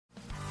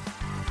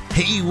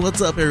Hey,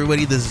 what's up,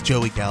 everybody? This is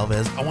Joey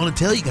Galvez. I want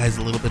to tell you guys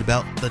a little bit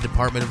about the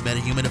Department of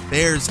Meta-Human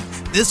Affairs.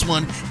 This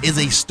one is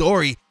a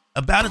story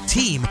about a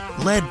team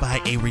led by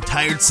a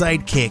retired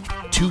sidekick,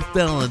 2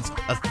 felons,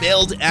 a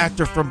failed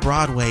actor from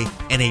Broadway,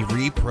 and a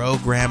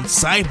reprogrammed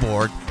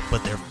cyborg.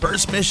 But their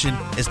first mission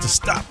is to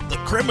stop the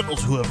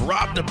criminals who have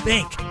robbed a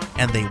bank,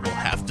 and they will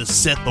have to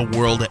set the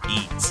world at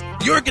ease.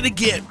 You're going to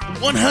get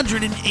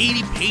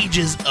 180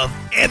 pages of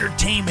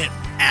entertainment,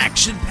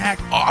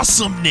 action-packed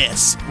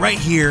awesomeness right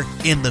here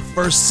in the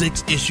first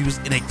 6 issues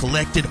in a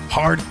collected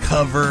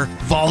hardcover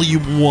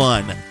volume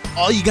 1.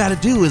 All you got to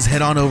do is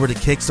head on over to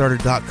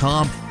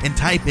Kickstarter.com and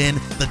type in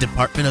the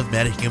Department of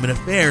Meta-Human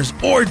Affairs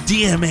or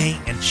DMA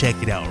and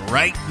check it out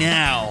right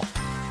now.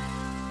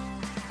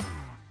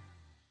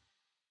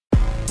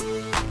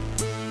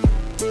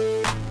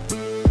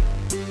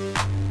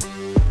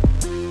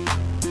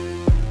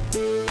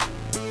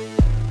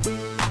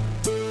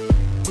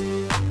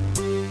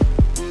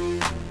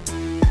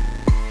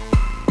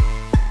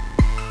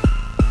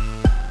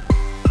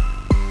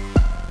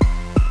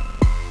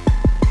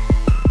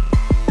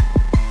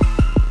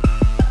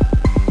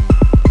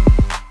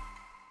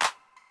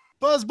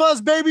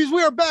 Buzz babies,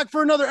 we are back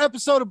for another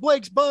episode of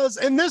Blake's Buzz,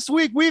 and this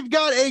week we've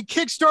got a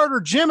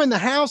Kickstarter gem in the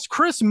house.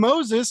 Chris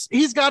Moses,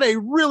 he's got a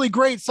really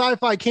great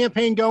sci-fi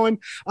campaign going.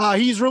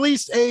 He's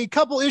released a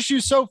couple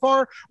issues so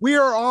far. We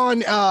are on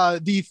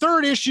the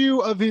 3rd issue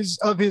of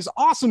his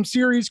awesome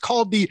series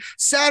called the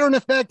Saturn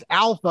Effect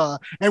Alpha,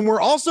 and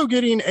we're also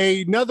getting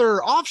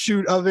another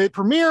offshoot of it,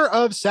 premiere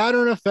of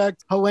Saturn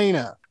Effect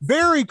Helena.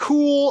 Very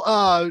cool,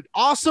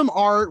 awesome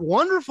art,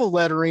 wonderful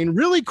lettering,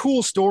 really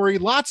cool story,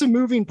 lots of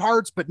moving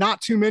parts, but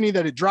not too many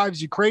that it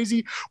drives you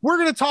crazy. We're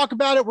going to talk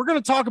about it. We're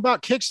going to talk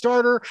about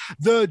Kickstarter,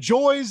 the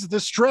joys, the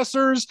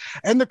stressors,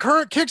 and the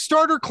current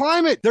Kickstarter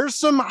climate. There's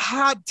some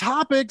hot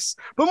topics,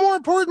 but more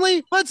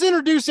importantly, let's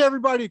introduce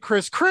everybody to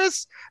Chris.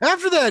 Chris,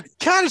 after that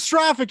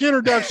catastrophic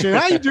introduction,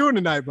 how you doing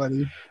tonight,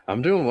 buddy?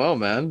 I'm doing well,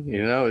 man.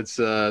 You know,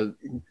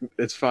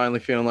 it's finally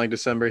feeling like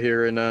December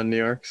here in New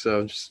York,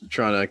 so I'm just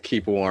trying to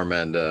keep warm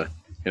and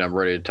I'm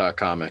ready to talk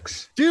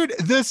comics. Dude,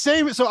 the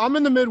same. So I'm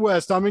in the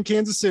Midwest. I'm in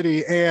Kansas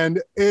City,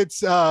 and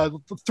it's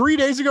 3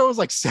 days ago it was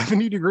like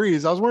 70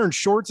 degrees. I was wearing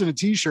shorts and a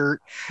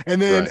t-shirt,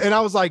 and then right. and I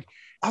was like,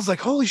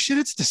 holy shit,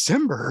 it's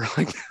December.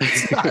 Like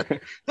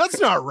that's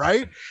not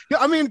right. Yeah,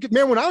 I mean,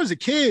 man, when I was a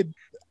kid,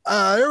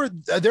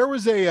 there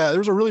was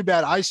a really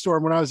bad ice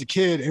storm when I was a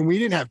kid, and we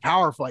didn't have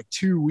power for like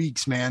 2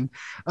 weeks, man.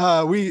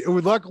 We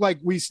would look like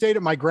we stayed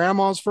at my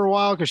grandma's for a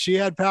while because she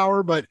had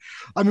power, but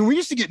I mean, we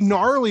used to get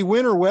gnarly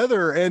winter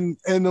weather, and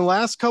the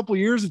last couple of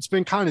years it's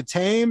been kind of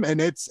tame,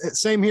 and it's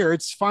same here.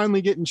 It's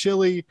finally getting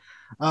chilly.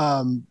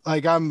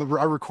 Like I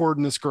record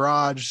in this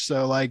garage,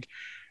 so like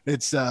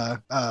it's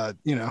I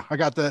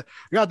got the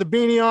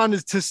beanie on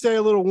to stay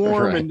a little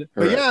warm,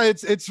 but yeah,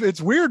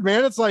 it's weird,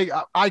 man. It's like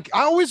I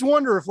always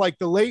wonder if like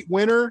the late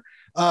winter,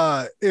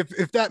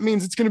 if that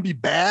means it's going to be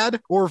bad,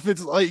 or if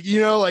it's like,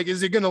 like,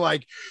 is it going to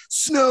like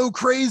snow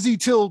crazy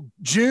till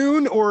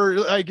June, or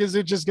like is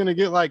it just going to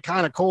get like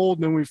kind of cold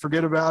and then we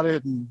forget about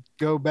it and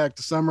go back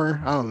to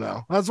summer? I don't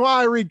know. That's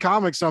why I read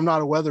comics, so I'm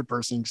not a weather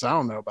person, because I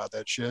don't know about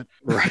that shit.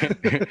 Right.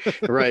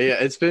 Right.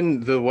 Yeah,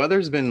 the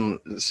weather's been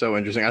so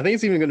interesting. I think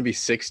it's even going to be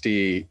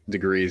 60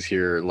 degrees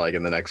here like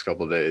in the next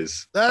couple of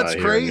days. That's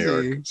crazy.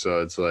 New York. So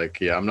it's like,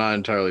 yeah, I'm not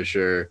entirely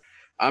sure.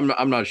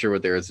 I'm not sure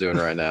what the Earth's doing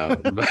right now.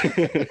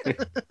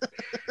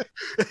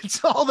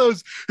 It's all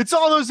those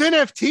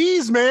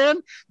NFTs, man.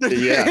 The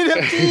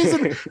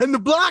NFTs and the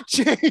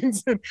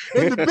blockchains and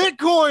the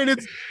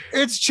Bitcoin.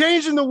 It's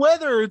changing the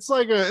weather. It's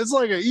like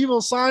a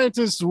evil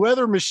scientist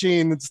weather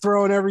machine that's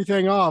throwing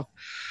everything off.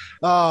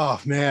 Oh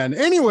man.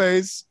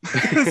 Anyways,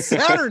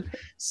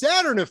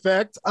 Saturn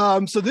Effect.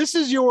 So this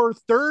is your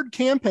 3rd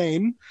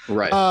campaign,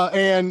 right?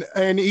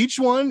 And each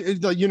one,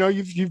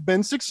 you've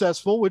been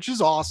successful, which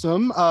is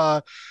awesome.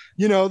 A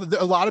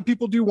lot of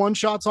people do one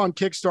shots on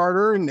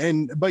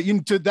Kickstarter, but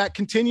to that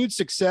continued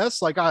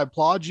success, like I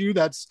applaud you.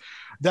 That's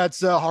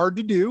hard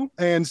to do.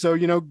 And so,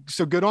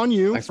 so good on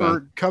you. Thanks,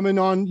 for coming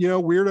on,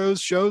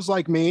 weirdos shows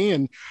like me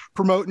and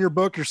promoting your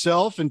book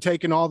yourself and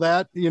taking all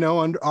that,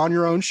 on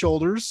your own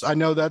shoulders. I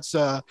know that's,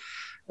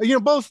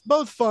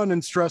 both fun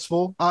and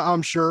stressful.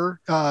 I'm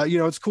sure,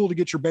 it's cool to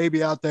get your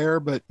baby out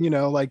there, but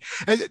like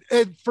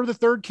for the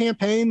 3rd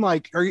campaign,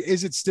 like,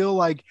 is it still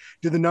like,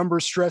 do the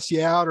numbers stress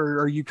you out,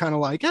 or are you kind of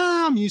like,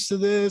 I'm used to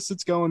this,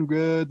 it's going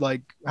good?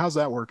 Like, how's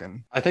that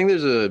working? I think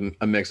there's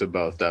a mix of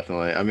both.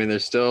 Definitely. I mean,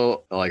 there's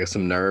still like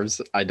some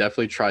nerves. I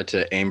definitely try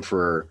to aim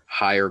for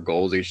higher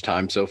goals each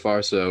time so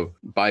far. So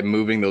by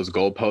moving those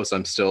goalposts,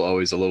 I'm still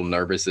always a little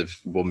nervous if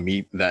we'll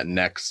meet that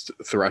next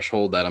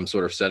threshold that I'm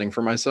sort of setting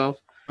for myself.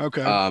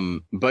 Okay.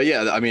 But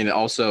yeah, I mean,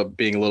 also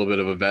being a little bit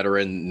of a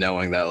veteran,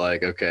 knowing that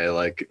like, okay,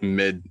 like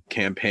mid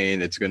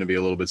campaign, it's going to be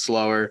a little bit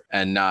slower,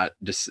 and not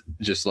just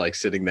like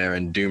sitting there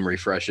and doom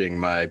refreshing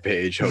my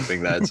page,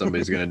 hoping that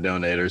somebody's going to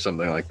donate or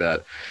something like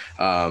that.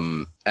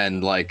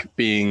 And like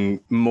being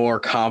more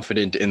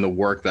confident in the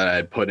work that I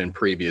had put in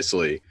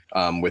previously,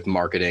 with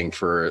marketing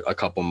for a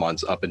couple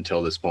months up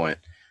until this point.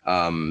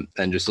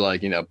 and just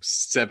like,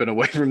 stepping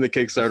away from the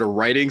Kickstarter,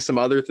 writing some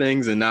other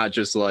things and not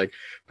just like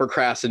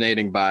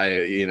procrastinating by,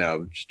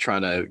 just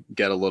trying to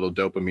get a little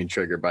dopamine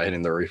trigger by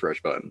hitting the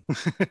refresh button.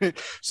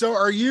 So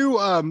are you,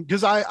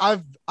 because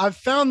I've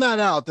found that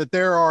out, that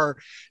there are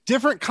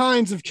different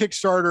kinds of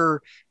Kickstarter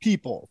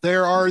people.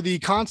 There are the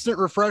constant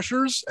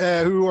refreshers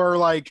who are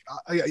like,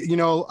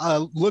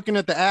 looking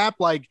at the app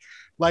like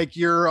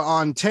you're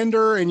on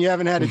Tinder and you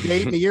haven't had a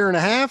date in a year and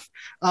a half,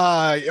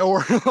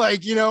 or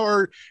like,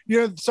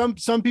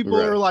 some people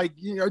Right. are like,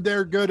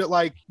 they're good at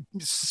like,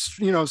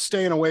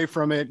 staying away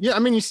from it. Yeah. I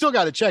mean, you still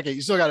got to check it.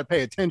 You still got to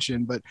pay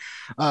attention, but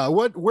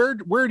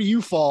where do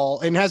you fall?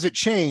 And has it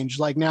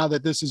changed like now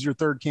that this is your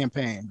third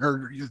campaign,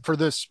 or for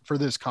this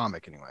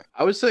comic anyway?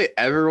 I would say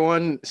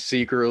everyone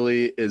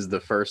secretly is the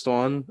first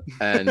one,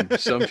 and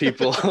some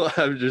people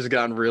have just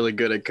gotten really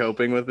good at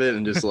coping with it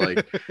and just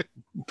like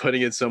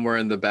putting it somewhere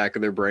in the back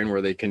of their brain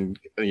where they can,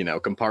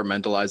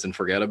 compartmentalize and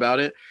forget about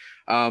it.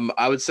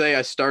 I would say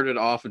I started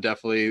off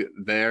definitely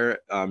there,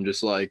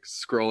 just like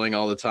scrolling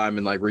all the time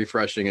and like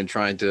refreshing and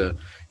trying to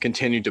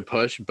continue to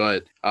push.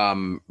 But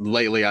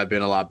lately I've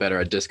been a lot better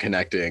at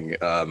disconnecting,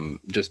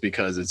 just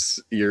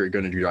because you're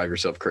going to drive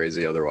yourself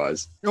crazy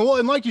otherwise. Well,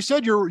 and like you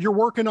said, you're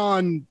working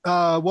on,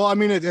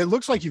 it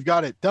looks like you've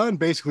got it done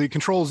basically.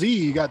 Control Z,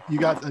 you got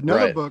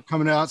another Right. book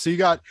coming out. So you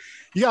got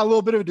a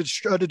little bit of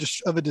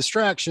a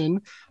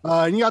distraction,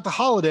 and you got the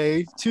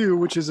holiday too,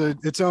 which is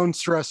its own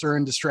stressor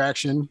and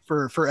distraction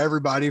for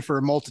everybody for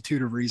a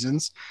multitude of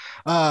reasons.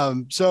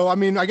 So I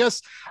mean, I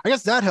guess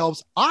that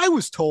helps. I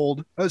was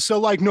told so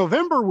like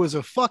November was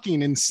a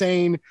fucking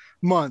insane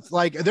month.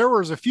 Like there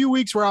was a few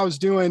weeks where I was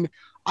doing,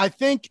 I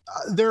think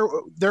there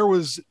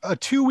was a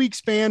 2-week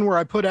span where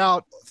I put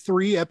out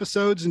 3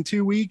 episodes in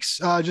 2 weeks,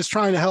 just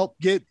trying to help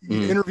get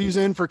interviews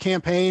in for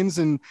campaigns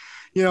and,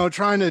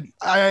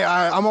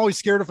 I'm always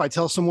scared if I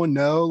tell someone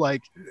no,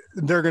 like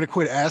they're going to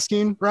quit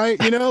asking, right?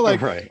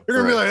 Like Right. they're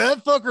going to be like,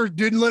 that fucker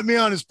didn't let me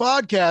on his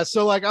podcast.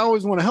 So like, I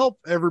always want to help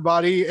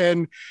everybody.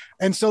 And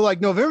so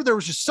like November, there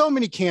was just so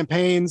many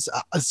campaigns,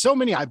 so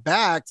many I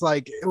backed.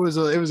 Like it was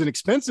an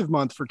expensive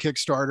month for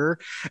Kickstarter,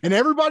 and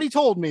everybody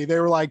told me, they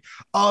were like,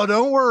 oh,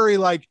 don't worry.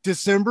 Like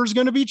December's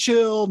going to be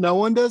chill. No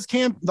one does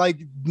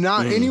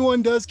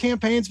anyone does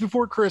campaigns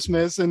before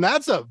Christmas. And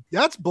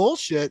that's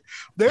bullshit.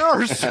 There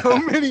are so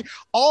many,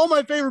 all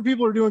my favorite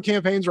people are doing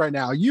campaigns right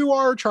now. You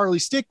are, Charlie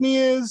Stickney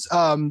is,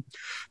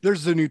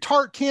 there's the new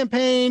Tart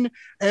campaign,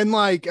 and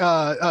like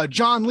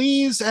John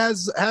Lees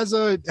has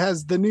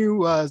the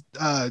new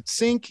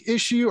Sync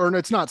issue, or no,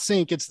 it's not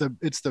Sync, it's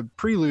the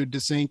prelude to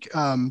Sync.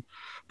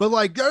 But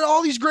like there are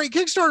all these great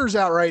Kickstarters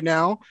out right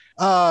now.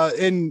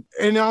 And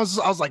I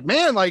was like,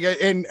 man, like,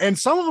 and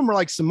some of them are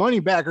like some money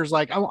backers.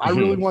 Like I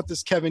really want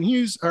this Kevin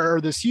Hughes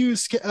or this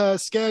Hughes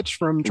sketch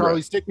from Charlie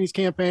Right. Stickney's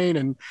campaign.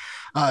 And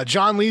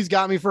John Lee's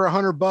got me for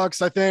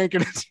 $100, I think.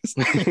 And it's just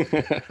like,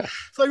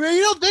 it's like, man,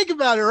 you don't think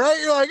about it, right?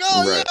 You're like,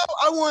 oh Right. yeah,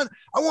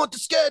 I want the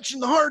sketch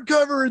and the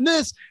hardcover and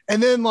this.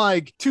 And then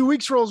like 2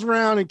 weeks rolls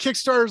around and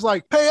Kickstarter's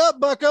like, pay up,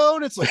 bucko.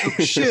 And it's like,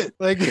 oh shit.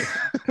 Like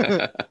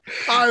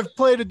I've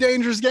played a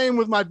dangerous game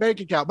with my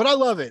bank account, but I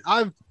love it.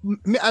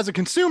 As a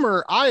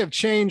consumer, I have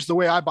changed the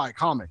way I buy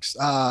comics.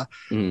 I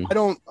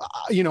don't,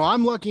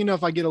 I'm lucky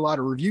enough I get a lot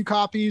of review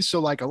copies. So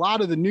like a lot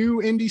of the new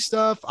indie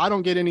stuff, I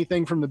don't get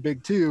anything from the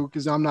big 2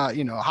 because I'm not,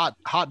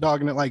 hot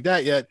dogging it like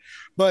that yet.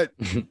 But,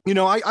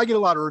 I get a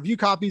lot of review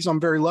copies. I'm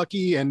very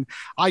lucky, and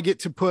I get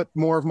to put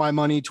more of my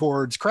money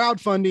towards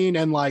crowdfunding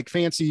and like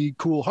fancy,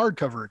 cool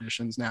hardcover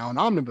editions now and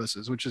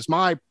omnibuses, which is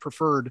my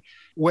preferred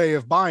way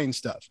of buying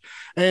stuff.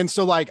 And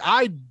so like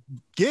I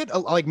get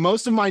like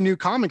most of my new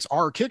comics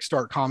are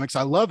Kickstart comics.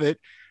 I love it,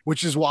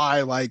 which is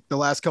why like the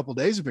last couple of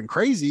days have been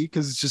crazy,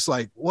 because it's just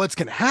like, what's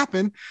going to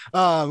happen?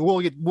 We'll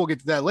get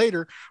to that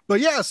later.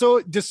 But yeah,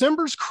 so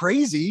December's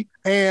crazy,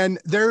 and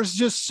there's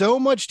just so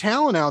much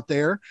talent out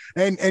there,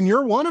 and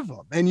you're one of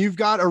them. And you've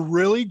got a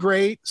really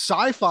great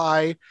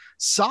sci-fi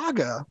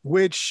saga,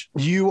 which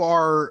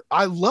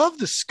I love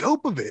the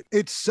scope of it.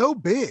 It's so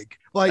big.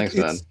 Like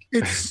Thanks,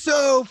 it's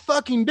so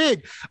fucking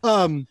big.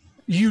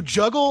 You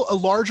juggle a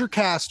larger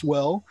cast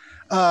well,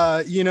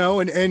 and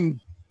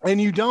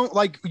you don't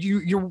like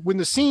you're when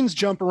the scenes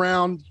jump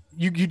around,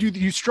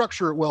 you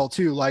structure it well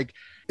too. Like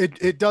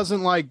it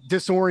doesn't like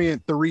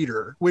disorient the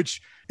reader,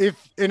 which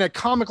if in a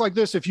comic like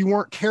this, if you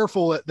weren't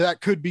careful,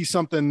 that could be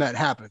something that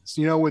happens,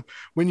 with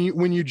when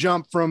you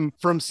jump from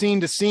scene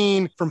to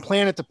scene, from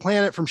planet to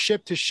planet, from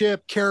ship to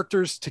ship,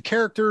 characters to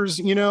characters,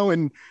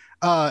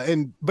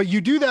 but you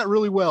do that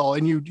really well,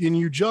 and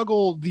you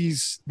juggle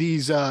these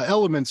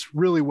elements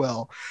really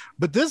well.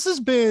 But this has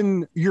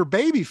been your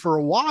baby for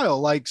a while.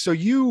 Like, so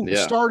you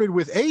started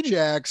with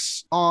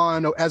Ajax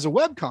as a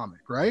webcomic,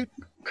 right?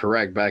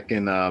 Correct. Back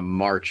in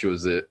March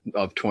of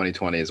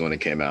 2020 is when it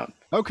came out.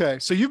 Okay,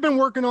 so you've been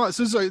working on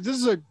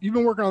you've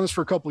been working on this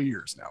for a couple of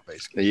years now,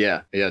 basically.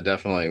 Yeah,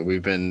 definitely.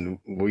 We've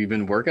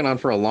been working on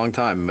for a long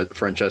time.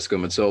 Francesco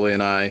Mazzoli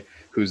and I,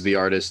 who's the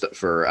artist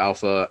for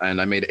Alpha, and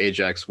I made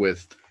Ajax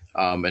with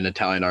an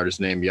Italian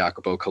artist named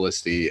Jacopo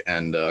Callisti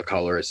and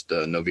colorist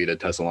Novita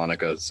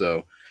Tessalonica.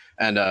 So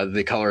And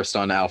the colorist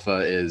on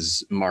Alpha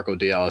is Marco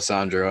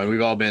D'Alessandro. And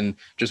we've all been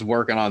just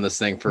working on this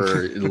thing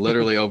for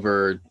literally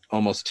over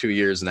almost 2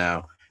 years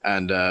now.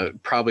 And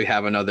probably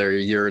have another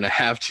year and a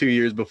half, 2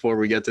 years before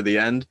we get to the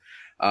end.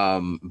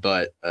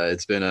 But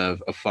it's been a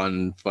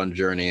fun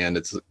journey, and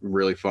it's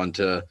really fun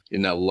to,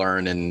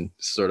 learn and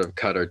sort of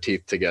cut our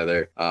teeth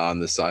together on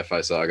the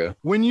sci-fi saga.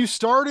 When you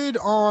started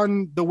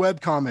on the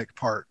webcomic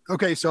part,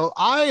 okay, so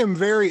I am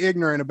very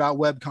ignorant about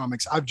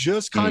webcomics. I've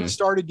just kind of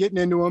started getting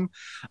into them.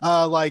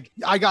 Like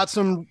I got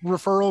some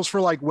referrals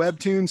for like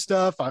Webtoon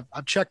stuff.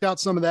 I've checked out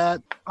some of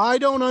that. I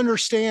don't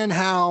understand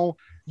how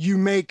you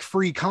make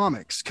free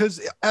comics, because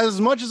as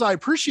much as I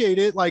appreciate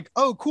it, like,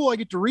 oh cool, I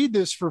get to read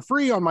this for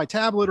free on my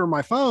tablet or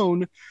my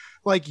phone,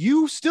 like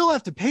you still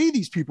have to pay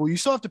these people, you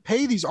still have to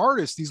pay these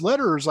artists, these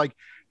letterers, like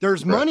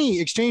there's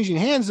money exchanging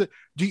hands.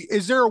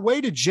 Is there a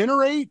way to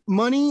generate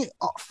money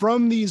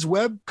from these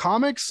web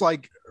comics,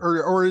 like,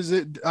 or is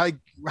it like,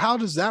 how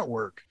does that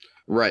work?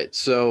 Right.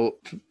 So,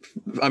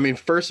 I mean,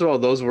 first of all,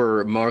 those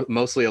were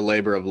mostly a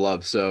labor of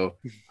love. So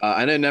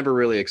I never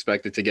really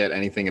expected to get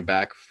anything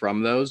back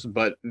from those.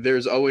 But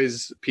there's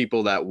always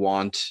people that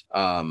want,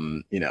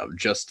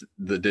 just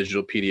the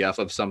digital PDF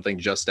of something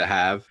just to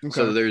have. Okay.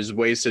 So there's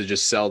ways to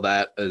just sell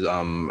that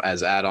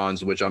as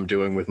add-ons, which I'm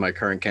doing with my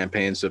current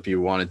campaign. So if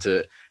you wanted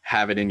to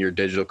have it in your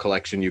digital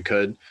collection, you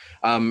could.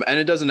 And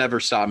it doesn't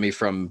ever stop me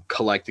from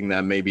collecting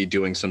them, maybe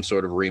doing some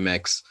sort of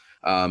remix.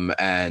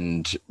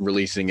 And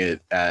releasing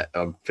it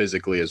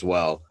physically as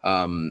well.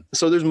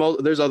 So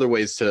there's other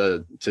ways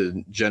to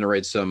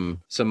generate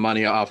some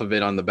money off of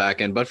it on the back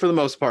end, but for the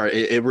most part,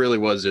 it really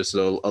was just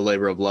a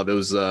labor of love. It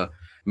was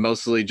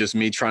mostly just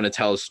me trying to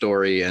tell a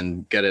story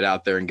and get it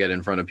out there and get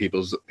in front of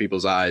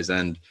people's eyes.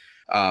 And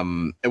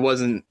it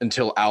wasn't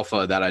until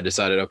Alpha that I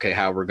decided, okay,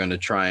 how we're going to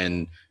try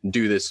and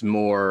do this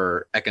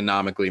more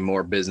economically,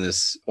 more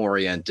business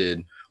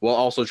oriented, while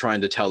also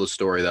trying to tell the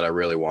story that I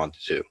really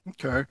wanted to.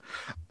 Okay.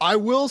 I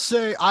will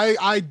say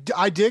I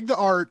dig the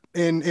art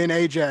in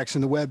Ajax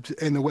in the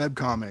web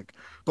comic,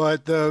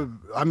 but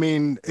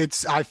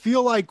I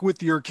feel like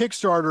with your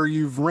Kickstarter,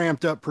 you've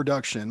ramped up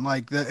production.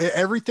 Like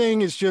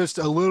everything is just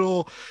a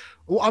little,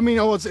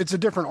 it's a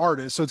different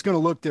artist, so it's going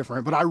to look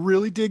different, but I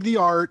really dig the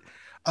art.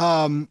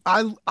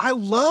 I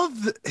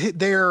love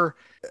their,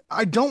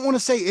 I don't want to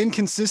say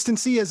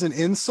inconsistency as an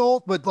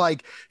insult, but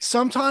like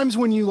sometimes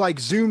when you like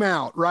zoom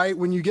out, right,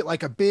 when you get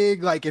like a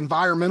big like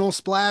environmental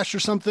splash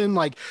or something,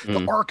 like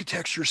the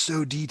architecture is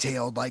so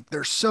detailed, like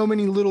there's so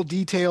many little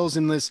details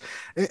in this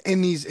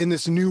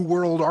new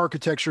world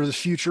architecture, this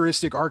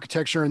futuristic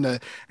architecture, and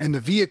the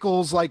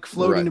vehicles like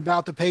floating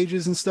about the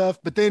pages and stuff.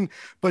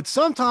 But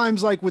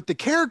sometimes like with the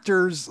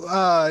characters,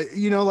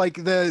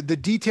 like the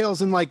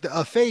details in like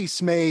a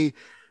face may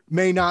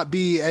not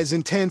be as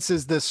intense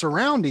as the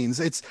surroundings.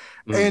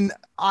 And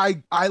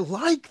I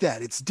like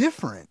that. It's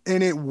different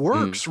and it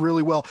works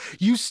really well.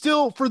 You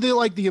still, for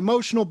the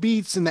emotional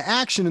beats and the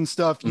action and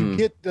stuff, you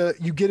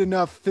get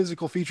enough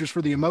physical features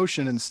for the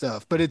emotion and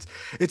stuff. But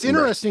it's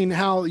interesting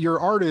how your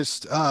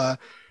artist,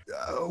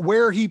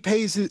 where he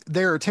pays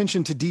their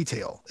attention to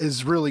detail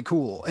is really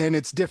cool, and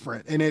it's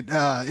different, and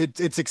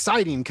it's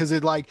exciting because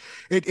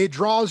it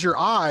draws your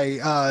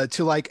eye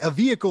to like a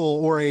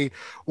vehicle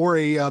or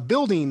a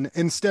building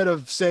instead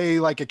of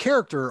say like a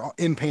character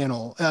in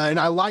panel, and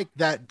I like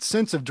that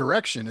sense of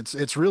direction.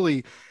 It's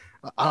really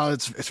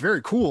it's very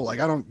cool.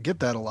 Like I don't get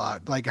that a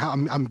lot. Like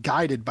I'm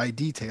guided by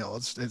detail.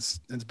 It's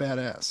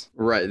badass.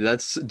 Right.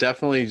 That's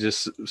definitely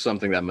just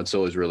something that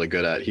Matsui is really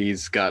good at.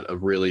 He's got a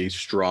really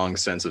strong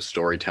sense of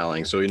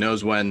storytelling. So he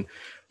knows when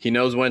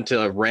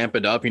to ramp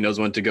it up. He knows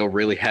when to go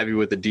really heavy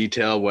with the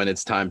detail, when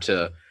it's time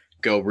to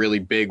go really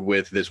big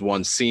with this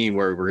one scene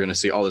where we're going to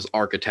see all this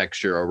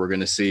architecture, or we're going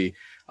to see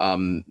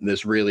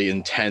this really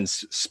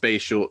intense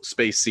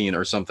space scene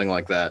or something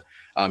like that.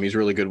 He's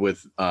really good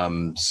with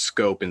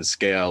scope and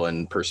scale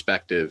and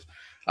perspective.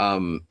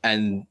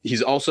 And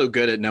he's also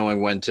good at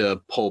knowing when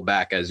to pull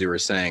back, as you were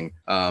saying,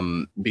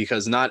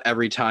 because not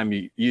every time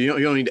you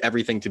don't need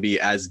everything to be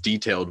as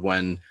detailed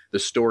when the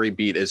story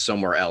beat is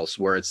somewhere else,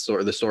 where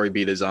the story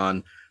beat is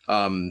on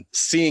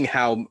seeing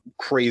how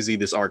crazy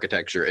this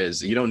architecture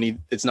is.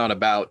 It's not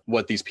about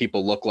what these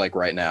people look like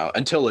right now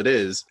until it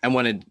is. And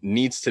when it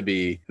needs to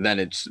be, then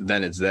it's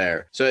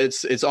there. So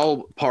it's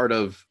all part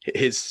of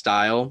his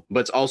style,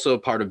 but it's also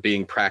part of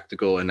being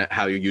practical and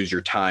how you use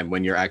your time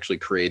when you're actually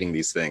creating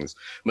these things.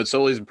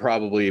 Matsui is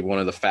probably one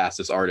of the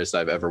fastest artists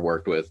I've ever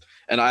worked with.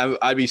 And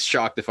I'd be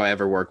shocked if I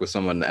ever work with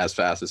someone as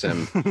fast as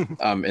him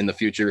in the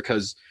future,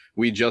 because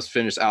we just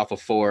finished Alpha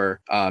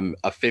 4, a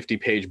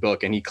 50-page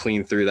book, and he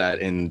cleaned through that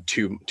in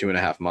two and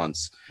a half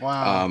months.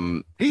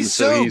 Wow. He's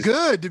so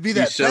good to be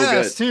that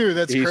fast too.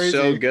 That's crazy. He's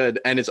so good.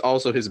 And it's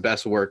also his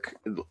best work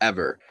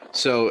ever.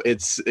 So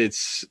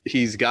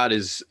he's got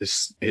his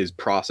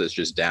process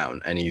just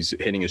down, and he's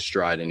hitting his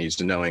stride, and he's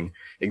knowing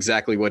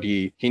exactly what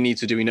he needs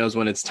to do. He knows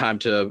when it's time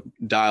to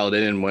dial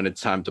it in, when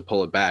it's time to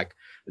pull it back,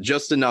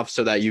 just enough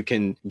so that you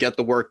can get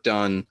the work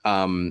done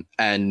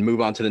and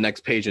move on to the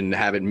next page and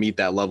have it meet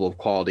that level of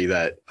quality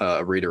that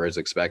a reader is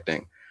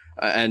expecting.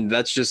 And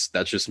that's just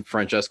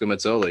Francesco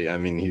Mazzoli. I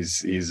mean,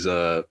 he's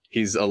a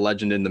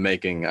legend in the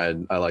making.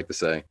 I like to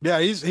say. Yeah,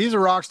 he's a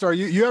rock star.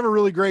 You have a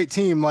really great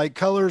team. Like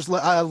colors,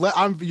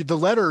 the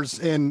letters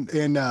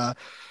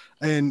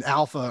in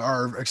Alpha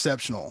are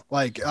exceptional.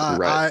 Like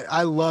Right.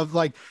 I love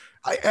like.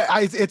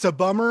 It's a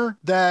bummer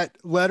that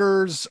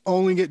letters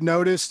only get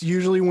noticed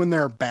usually when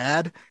they're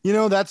bad. You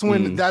know, that's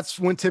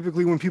when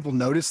typically when people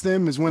notice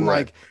them is when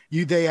Right.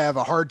 they have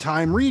a hard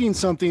time reading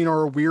something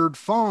or a weird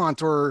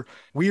font or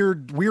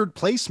weird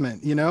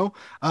placement, you know?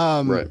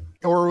 Right.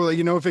 Or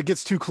if it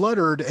gets too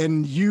cluttered,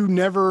 and you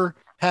never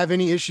have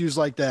any issues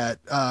like that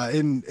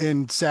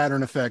in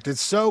Saturn Effect. It's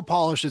so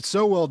polished, it's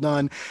so well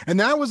done. And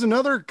that was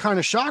another kind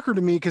of shocker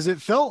to me, because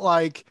it felt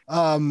like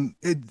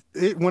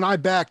it when I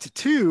backed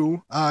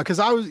two, because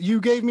you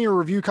gave me a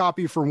review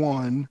copy for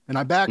one, and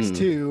I backed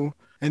two.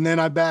 And then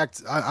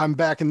I'm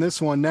backing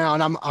this one now,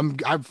 and I'm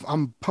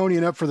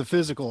ponying up for the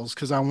physicals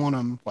because I want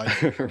them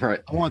like Right.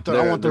 I want the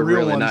real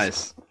really ones.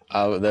 nice.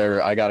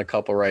 I got a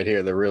couple right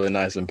here. They're really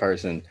nice in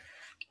person.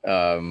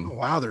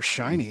 Wow, they're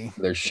shiny.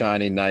 They're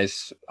shiny,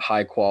 nice,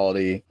 high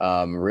quality,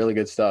 really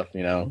good stuff.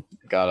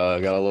 Got a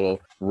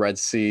little Red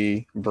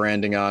Sea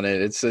branding on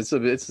it.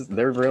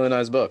 They're really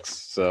nice books.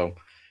 So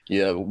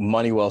yeah,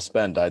 money well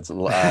spent. I'd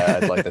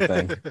like to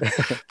think.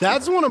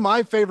 That's one of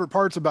my favorite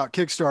parts about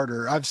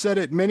Kickstarter. I've said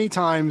it many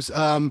times.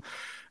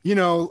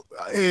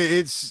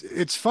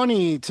 It's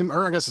funny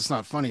or I guess it's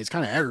not funny. It's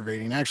kind of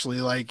aggravating, actually.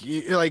 Like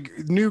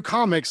new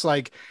comics,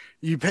 like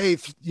you pay,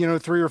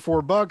 $3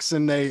 or $4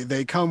 and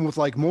they come with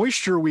like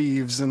moisture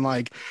weaves, and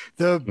like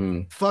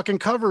the fucking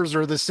covers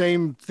are the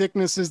same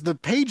thickness as the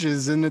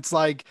pages. And it's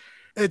like,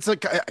 and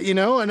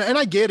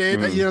I get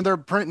it. They're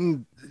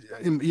printing,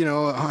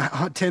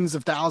 tens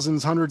of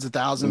thousands, hundreds of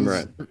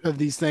thousands of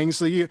these things.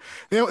 So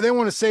they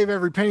want to save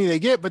every penny they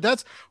get. But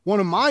that's one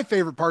of my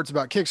favorite parts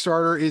about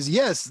Kickstarter is,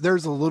 yes,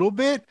 there's a little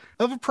bit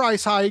of a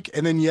price hike,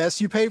 and then yes,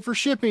 you pay for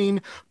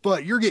shipping,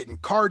 but you're getting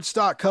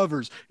cardstock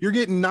covers. You're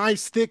getting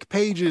nice thick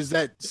pages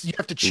that you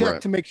have to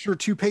check to make sure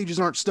two pages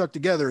aren't stuck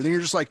together. Then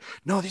you're just like,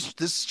 no, this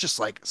is just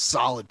like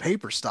solid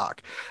paper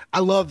stock. I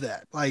love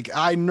that. Like,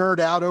 I nerd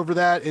out over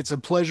that. It's a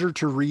pleasure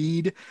to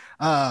read.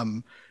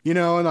 And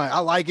I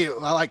like it.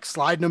 I like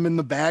sliding them in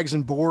the bags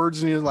and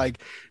boards, and you're like,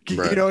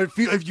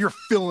 if you're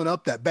filling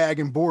up that bag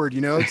and board,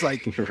 it's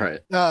like, right.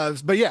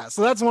 But yeah,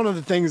 so that's one of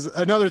the things,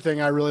 another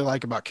thing I really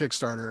like about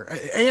Kickstarter,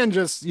 and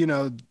just,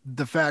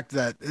 the fact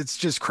that it's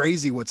just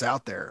crazy what's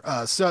out there.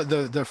 So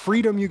the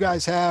freedom you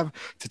guys have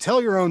to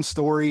tell your own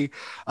story.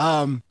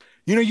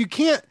 You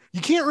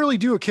can't really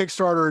do a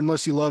Kickstarter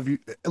unless you love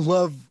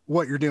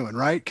what you're doing,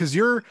 right? Because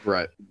you're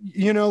right.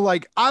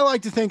 Like, I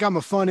like to think I'm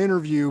a fun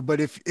interview, but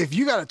if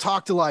you got to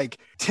talk to like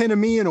 10 of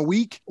me in a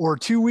week or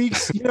 2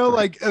 weeks,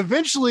 like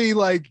eventually,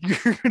 like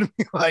you're gonna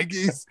be like,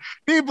 these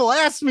people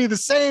ask me the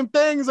same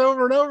things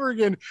over and over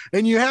again,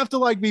 and you have to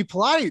like be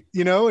polite,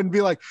 and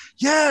be like,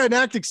 yeah, and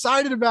act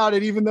excited about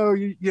it, even though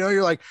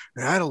you're like,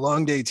 I had a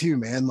long day too,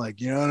 man.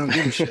 Like, I don't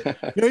give a shit.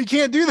 You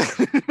can't do that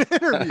in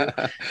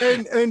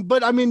an interview.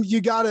 But I mean,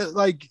 you gotta,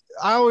 like,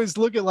 I always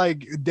look at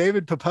like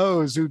David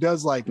Pepose, who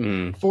does like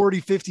 40,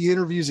 50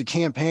 interviews a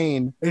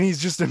campaign, and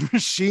he's just a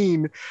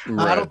machine.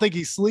 Right. I don't think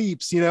he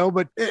sleeps,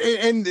 but,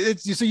 and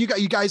it's, so you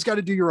guys got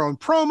to do your own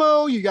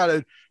promo. You got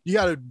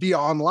to be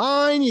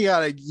online. You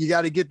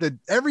got to get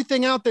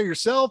everything out there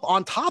yourself,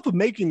 on top of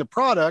making the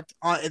product,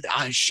 on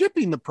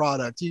shipping the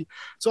product.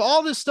 So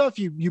all this stuff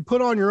you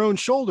put on your own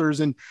shoulders,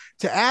 and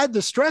to add the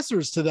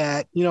stressors to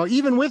that,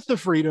 even with the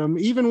freedom,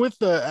 even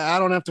with I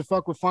don't have to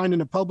fuck with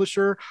finding a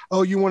publisher.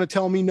 Oh, you want to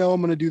tell me no,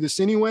 I'm going to do this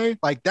anyway.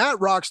 Like, that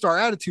rock star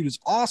attitude is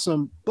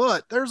awesome,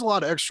 but there's a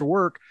lot of extra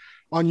work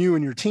on you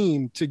and your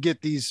team to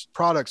get these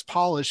products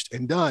polished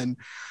and done.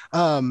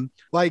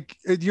 Like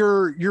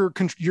your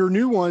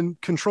new one,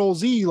 Control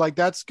Z, like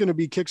that's going to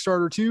be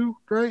Kickstarter too,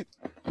 right?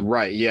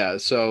 Right. Yeah.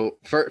 So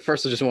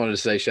first, I just wanted to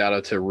say shout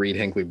out to Reed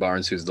Hinckley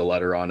Barnes, who's the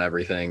letter on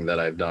everything that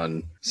I've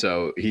done.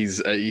 So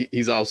he's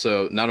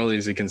also, not only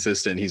is he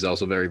consistent, he's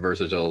also very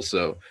versatile.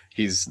 So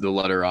he's the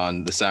letter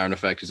on the Saturn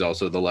Effect. He's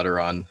also the letter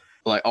on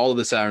like all of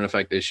the Saturn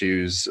Effect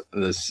issues,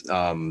 this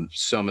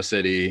Soma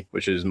City,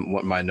 which is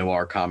my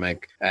noir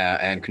comic,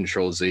 and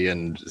Control Z,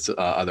 and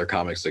other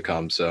comics to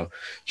come. So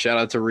shout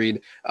out to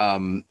Reed. I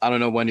don't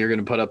know when you're going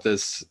to put up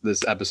this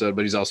episode,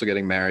 but he's also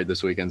getting married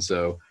this weekend.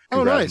 So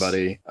congrats,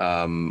 buddy.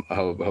 I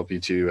hope you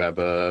two have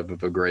a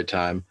great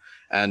time.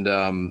 And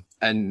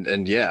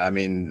yeah, I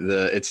mean,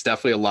 it's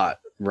definitely a lot,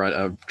 right?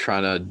 Of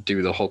trying to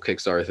do the whole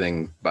Kickstarter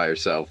thing by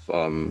yourself.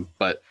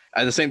 But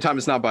at the same time,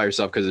 it's not by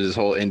yourself, because there's this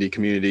whole indie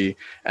community,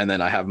 and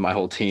then I have my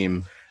whole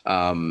team,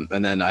 and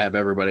then I have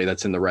everybody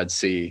that's in the Red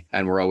Sea,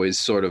 and we're always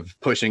sort of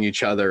pushing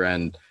each other,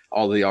 and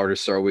all the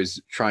artists are always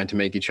trying to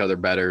make each other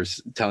better,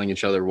 telling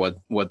each other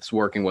what's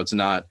working, what's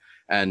not.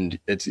 And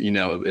it's,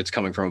 it's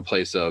coming from a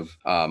place of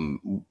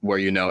where,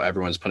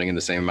 everyone's putting in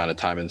the same amount of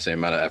time and the same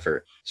amount of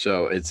effort.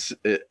 So it's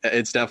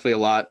definitely a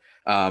lot,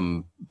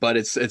 but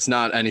it's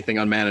not anything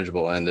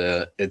unmanageable. And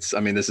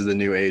this is the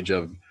new age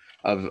of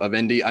of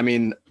indie. I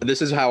mean,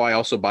 this is how I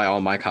also buy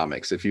all my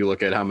comics. If you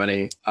look at how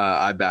many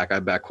I back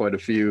quite a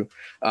few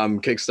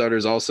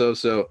Kickstarters also.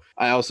 So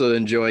I also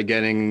enjoy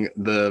getting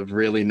the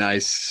really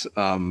nice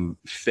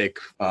thick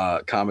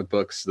comic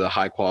books, the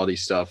high quality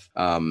stuff.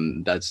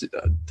 That's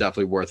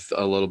definitely worth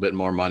a little bit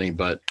more money,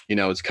 but you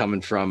know, it's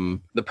coming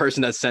from the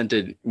person that sent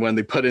it. When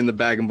they put it in the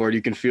bag and board,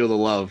 you can feel the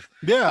love.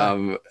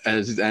 Yeah.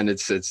 And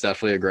it's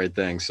definitely a great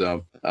thing.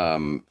 So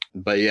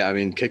but yeah, I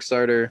mean,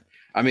 Kickstarter,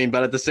 I mean,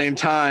 but at the same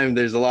time,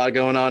 there's a lot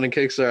going on in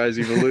Kickstarter, as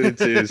you've alluded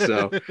to.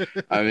 So,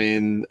 I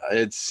mean,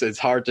 it's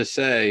hard to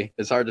say.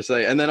 It's hard to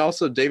say. And then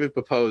also David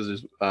Pepose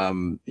is,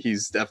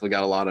 he's definitely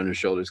got a lot on his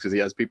shoulders because he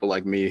has people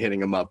like me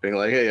hitting him up, being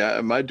like, "Hey,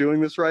 am I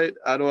doing this right?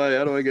 How do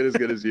I get as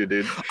good as you,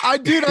 dude?" I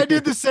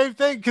did the same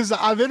thing because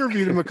I've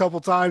interviewed him a couple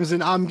times,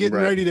 and I'm getting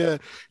ready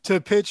to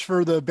pitch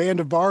for the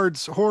Band of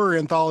Bards horror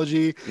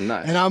anthology.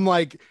 Nice. And I'm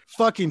like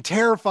fucking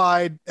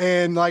terrified,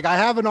 and like I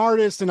have an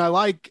artist, and I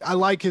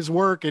like his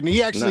work, and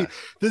he actually. Nice.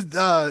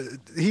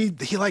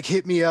 He like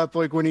hit me up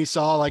like when he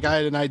saw like I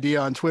had an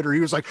idea on Twitter. He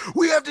was like,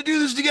 "We have to do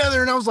this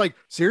together," and I was like,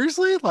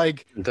 "Seriously?"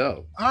 Like,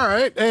 dope. All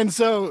right. And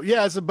so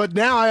but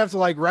now I have to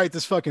like write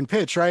this fucking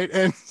pitch, right?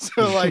 And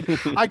so like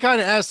I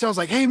kind of asked him, I was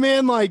like, "Hey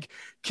man, like,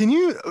 can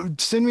you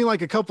send me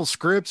like a couple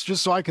scripts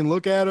just so I can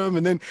look at them?"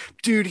 And then,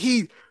 dude,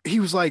 he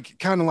was like,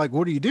 kind of like,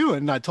 "What are you doing?"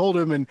 And I told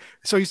him, and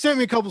so he sent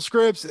me a couple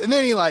scripts, and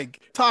then he like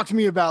talked to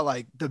me about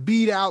like the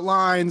beat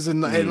outlines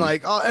and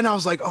like, and I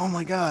was like, "Oh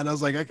my god!" I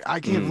was like, "I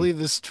can't believe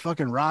this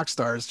fucking rock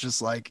star is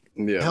just like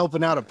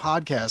helping out a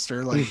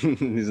podcaster." Like,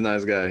 he's a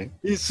nice guy.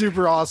 He's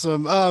super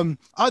awesome.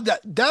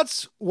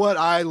 That's what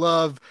I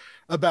love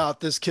about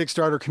this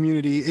Kickstarter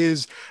community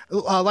is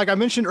like I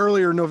mentioned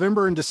earlier,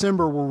 November and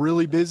December were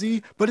really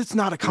busy, but it's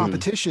not a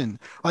competition.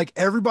 Like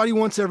everybody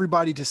wants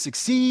everybody to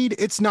succeed.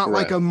 It's not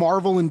like a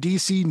Marvel and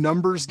DC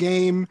numbers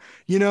game.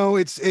 You know,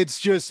 it's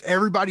just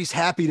everybody's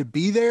happy to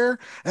be there.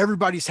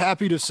 Everybody's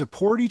happy to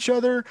support each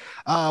other.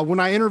 When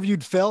I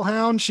interviewed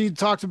Fellhound, she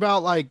talked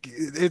about like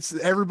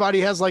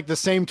everybody has like the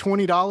same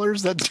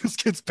 $20 that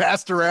just gets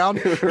passed around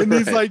in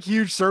these like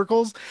huge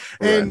circles.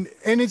 And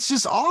it's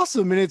just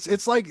awesome. And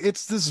it's like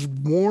it's this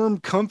warm,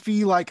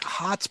 comfy, like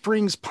hot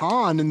springs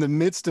pond in the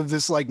midst of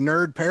this like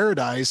nerd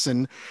paradise.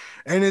 And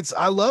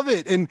I love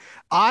it. And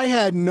I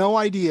had no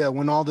idea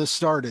when all this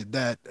started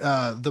that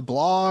the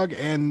blog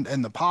and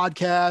the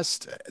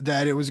podcast,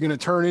 that it was going to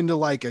turn into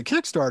like a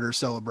Kickstarter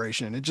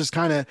celebration. It just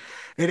kind of,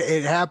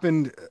 it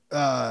happened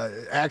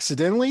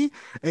accidentally,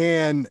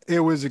 and it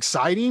was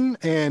exciting.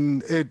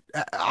 And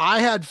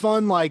I had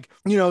fun, like,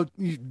 you know,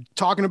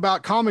 talking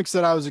about comics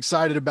that I was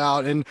excited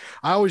about. And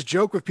I always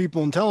joke with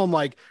people and tell them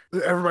like,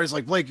 everybody's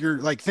like, "Blake, you're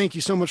like, thank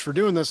you so much for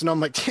doing this." And I'm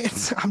like,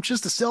 I'm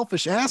just a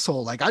selfish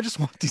asshole. Like, I just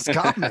want these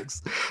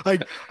comics.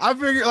 Like, I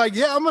figure like,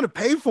 yeah, I'm going to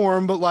pay for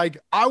them, but like,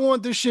 I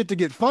want this shit to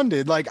get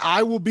funded. Like,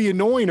 I will be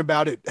annoying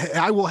about it.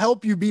 I will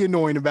help you be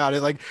annoying about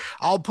it. Like,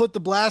 I'll put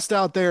the blast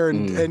out there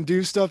and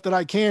do stuff that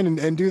I can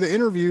and do the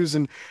interviews.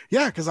 And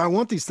yeah, cause I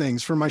want these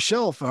things for my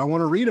shelf and I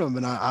want to read them,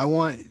 and I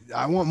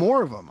want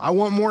more of them. I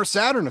want more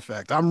Saturn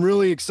Effect. I'm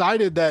really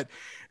excited that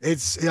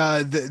it's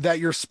that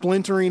you're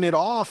splintering it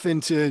off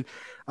into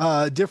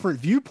different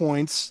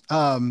viewpoints,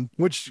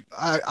 which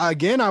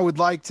I would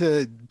like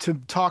to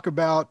talk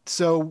about.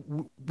 So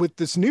with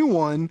this new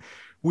one,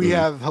 we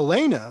have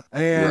Helena,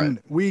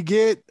 and we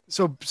get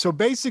so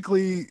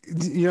basically,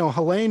 you know,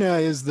 Helena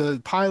is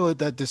the pilot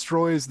that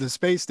destroys the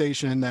space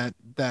station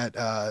that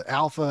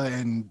Alpha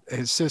and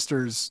his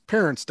sister's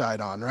parents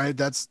died on, right?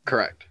 That's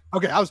correct.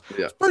 Okay, I was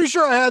pretty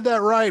sure I had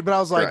that right, but I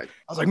was like,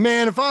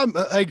 man, if I'm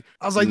like,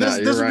 I was like,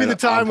 this would be the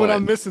time when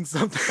I'm missing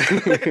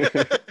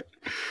something.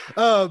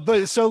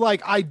 But so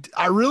like,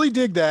 I really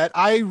dig that.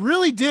 I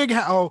really dig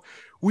how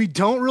we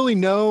don't really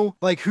know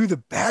like who the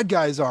bad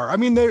guys are. I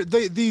mean,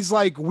 these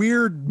like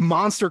weird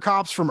monster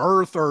cops from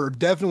Earth are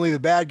definitely the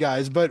bad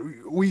guys, but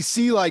we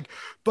see like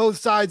both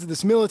sides of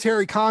this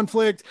military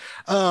conflict.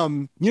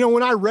 You know,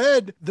 when I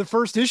read the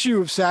first issue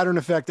of Saturn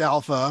Effect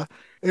Alpha,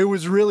 it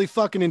was really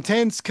fucking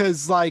intense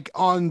because like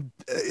I'm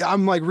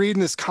like reading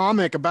this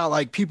comic about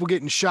like people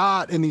getting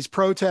shot and these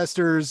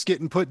protesters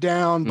getting put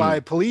down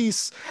by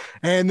police.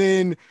 And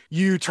then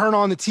you turn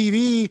on the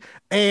TV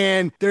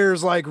and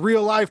there's like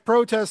real life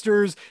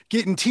protesters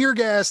getting tear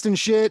gassed and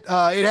shit.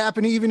 It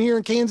happened even here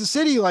in Kansas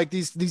City. Like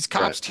these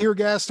cops tear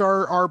gassed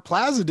our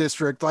Plaza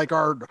district, like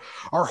our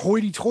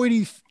hoity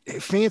toity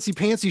fancy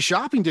pantsy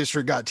shopping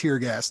district got tear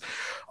gassed.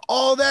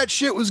 All that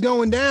shit was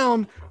going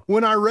down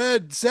when I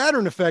read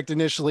Saturn Effect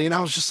initially, and I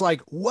was just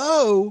like,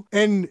 whoa.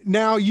 And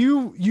now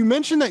you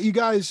mentioned that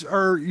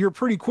you're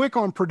pretty quick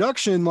on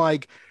production.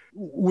 Like,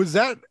 was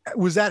that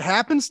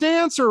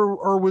happenstance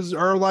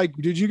or like,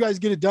 did you guys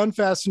get it done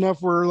fast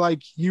enough where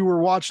like you were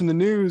watching the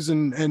news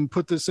and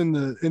put this in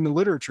the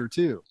literature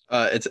too?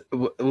 It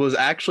was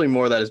actually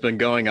more that has been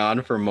going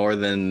on for more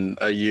than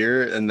a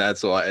year, and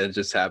that's why it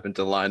just happened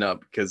to line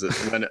up, because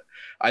when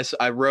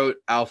I wrote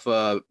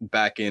Alpha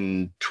back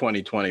in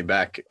 2020,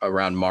 back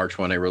around March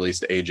when I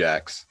released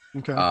Ajax.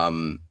 Okay.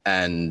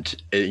 And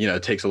it, you know,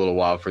 it takes a little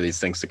while for these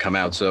things to come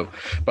out. So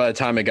by the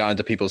time it got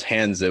into people's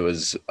hands, it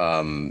was,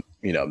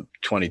 you know,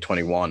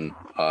 2021.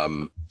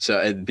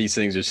 These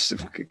things just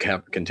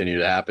continue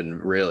to happen,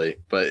 really.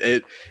 But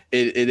it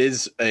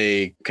is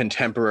a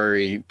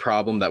contemporary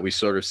problem that we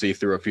sort of see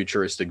through a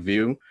futuristic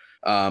view.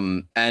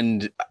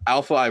 And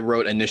Alpha I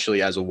wrote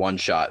initially as a one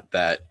shot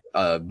that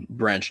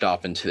branched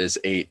off into this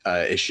 8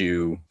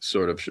 issue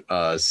sort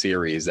of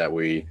series that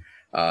we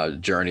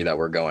journey that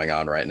we're going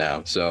on right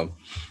now. So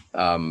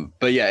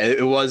but yeah,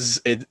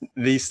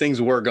 these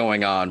things were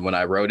going on when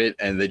I wrote it,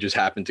 and they just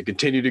happened to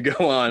continue to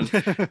go on.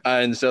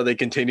 And so they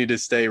continue to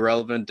stay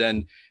relevant,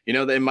 and you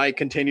know, they might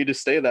continue to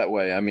stay that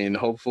way. I mean,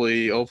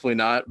 hopefully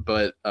not,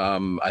 but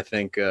I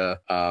think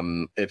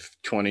if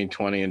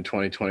 2020 and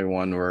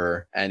 2021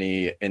 were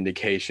any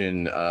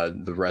indication,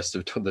 the rest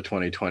of the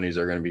 2020s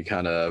are going to be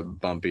kind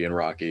of bumpy and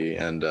rocky.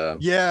 And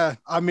yeah,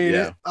 I mean,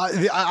 yeah.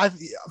 I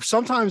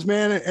sometimes,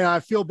 man, and I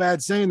feel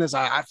bad saying this,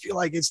 I feel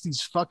like it's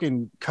these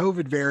fucking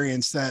COVID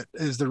variants that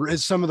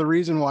is some of the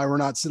reason why we're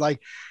not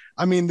like,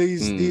 I mean,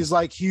 these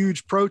like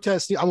huge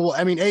protests. Well,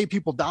 I mean,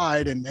 people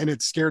died and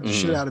it scared the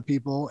shit out of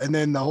people, and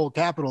then the whole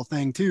Capitol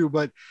thing too.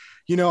 But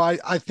you know,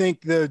 I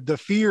think the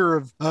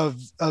fear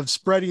of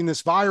spreading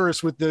this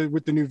virus with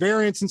the new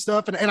variants and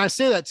stuff, and I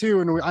say that too.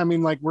 And I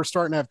mean, like, we're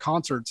starting to have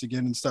concerts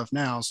again and stuff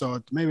now,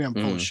 so maybe I'm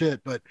full of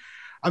shit, but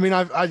I mean,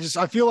 I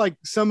feel like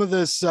some of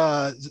this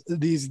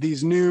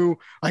these new,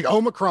 like,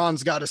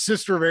 Omicron's got a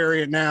sister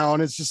variant now,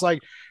 and it's just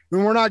like,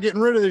 we're not getting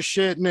rid of this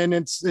shit, and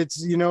it's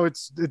you know,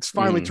 it's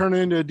finally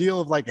turning into a deal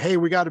of like, hey,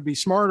 we got to be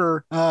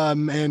smarter,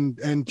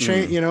 and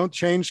change, you know,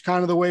 change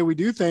kind of the way we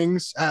do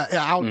things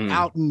out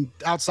and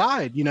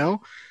outside, you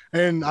know.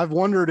 And I've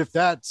wondered if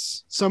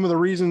that's some of the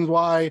reasons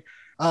why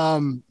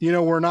you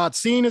know, we're not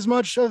seeing as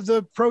much of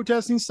the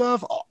protesting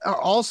stuff.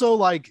 Also,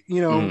 like,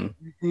 you know,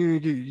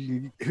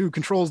 who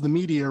controls the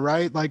media,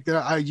 right? Like,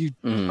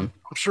 I'm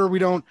sure we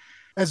don't,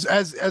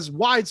 as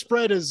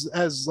widespread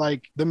as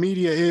like the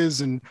media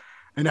is, and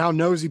how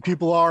nosy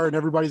people are, and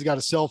everybody's got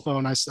a cell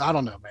phone. I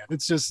don't know, man.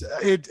 It's just,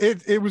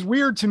 it was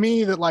weird to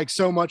me that like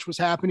so much was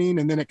happening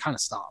and then it kind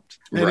of stopped,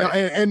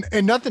 right.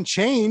 and nothing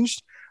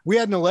changed. We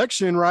had an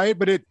election, right?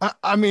 But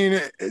I mean,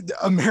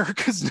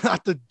 America's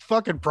not the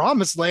fucking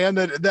promised land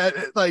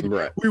that like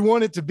we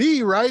want it to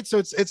be, right? So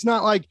it's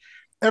not like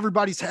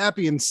everybody's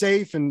happy and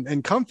safe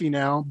and comfy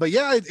now. But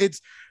yeah,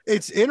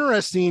 it's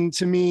interesting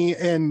to me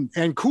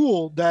and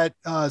cool that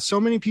so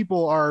many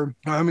people are.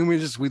 I mean, we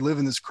live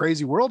in this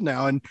crazy world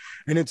now, and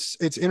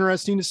it's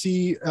interesting to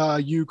see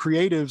you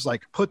creatives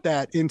like put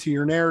that into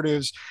your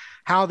narratives,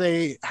 how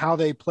they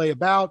play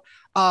about.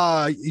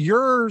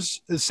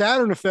 Yours, the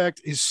Saturn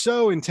Effect, is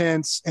so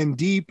intense and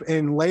deep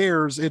in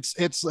layers.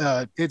 It's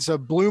a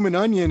blooming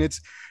onion. It's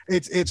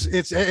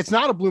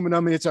not a blooming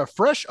onion. It's a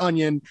fresh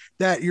onion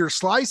that you're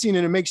slicing,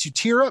 and it makes you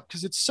tear up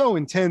because it's so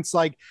intense.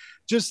 Like,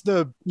 just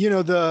the, you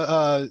know,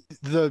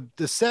 the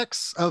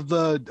sex of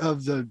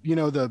the you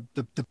know,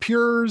 the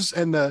pures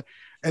and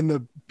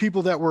the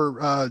people that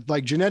were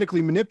like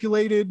genetically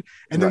manipulated,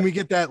 and then we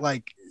get that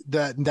like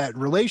that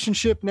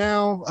relationship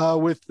now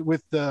with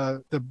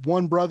the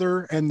one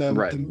brother and the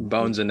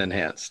bones and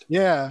enhanced.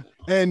 Yeah.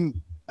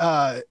 And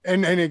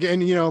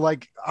again, you know,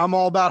 like, I'm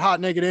all about hot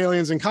naked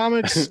aliens in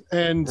comics,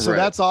 and so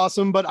that's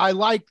awesome. But I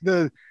like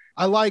the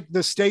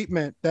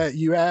statement that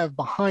you have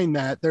behind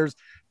that.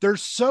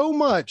 There's so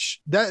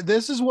much that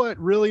this is what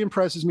really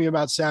impresses me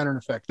about Saturn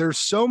Effect. There's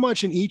so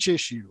much in each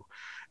issue,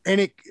 and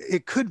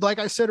it could, like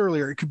I said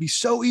earlier, it could be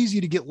so easy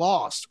to get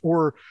lost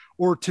or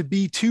to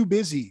be too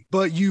busy,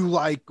 but you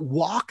like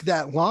walk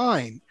that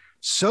line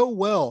so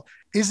well.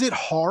 Is it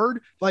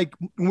hard? Like,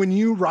 when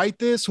you write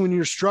this, when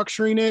you're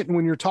structuring it, and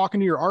when you're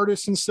talking to your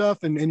artists and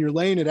stuff, and you're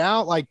laying it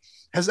out, like,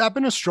 has that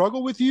been a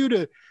struggle with you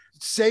to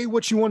say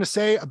what you want to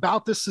say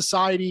about this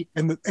society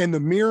and the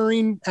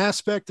mirroring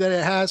aspect that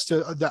it has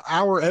to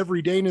our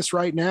everydayness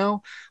right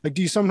now? Like,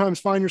 do you sometimes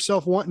find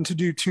yourself wanting to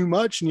do too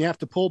much and you have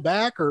to pull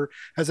back, or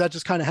has that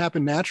just kind of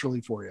happened naturally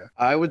for you?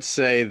 I would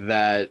say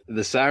that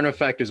the Saturn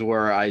Effect is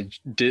where I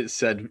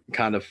said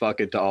kind of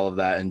fuck it to all of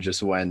that and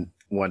just went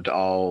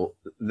all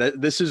that.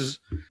 This is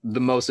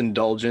the most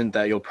indulgent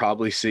that you'll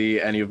probably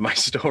see any of my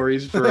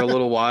stories for a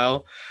little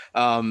while.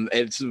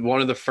 It's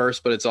one of the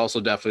first, but it's also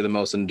definitely the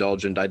most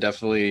indulgent. I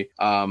definitely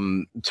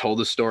told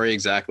the story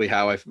exactly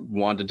how I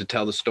wanted to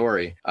tell the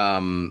story.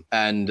 And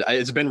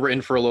it's been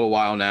written for a little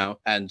while now.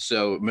 And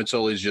so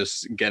Mazzoli's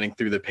just getting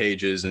through the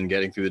pages and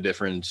getting through the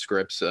different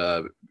scripts.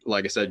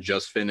 Like I said,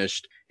 just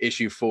finished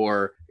issue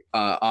 4.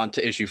 On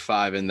to issue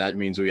 5, and that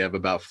means we have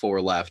about 4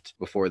 left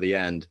before the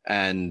end.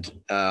 And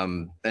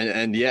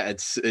yeah,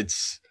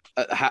 it's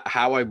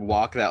how I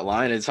walk that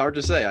line. It's hard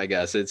to say, I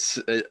guess.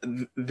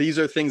 These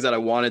are things that I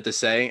wanted to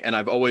say, and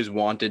I've always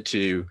wanted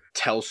to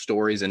tell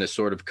stories in a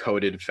sort of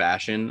coded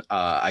fashion.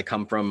 I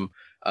come from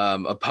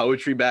a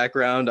poetry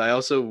background. I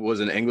also was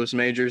an English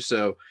major,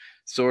 so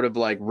sort of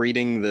like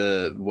reading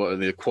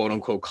the quote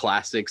unquote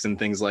classics and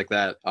things like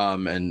that,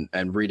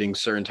 and reading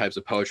certain types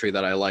of poetry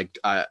that I liked.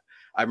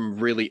 I'm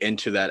really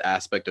into that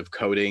aspect of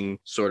coding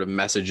sort of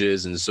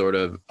messages and sort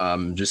of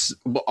just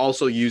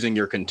also using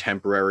your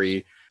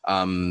contemporary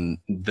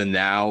the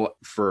now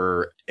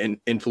for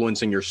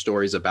influencing your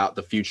stories about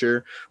the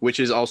future, which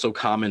is also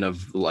common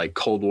of like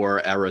Cold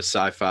War era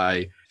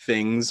sci-fi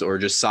things, or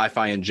just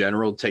sci-fi in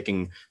general,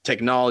 taking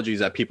technologies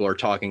that people are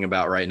talking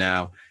about right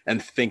now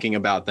and thinking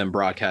about them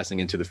broadcasting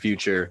into the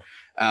future.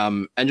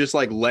 And just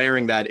like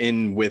layering that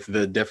in with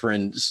the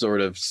different sort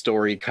of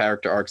story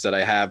character arcs that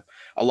I have.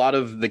 A lot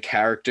of the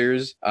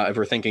characters, if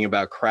we're thinking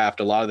about craft,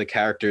 a lot of the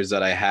characters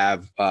that I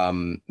have,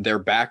 their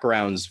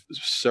backgrounds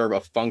serve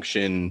a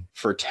function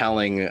for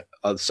telling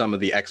some of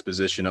the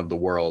exposition of the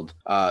world.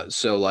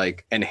 So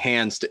like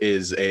Enhanced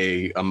is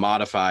a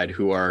modified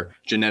who are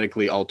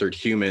genetically altered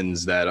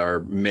humans that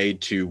are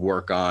made to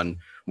work on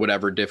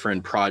whatever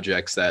different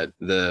projects that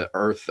the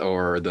Earth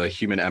or the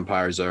human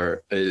empires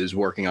is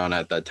working on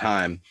at that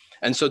time.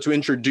 And so to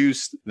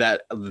introduce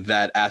that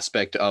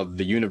aspect of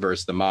the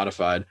universe, the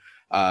modified,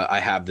 I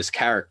have this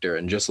character.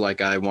 And just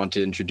like I want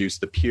to introduce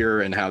the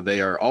pure and how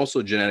they are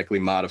also genetically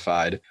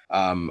modified,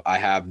 I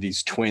have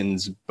these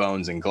twins,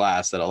 Bones and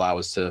Glass, that allow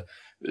us to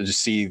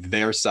just see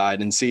their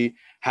side and see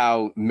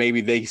how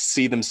maybe they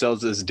see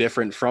themselves as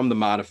different from the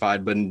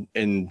modified, but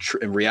in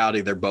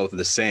reality, they're both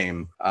the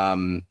same.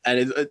 And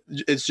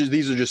it's just,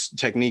 these are just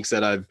techniques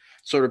that I've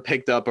sort of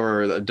picked up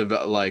or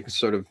like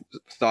sort of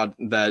thought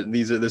that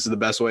this is the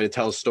best way to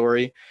tell a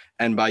story.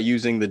 And by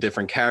using the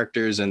different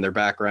characters and their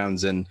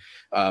backgrounds and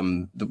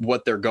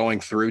what they're going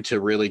through to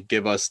really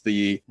give us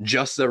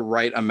just the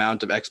right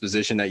amount of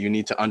exposition that you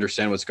need to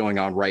understand what's going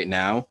on right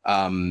now.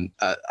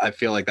 I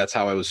feel like that's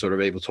how I was sort of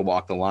able to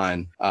walk the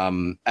line.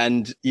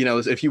 And, you know,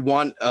 if you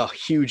want a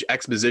huge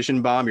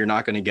exposition bomb, you're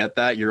not going to get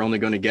that. You're only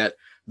going to get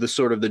the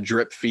sort of the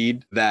drip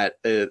feed that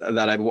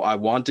I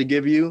want to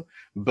give you.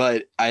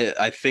 But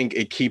I think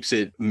it keeps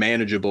it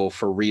manageable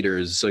for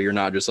readers. So you're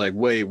not just like,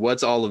 wait,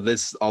 what's all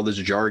this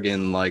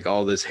jargon, like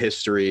all this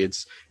history?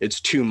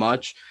 It's too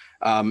much.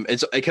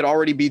 It could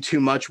already be too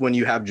much when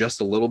you have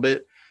just a little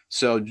bit.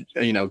 So,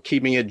 you know,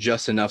 keeping it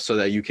just enough so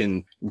that you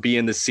can be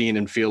in the scene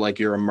and feel like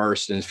you're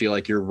immersed and feel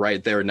like you're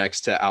right there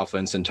next to Alpha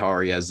and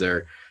Centauri as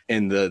they're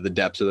in the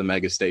depths of the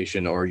mega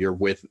station, or you're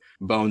with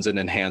Bones and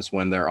Enhanced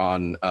when they're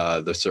on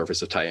the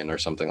surface of Titan or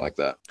something like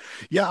that.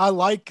 Yeah, I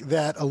like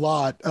that a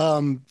lot.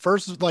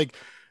 First, like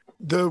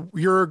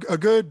you're a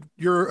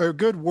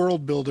good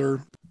world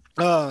builder.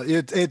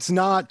 It's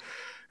not.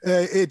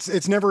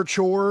 It's never a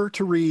chore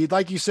to read.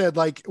 Like you said,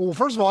 like, well,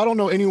 first of all, I don't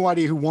know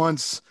anybody who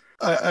wants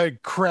a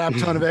crap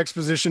ton of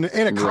exposition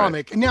in a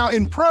comic. Right. Now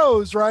in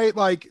prose, right?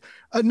 Like,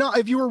 not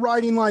if you were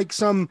writing like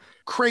some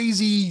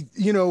crazy,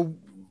 you know,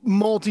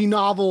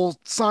 multi-novel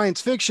science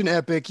fiction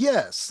epic,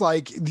 yes,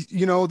 like,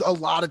 you know, a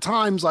lot of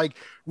times like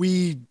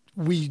we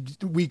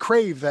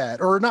crave that,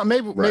 or not,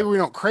 maybe we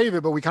don't crave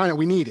it, but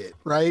we need it,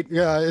 right?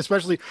 Yeah,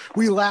 especially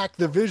we lack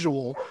the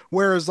visual,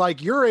 whereas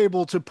like you're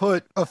able to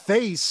put a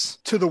face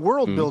to the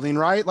world building,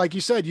 right? Like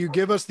you said, you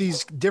give us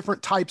these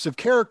different types of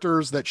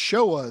characters that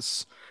show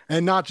us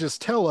and not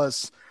just tell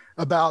us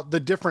about the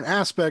different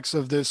aspects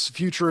of this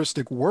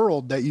futuristic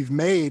world that you've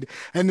made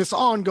and this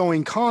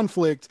ongoing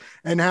conflict,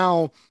 and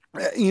how,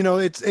 you know,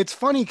 it's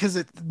funny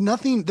because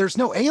there's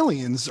no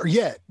aliens or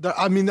yet.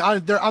 I mean, I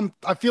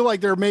feel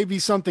like there may be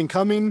something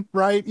coming,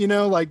 right? You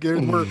know, like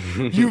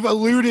you've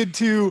alluded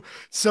to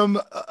some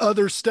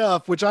other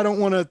stuff, which I don't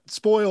want to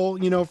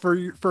spoil, you know,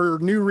 for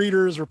new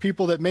readers or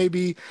people that may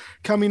be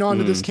coming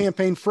onto this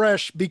campaign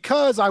fresh,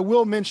 because I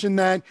will mention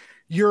that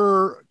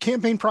your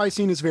campaign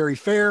pricing is very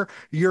fair.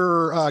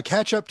 Your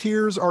catch-up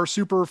tiers are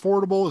super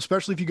affordable,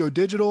 especially if you go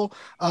digital.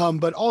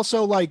 But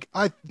also, like,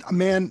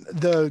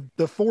 the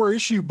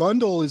 4-issue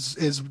bundle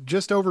is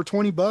just over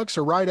 $20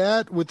 or right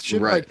at with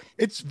shit. Right. Like,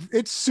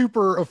 it's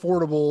super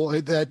affordable.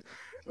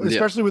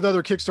 Especially with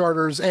other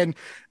Kickstarters, and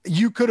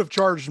you could have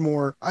charged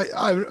more.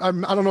 I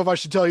don't know if I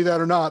should tell you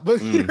that or not,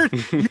 but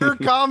your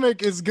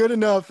comic is good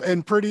enough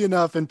and pretty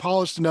enough and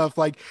polished enough.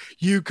 Like,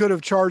 you could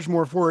have charged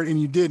more for it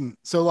and you didn't.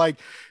 So like,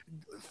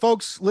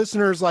 folks,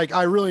 listeners, like,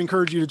 I really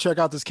encourage you to check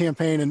out this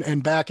campaign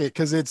and back it,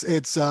 because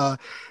it's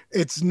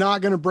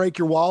not going to break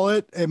your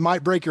wallet. It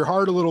might break your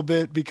heart a little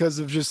bit because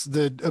of just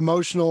the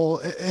emotional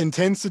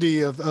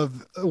intensity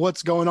of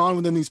what's going on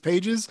within these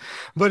pages,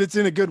 but it's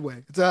in a good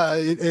way.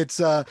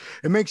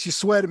 It makes you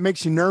sweat. It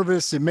makes you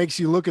nervous. It makes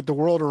you look at the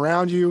world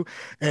around you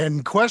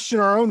and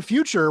question our own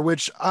future,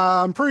 which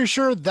I'm pretty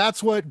sure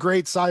that's what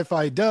great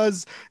sci-fi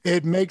does.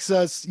 It makes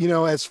us, you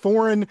know, as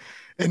foreign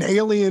and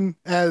alien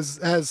as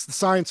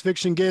science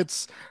fiction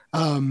gets,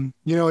 you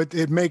know,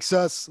 it makes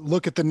us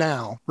look at the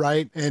now,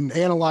 right, and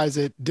analyze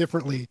it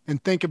differently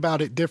and think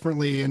about it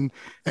differently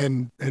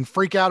and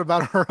freak out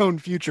about our own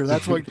future.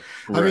 That's what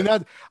I mean.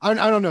 That I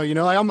don't know, you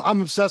know,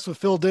 I'm obsessed with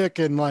Phil Dick,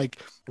 and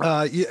like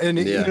you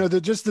know,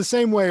 just the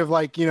same way of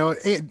like, you know,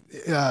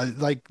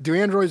 like Do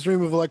Androids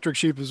Dream of Electric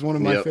Sheep is one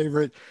of my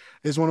favorite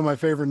is one of my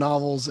favorite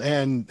novels.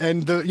 And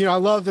the, I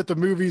love that the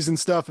movies and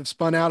stuff have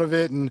spun out of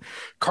it. And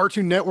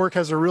Cartoon Network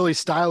has a really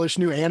stylish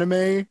new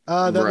anime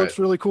that looks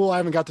really cool. I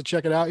haven't got to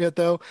check it out yet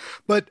though.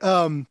 But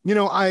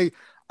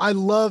I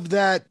love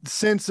that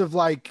sense of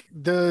like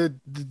the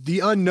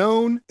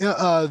unknown,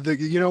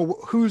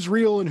 who's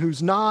real and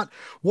who's not,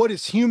 what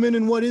is human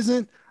and what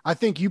isn't. I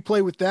think you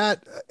play with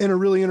that in a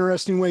really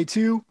interesting way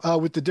too,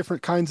 with the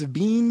different kinds of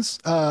beings.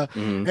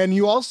 And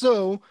you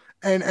also,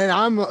 and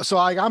I'm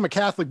a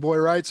Catholic boy,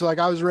 right? So like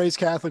I was raised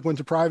Catholic, went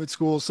to private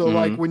school. So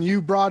like when you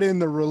brought in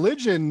the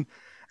religion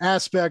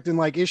aspect in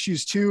like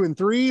issues 2 and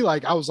 3,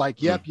 like I was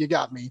like, yep, you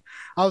got me.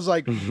 I was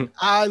like,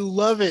 I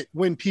love it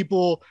when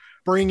people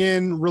bring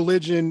in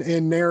religion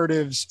in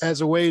narratives as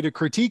a way to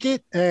critique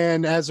it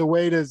and as a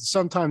way to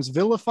sometimes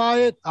vilify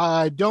it.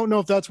 I don't know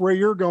if that's where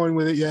you're going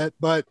with it yet,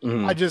 but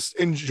I just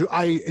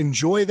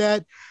enjoy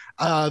that.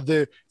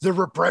 The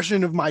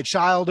repression of my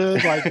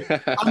childhood, like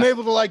I'm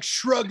able to like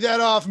shrug that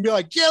off and be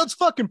like, yeah, let's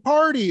fucking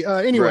party.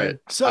 Anyway, right.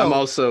 So I'm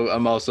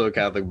also a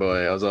Catholic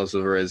boy. I was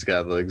also raised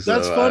Catholic. So,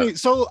 that's funny.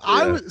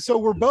 So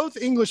we're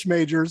both English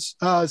majors.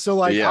 I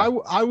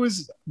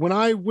was, when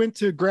I went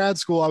to grad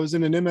school, I was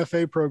in an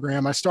MFA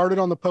program. I started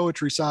on the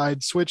poetry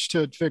side, switched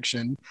to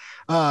fiction.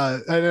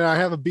 And then I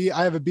have a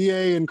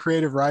BA in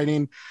creative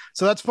writing.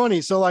 So that's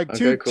funny. So like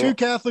two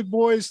Catholic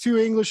boys, 2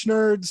 English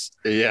nerds.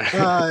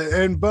 Yeah.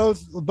 And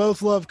both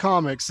love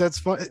comics. That's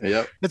fun.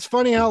 Yep. It's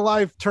funny how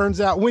life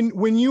turns out.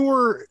 When you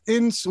were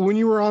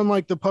on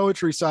like the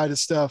poetry side of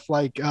stuff,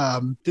 like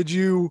when did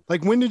you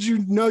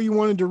know you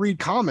wanted to read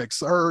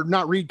comics, or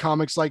not read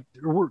comics? Like,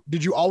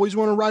 did you always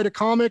want to write a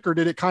comic, or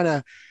did it kind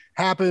of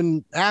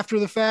happen after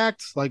the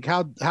fact? Like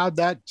how'd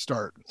that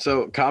start?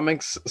 So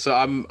comics, so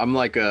I'm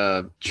like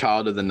a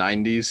child of the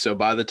 90s. So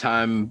by the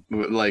time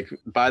we're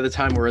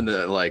in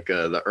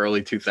the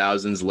early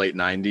 2000s, late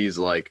 90s,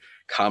 like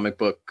comic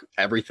book,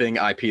 everything,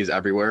 IP is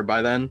everywhere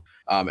by then.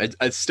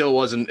 It still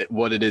wasn't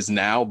what it is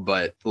now,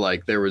 but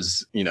like there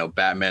was,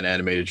 Batman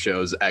animated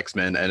shows,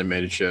 X-Men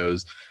animated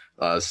shows,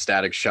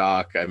 Static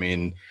Shock. I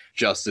mean,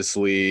 Justice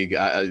League.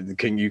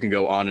 You can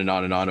go on and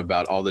on and on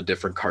about all the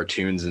different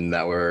cartoons and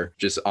that were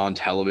just on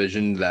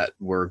television that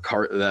were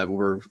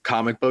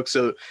comic books.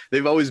 So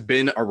they've always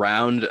been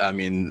around. I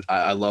mean,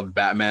 I loved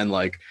Batman.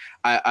 Like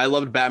I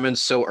loved Batman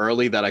so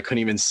early that I couldn't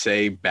even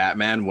say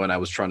Batman when I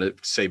was trying to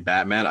say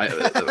Batman.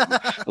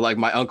 Like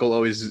my uncle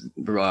always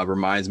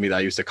reminds me that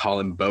I used to call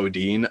him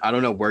Bodine. I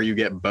don't know where you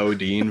get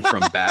Bodine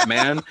from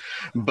Batman,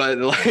 but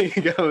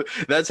like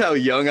that's how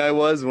young I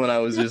was when I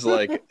was just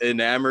like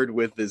enamored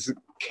with this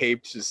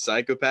caped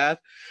psychopath.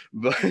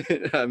 But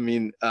I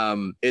mean,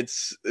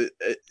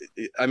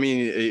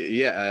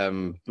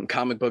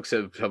 comic books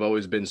have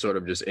always been sort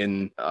of just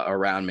in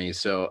around me.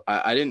 So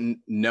I didn't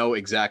know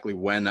exactly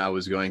when I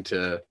was going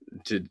to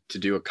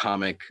do a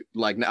comic.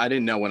 Like I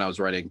didn't know when I was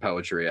writing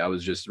poetry. I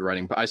was just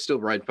writing. I still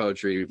write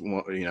poetry,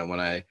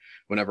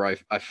 whenever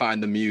I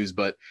find the muse.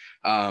 But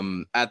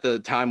at the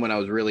time when I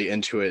was really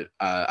into it,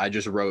 I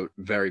just wrote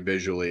very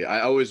visually.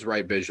 I always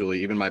write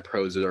visually. Even my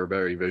prose are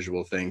very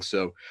visual things.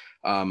 So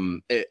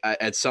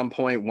at some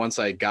point, once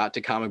I got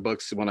to comic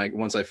books,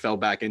 once I fell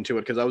back into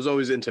it, because I was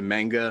always into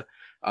manga,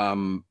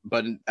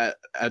 but I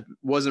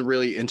wasn't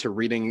really into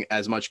reading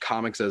as much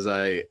comics as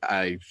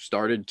I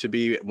started to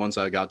be once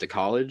I got to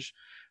college.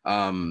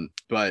 I've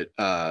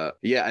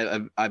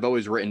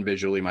always written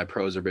visually. My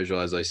prose are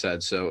visual, as I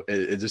said. So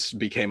it just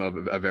became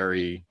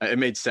it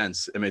made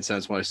sense. It made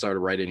sense when I started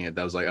writing it.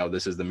 That was like, oh,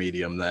 this is the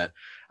medium that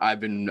I've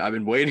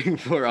been waiting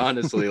for,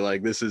 honestly.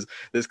 Like this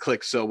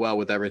clicks so well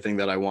with everything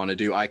that I want to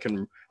do. I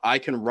can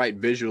write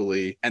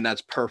visually, and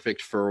that's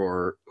perfect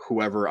for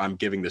whoever I'm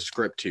giving the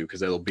script to,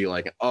 because it'll be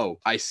like, oh,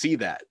 I see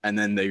that, and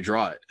then they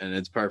draw it, and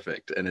it's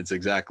perfect, and it's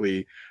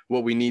exactly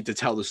what we need to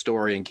tell the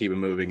story and keep it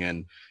moving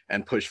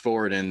and push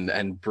forward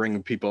and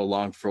bring people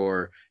along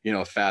for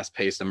a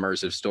fast-paced,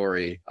 immersive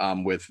story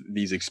with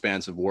these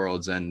expansive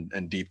worlds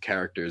and deep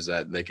characters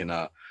that they can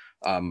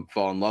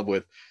fall in love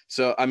with.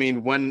 So I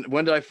mean, when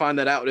did I find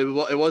that out?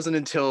 It wasn't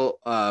until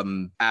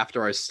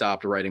after I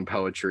stopped writing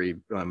poetry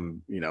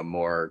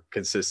more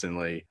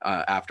consistently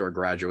after I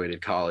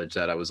graduated college,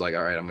 that I was like,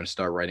 all right, I'm going to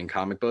start writing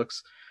comic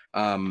books.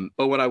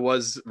 But when I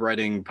was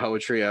writing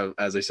poetry,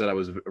 as I said, I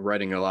was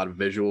writing a lot of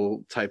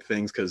visual type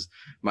things, because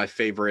my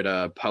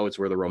favorite poets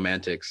were the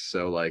Romantics.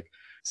 So like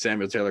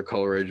Samuel Taylor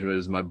Coleridge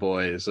was my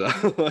boy. So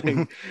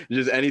like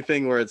just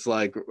anything where it's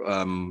like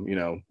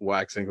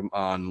waxing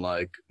on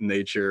like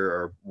nature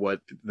or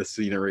what the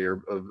scenery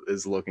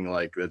is looking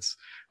like, that's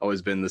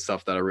always been the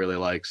stuff that I really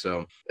like.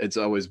 So it's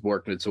always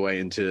worked its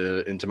way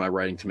into my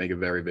writing to make it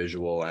very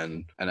visual,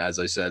 and as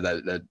I said,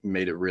 that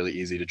made it really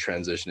easy to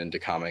transition into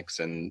comics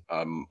and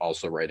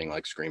also writing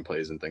like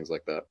screenplays and things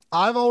like that.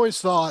 I've always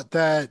thought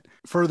that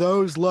for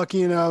those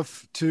lucky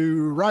enough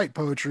to write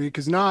poetry,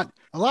 because not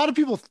a lot of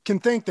people can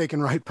think they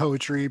can write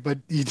poetry, but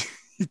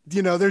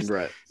there's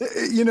right.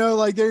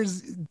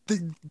 There's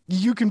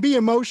you can be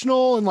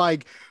emotional and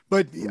like,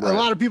 but Right. a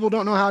lot of people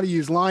don't know how to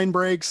use line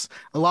breaks.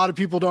 A lot of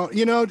people don't,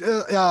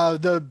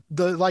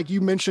 the like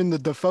you mentioned,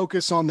 the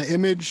focus on the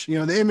image,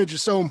 the image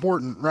is so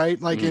important,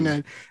 right? Like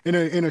in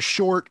a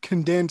short,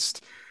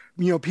 condensed,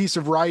 piece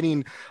of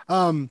writing,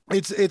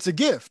 it's a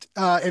gift.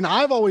 And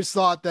I've always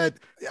thought that,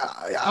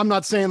 I'm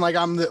not saying like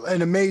I'm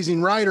an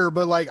amazing writer,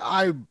 but like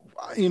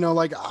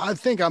like I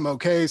think I'm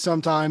okay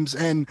sometimes.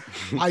 And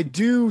I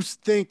do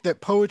think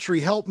that poetry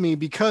helped me,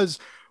 because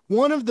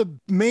one of the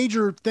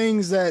major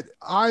things that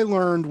I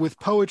learned with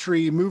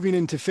poetry moving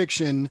into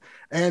fiction,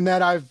 and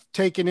that I've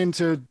taken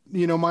into,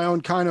 my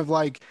own kind of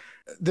like,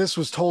 this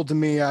was told to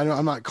me,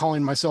 I'm not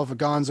calling myself a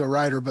gonzo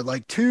writer, but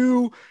like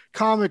two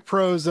comic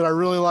pros that I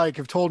really like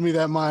have told me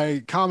that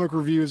my comic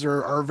reviews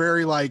are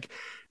very like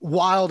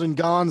wild and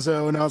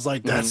gonzo. And I was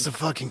like, that's the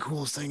fucking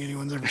coolest thing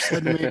anyone's ever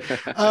said to me.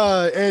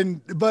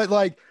 But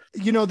like,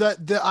 that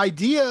the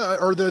idea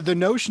or the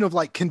notion of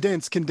like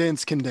condense,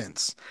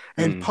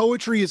 and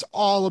poetry is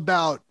all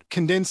about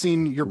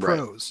condensing your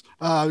prose,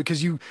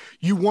 because you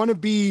want to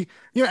be,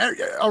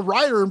 a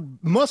writer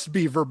must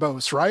be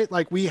verbose, right?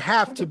 Like we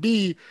have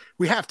to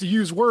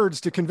use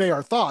words to convey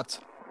our thoughts,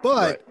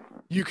 but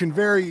you can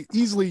very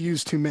easily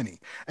use too many.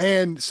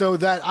 And so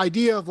that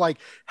idea of like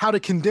how to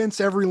condense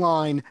every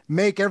line,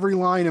 make every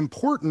line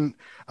important,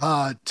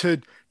 to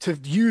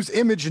use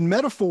image and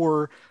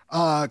metaphor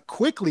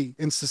quickly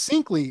and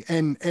succinctly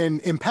and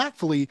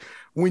impactfully,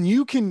 when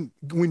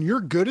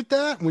you're good at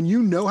that, when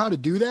you know how to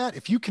do that,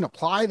 if you can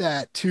apply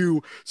that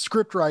to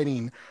script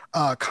writing,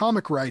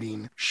 comic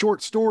writing,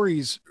 short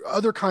stories,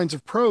 other kinds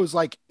of prose,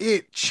 like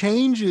it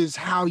changes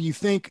how you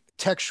think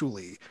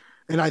textually.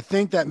 And I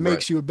think that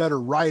makes you a better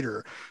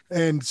writer.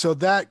 And so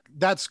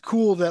that's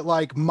cool that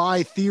like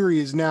my theory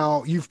is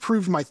now, you've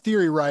proved my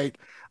theory right.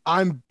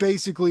 I'm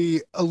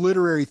basically a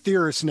literary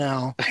theorist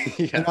now.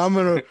 Yes. And I'm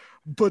going to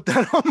put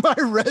that on my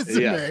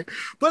resume. Yeah.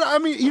 But I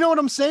mean, you know what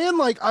I'm saying?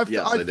 Like I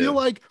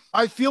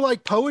feel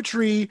like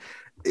poetry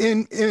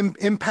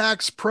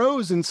impacts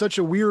prose in such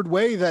a weird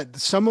way that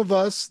some of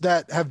us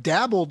that have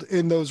dabbled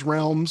in those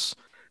realms,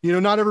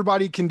 not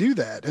everybody can do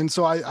that. And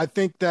so I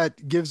think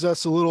that gives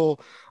us a little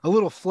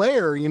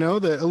flair, a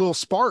little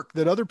spark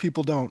that other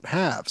people don't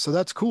have. So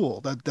that's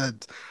cool.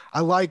 That I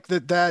like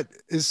that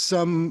is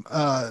some,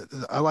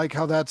 I like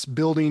how that's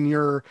building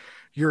your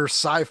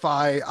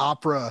sci-fi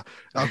opera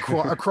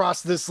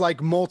across this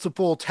like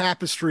multiple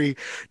tapestry.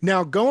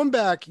 Now, going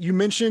back, you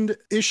mentioned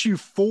issue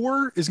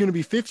 4 is going to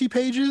be 50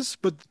 pages,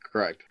 but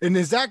correct. And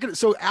is that going to,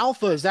 so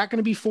Alpha, is that going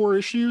to be 4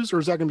 issues or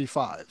is that going to be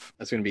 5?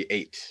 That's going to be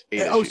 8.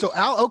 Oh, issues.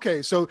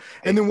 Okay. So, 8.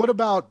 And then what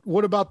about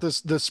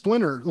the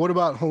Splinter? What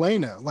about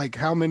Helena? Like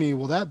how many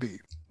will that be?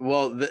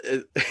 Well,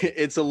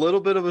 it's a little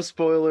bit of a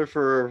spoiler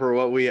for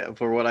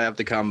what I have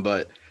to come,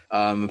 but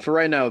for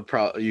right now,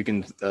 you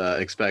can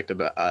expect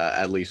about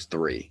at least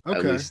 3. Okay.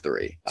 At least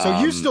 3. So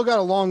you still got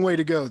a long way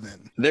to go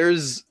then.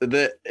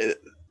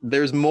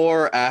 There's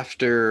more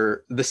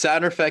after the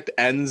Saturn effect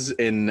ends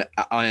in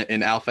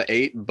Alpha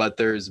 8, but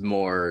there's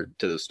more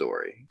to the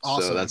story.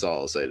 Awesome. So that's all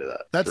I'll say to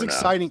that. That's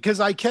exciting,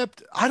 because I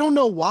don't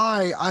know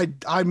why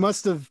I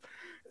must have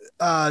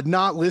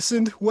not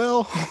listened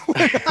well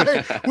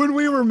when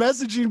we were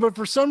messaging, but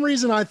for some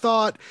reason I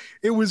thought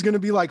it was going to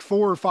be like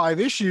 4 or 5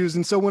 issues.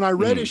 And so when I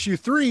read issue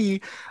 3,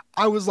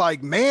 I was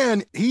like,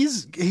 man,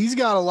 he's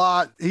got a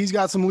lot. He's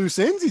got some loose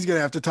ends he's going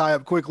to have to tie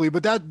up quickly,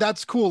 but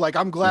that's cool. Like,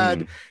 I'm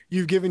glad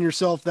you've given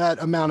yourself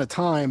that amount of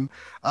time.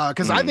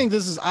 Cause I think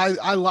this is,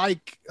 I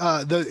like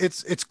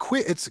it's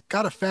quick. It's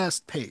got a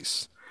fast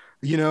pace,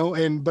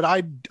 but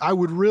I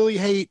would really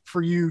hate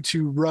for you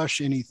to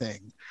rush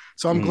anything.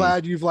 So I'm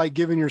glad you've like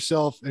given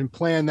yourself and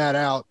planned that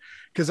out.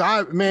 Cause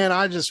I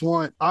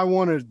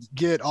want to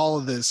get all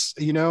of this,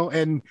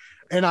 and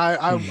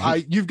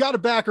you've got to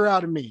back her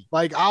out of me.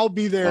 Like I'll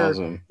be there.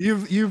 Awesome.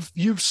 You've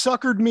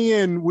suckered me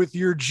in with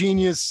your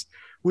genius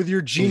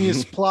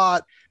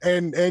plot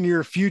and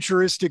your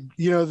futuristic,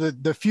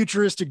 the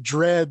futuristic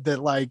dread that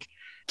like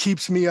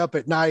keeps me up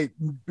at night,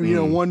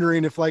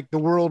 wondering if like the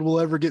world will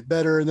ever get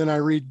better. And then I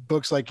read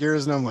books like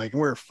yours and I'm like,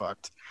 we're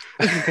fucked.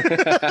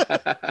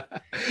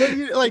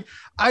 Like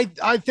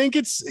I think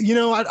it's, I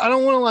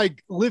don't want to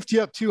like lift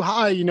you up too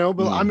high,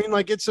 but I mean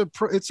like it's a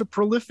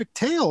prolific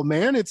tale,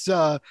 man. It's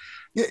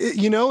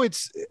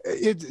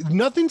it's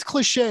nothing's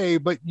cliche,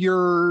 but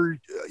you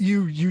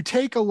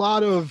take a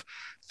lot of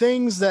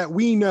things that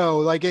we know,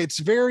 like it's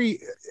very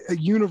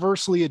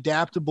universally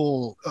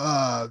adaptable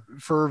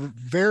for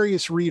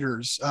various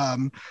readers,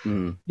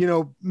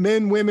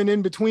 men, women,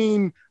 in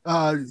between.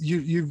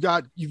 You've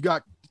got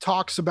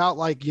talks about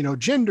like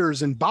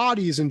genders and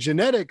bodies and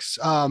genetics,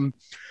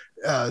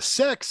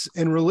 sex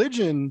and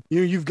religion.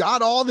 You've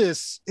got all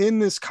this in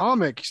this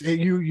comic.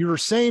 You're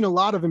saying a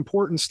lot of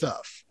important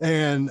stuff,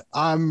 and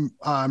I'm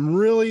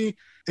really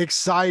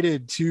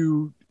excited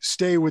to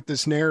stay with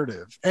this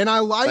narrative. And I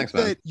like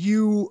that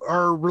you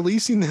are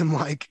releasing them,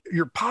 like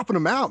you're popping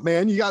them out,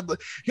 man. You got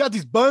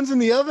these buns in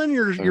the oven,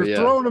 you're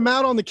throwing them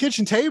out on the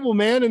kitchen table,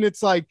 man. And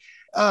it's like,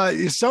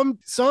 some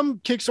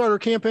Kickstarter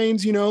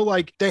campaigns, you know,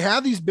 like they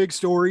have these big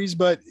stories,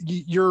 but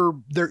you're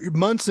there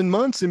months and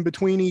months in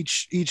between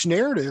each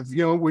narrative,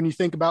 you know, when you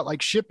think about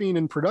like shipping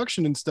and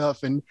production and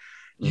stuff. And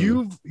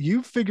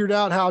you've figured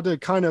out how to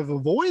kind of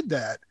avoid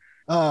that.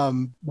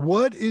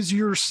 What is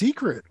your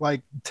secret?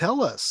 Like,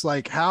 tell us,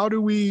 like, how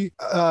do we,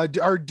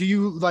 do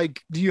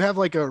you have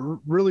like a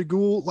really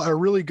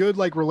good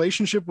like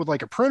relationship with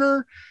like a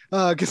printer?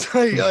 Cause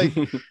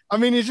I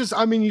mean, it's just,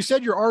 I mean, you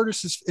said your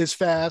artist is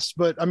fast,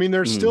 but I mean,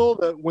 there's still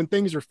when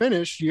things are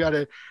finished, you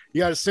gotta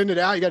send it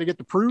out. You got to get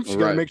the proofs. You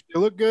got to make sure they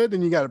look good.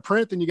 Then you got to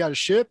print, then you got to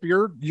ship.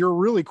 You're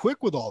really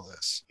quick with all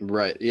this.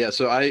 Right. Yeah.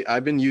 So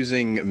I've been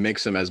using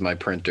Mixam as my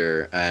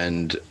printer,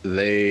 and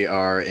they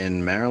are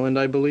in Maryland,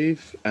 I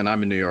believe, and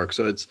I'm in New York.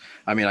 So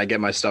I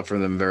get my stuff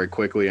from them very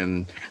quickly,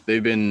 and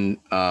they've been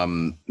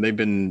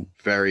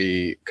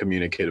very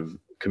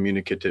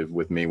communicative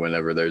with me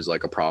whenever there's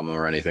like a problem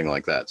or anything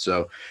like that.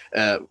 So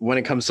when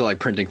it comes to like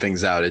printing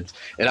things out, it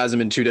hasn't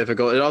been too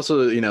difficult. It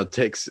also, you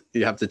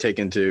have to take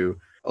into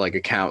like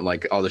account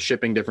like all the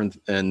shipping different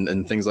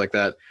and things like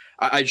that.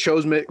 I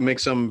chose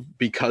Mixam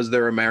because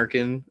they're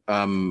American,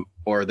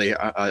 or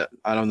I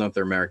don't know if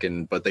they're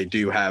American, but they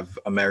do have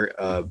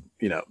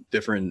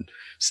different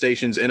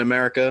stations in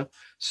America.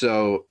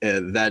 So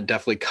that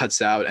definitely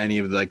cuts out any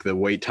of like the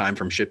wait time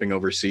from shipping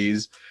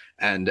overseas,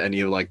 and any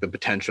of like the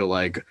potential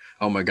like,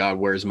 oh my God,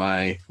 where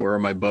are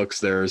my books?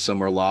 They're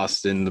somewhere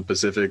lost in the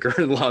Pacific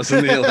or lost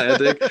in the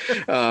Atlantic,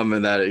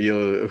 and that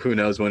who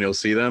knows when you'll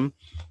see them.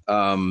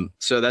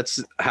 So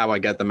that's how I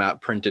get them out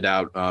printed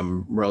out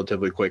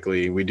relatively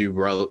quickly. We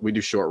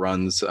do short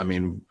runs. I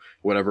mean,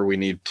 whatever we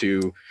need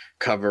to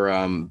cover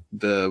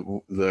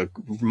the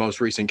most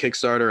recent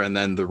Kickstarter, and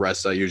then the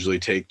rest I usually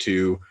take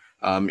to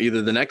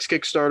either the next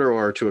Kickstarter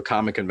or to a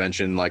comic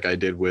convention like I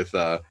did with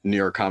New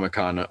York Comic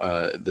Con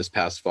this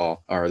past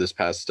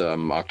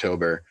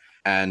October.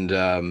 And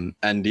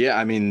yeah,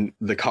 I mean,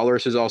 the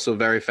colorist is also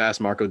very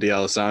fast, Marco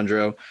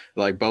D'Alessandro.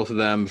 Like both of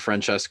them,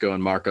 Francesco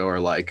and Marco, are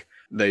like,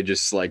 they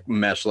just like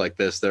mesh like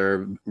this.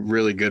 They're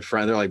really good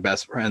friends. They're like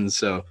best friends.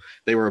 So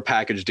they were a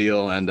package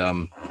deal, and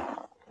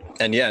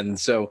yeah, and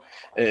so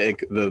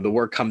the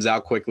work comes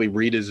out quickly.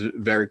 Reed is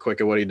very quick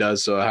at what he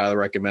does, so I highly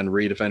recommend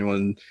Reed if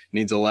anyone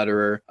needs a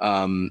letterer.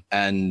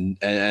 And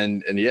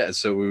yeah,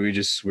 so we're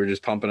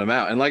just pumping them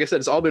out. And like I said,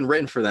 it's all been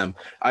written for them.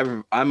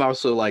 I'm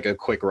also like a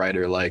quick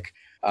writer. Like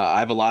I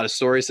have a lot of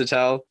stories to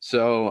tell.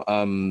 So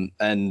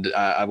and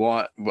I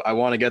want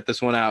to get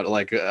this one out.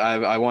 Like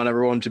I want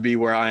everyone to be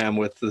where I am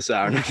with the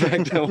sound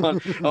effect. I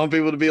want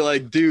people to be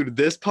like, dude,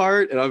 this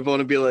part, and I want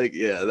to be like,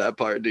 yeah, that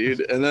part, dude.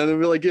 And then they'll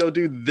be like, yo,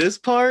 dude, this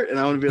part, and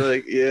I want to be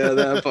like, yeah,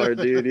 that part,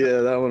 dude.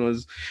 Yeah, that one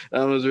was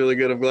really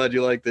good. I'm glad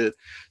you liked it.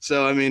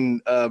 So I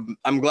mean,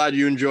 I'm glad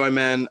you enjoy,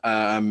 man.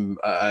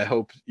 I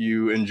hope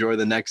you enjoy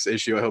the next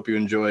issue. I hope you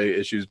enjoy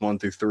issues 1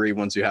 through 3.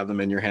 Once you have them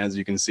in your hands,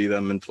 you can see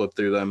them and flip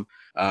through them.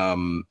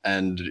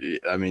 And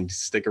I mean,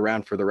 stick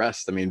around for the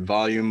rest. I mean,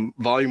 volume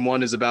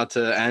 1 is about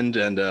to end,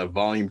 and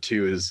volume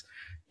 2 is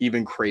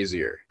even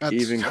crazier.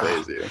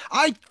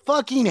 I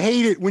fucking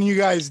hate it when you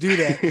guys do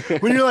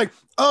that. When you're like,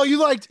 oh, you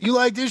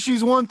liked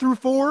issues 1 through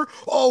 4?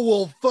 Oh,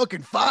 well,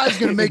 fucking 5's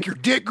gonna make your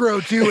dick grow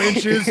 2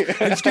 inches.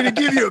 And it's gonna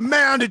give you a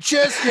mound of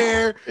chest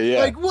hair. Yeah.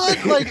 Like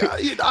what? Like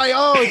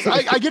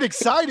I get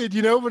excited,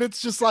 but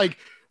it's just like,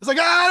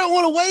 I don't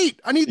want to wait.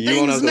 I need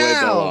things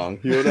now.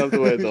 You won't have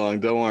to wait that long.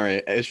 Don't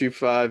worry. Issue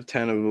 5,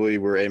 tentatively,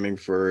 we're aiming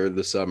for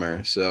the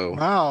summer. So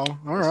wow.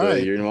 All right. So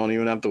you won't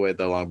even have to wait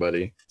that long,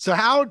 buddy. So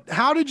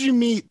how did you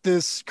meet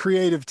this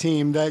creative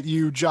team that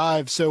you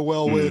jive so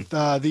well with?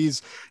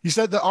 These, you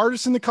said the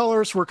artists and the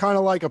colorists were kind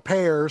of like a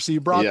pair, so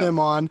you brought them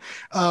on.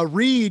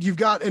 Reed, you've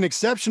got an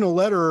exceptional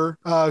letterer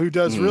who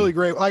does really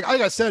great. Like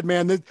I said,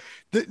 man,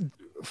 the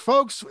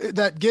folks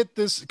that get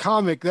this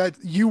comic, that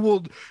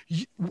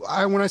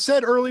when I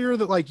said earlier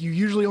that like you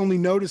usually only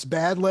notice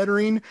bad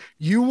lettering,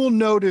 you will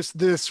notice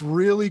this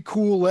really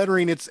cool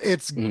lettering. It's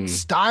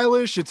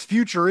stylish, it's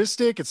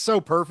futuristic, it's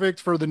so perfect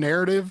for the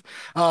narrative,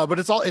 but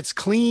it's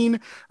clean.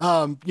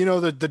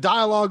 The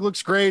dialogue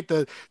looks great,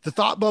 the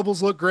thought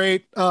bubbles look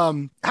great.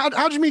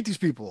 How'd you meet these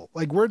people?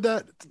 Like,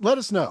 let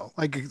us know,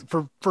 like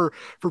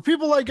for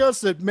people like us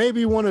that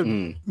maybe want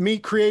to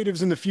meet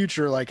creatives in the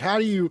future. Like, how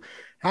do you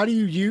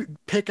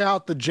pick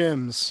out the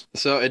gems?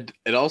 So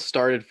it all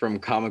started from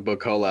comic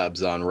book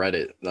collabs on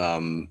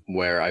Reddit,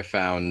 where I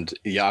found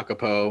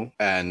Jacopo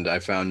and I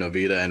found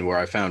Novita, and where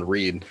I found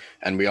Reed,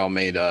 and we all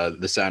made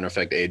the sound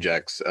effect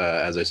Ajax,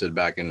 as I said,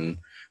 back in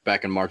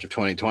March of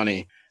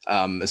 2020.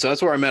 So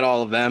that's where I met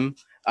all of them.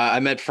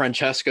 I met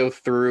Francesco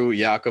through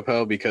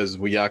Jacopo because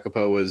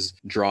Jacopo was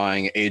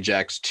drawing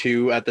Ajax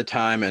 2 at the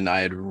time, and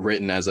I had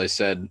written, as I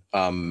said,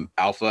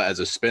 Alpha as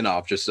a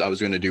spinoff. I was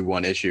going to do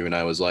 1 issue, and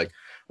I was like,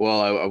 well,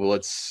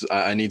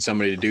 I need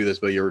somebody to do this,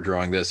 but you were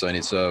drawing this,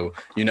 so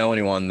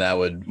anyone that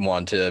would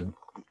want to,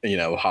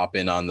 hop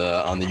in on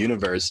the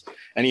universe.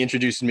 And he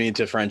introduced me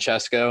to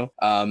Francesco,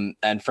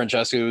 and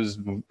Francesco was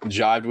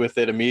jived with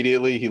it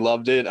immediately. He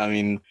loved it. I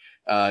mean,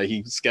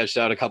 he sketched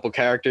out a couple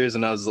characters,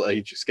 and I was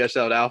like, he sketched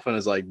out Alpha, and I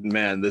was like,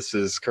 man, this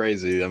is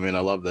crazy. I mean, I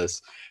love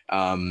this.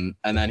 And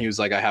then he was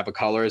like, I have a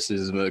colorist,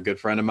 who's a good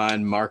friend of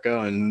mine,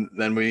 Marco. And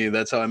then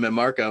that's how I met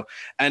Marco.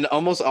 And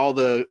almost all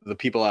the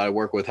people I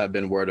work with have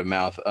been word of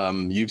mouth.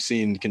 You've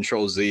seen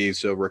Control Z.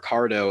 So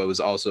Ricardo, it was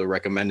also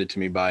recommended to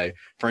me by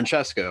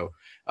Francesco.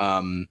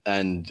 And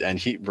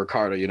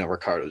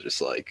Ricardo's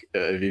just like,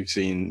 if you've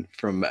seen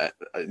from,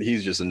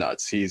 he's just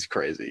nuts. He's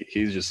crazy.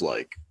 He's just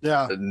like,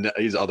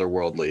 he's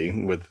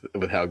otherworldly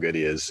with how good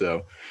he is.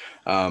 So,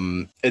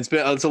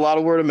 it's a lot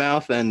of word of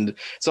mouth, and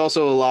it's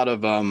also a lot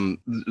of,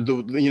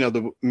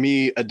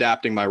 me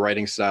adapting my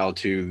writing style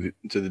to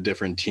the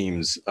different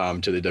teams,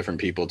 to the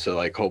different people, to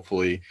like,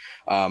 hopefully,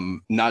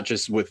 not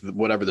just with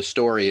whatever the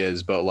story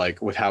is, but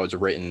like with how it's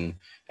written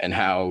and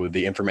how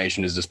the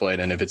information is displayed.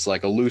 And if it's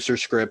like a looser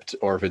script,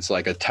 or if it's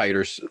like a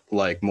tighter,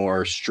 like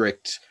more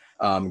strict,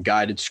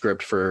 guided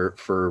script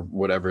for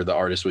whatever the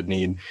artist would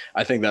need.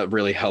 I think that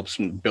really helps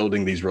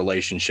building these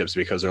relationships,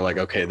 because they're like,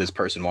 okay, this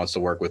person wants to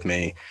work with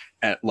me,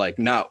 and like,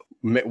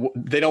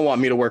 they don't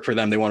want me to work for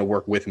them, they want to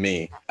work with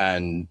me.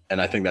 And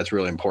I think that's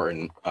really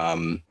important,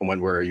 when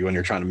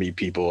you're trying to meet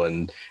people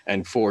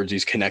and forge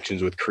these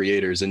connections with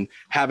creators and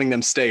having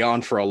them stay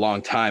on for a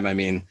long time. I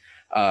mean,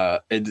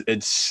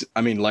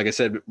 like I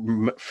said,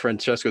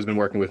 Francesco's been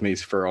working with me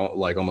for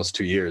like almost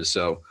 2 years.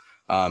 So,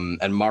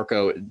 and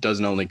Marco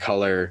doesn't only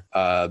color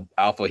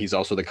Alpha, he's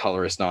also the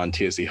colorist on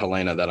TSC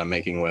Helena that I'm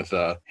making with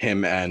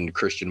him and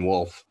Christian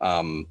Wolf,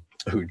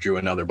 who drew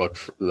another book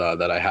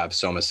that I have,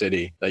 Soma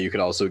City, that you could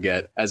also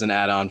get as an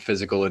add-on,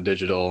 physical and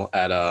digital,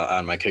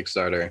 on my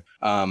Kickstarter.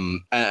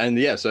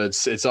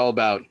 So it's all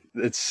about,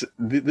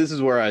 this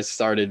is where I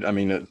started. I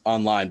mean,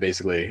 online,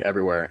 basically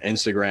everywhere,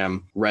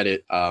 Instagram,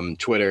 Reddit,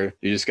 Twitter.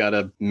 You just got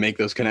to make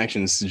those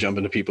connections, jump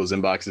into people's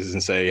inboxes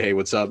and say, hey,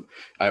 what's up?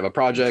 I have a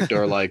project,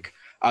 or like,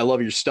 I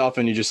love your stuff.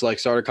 And you just like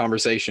start a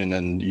conversation,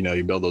 and,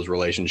 you build those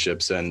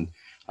relationships, and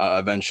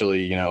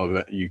eventually,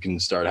 you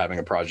can start having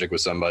a project with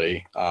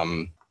somebody,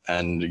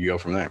 and you go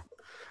from there.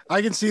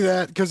 I can see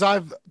that, because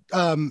I've,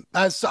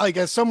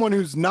 as someone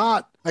who's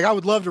not, like, I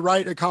would love to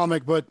write a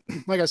comic, but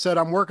like I said,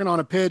 I'm working on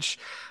a pitch.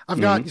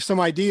 I've got some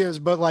ideas,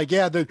 but like,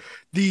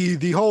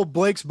 the whole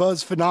Blake's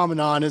Buzz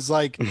phenomenon is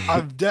like,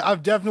 I've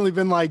definitely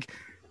been like,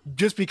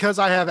 just because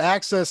I have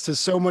access to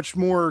so much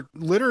more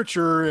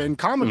literature and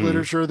comic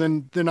literature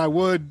than I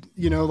would,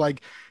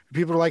 like,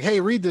 people are like,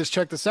 hey, read this,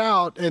 check this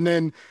out. And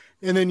then,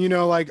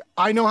 like,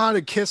 I know how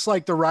to kiss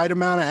like the right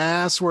amount of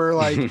ass where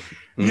like,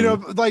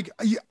 like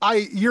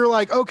you're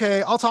like,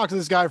 okay, I'll talk to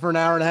this guy for an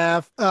hour and a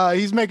half.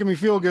 He's making me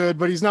feel good,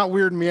 but he's not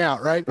weirding me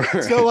out. Right.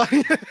 So like,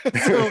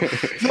 so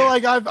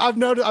like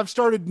I've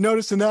started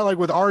noticing that, like,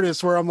 with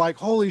artists, where I'm like,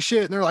 holy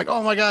shit. And they're like,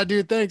 oh my God,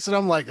 dude, thanks. And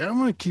I'm like, I'm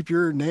going to keep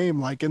your name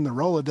like in the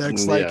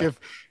Rolodex. Like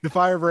if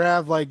I ever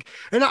have like,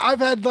 and I've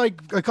had like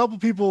a couple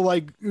people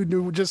like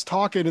just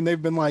talking, and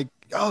they've been like,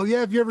 oh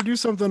yeah, if you ever do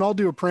something, I'll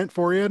do a print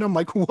for you. And I'm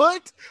like,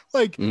 what?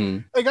 Like,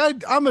 I'm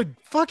a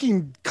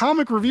fucking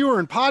comic reviewer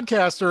and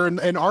podcaster,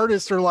 and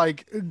artists are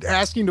like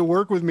asking to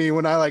work with me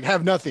when I like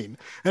have nothing.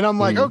 And I'm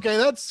like, okay,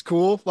 that's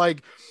cool.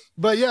 Like,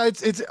 but yeah,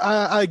 it's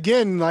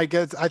again, like,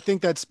 I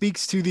think that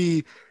speaks to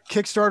the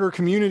Kickstarter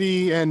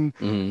community, and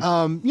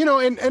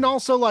and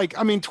also, like,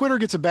 I mean, Twitter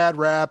gets a bad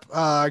rap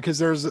because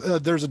there's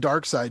a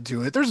dark side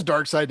to it. There's a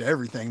dark side to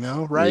everything,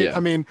 though, right?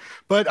 I mean,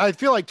 but I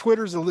feel like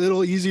Twitter's a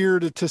little easier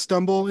to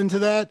stumble into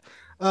that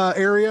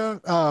area.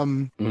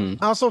 I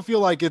also feel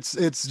like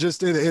it's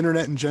just the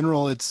internet in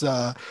general. It's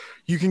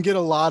you can get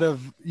a lot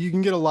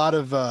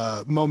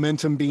of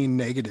momentum being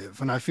negative,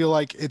 and I feel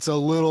like it's a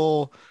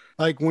little.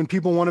 Like, when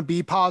people want to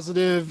be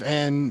positive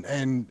and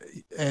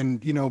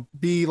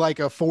be like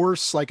a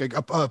force, like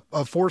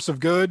a force of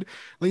good,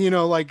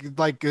 like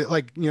comic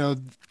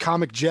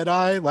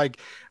Jedi, like,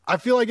 I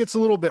feel like it's a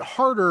little bit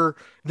harder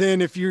than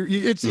if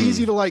it's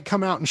easy to like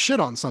come out and shit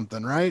on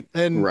something. Right.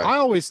 And I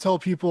always tell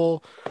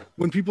people,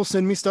 when people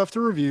send me stuff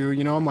to review,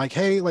 I'm like,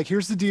 hey, like,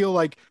 here's the deal.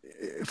 Like,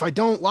 if I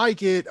don't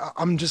like it,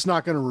 I'm just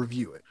not going to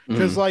review it.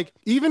 Because like,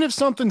 even if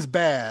something's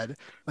bad,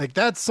 like,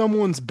 that's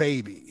someone's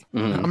baby.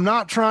 I'm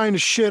not trying to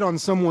shit on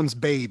someone's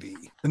baby.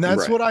 And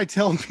that's what I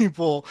tell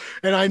people.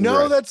 And I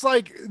know that's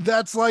like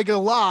a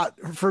lot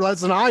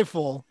that's an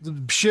eyeful,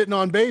 shitting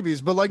on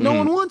babies, but like, no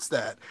one wants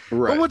that.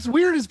 But what's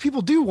weird is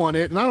people do want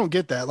it. And I don't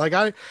get that. Like,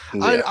 I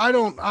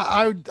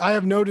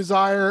have no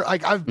desire.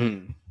 Like,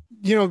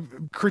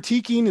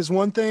 critiquing is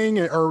one thing,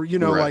 or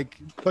like,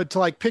 but to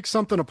like pick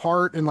something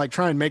apart and like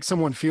try and make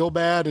someone feel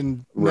bad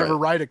and never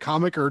write a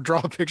comic or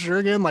draw a picture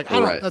again, like,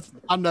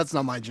 that's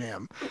not my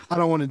jam. I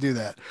don't want to do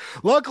that.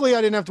 Luckily,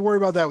 I didn't have to worry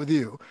about that with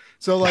you.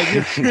 So like,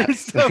 your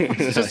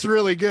stuff is just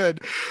really good.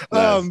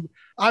 Nice.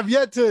 I've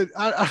yet to,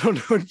 I don't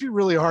know, it'd be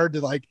really hard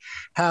to like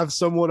have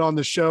someone on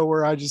the show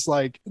where I just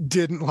like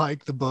didn't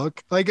like the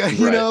book. Like, like,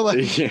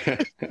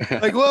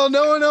 like, well,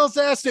 no one else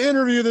asked to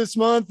interview this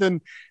month,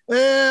 and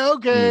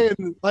okay.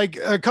 And like,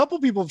 a couple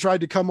people have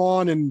tried to come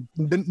on and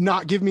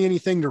not give me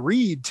anything to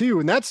read too.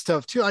 And that's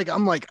tough too. Like,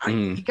 I'm like,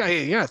 you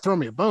gotta throw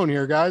me a bone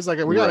here, guys. Like,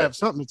 we gotta have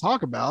something to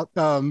talk about.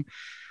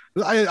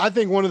 I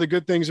think one of the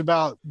good things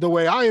about the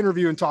way I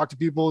interview and talk to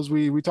people is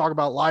we talk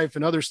about life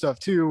and other stuff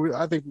too.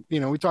 I think,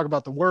 we talk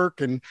about the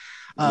work and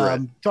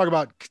talk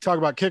about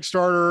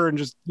Kickstarter and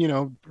just,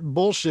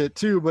 bullshit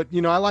too. But,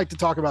 I like to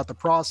talk about the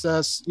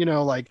process,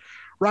 like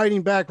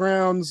writing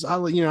backgrounds,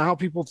 how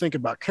people think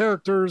about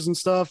characters and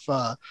stuff,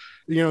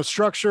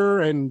 structure.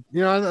 And,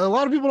 a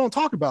lot of people don't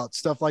talk about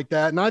stuff like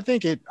that. And I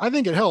think it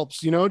helps,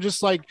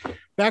 just like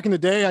back in the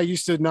day, I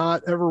used to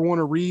not ever want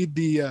to read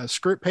the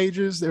script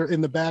pages. They're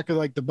in the back of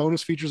like the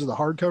bonus features of the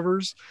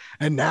hardcovers.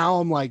 And now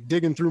I'm like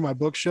digging through my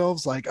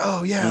bookshelves, like,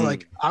 oh yeah,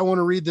 like I want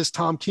to read this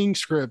Tom King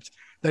script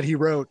that he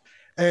wrote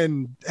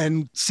and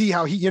see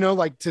how he,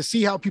 like to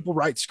see how people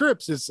write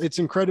scripts. It's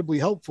incredibly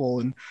helpful.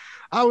 And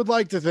I would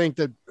like to think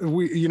that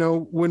we,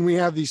 when we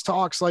have these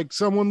talks, like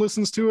someone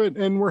listens to it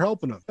and we're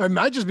helping them. It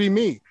might just be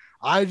me.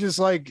 I'm just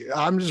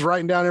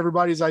writing down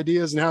everybody's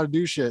ideas and how to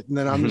do shit. And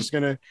then I'm just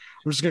going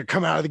to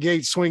come out of the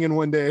gate swinging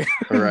one day.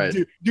 All right.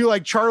 do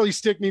like Charlie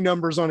Stickney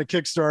numbers on a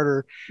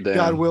Kickstarter. Damn.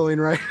 God willing.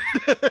 Right.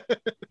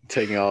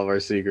 Taking all of our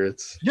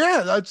secrets.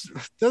 Yeah.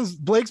 That's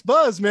Blake's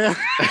buzz, man.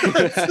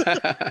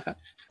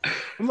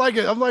 I'm like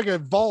a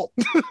vault.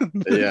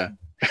 Yeah.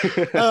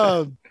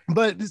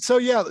 But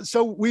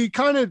so we've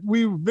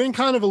been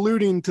kind of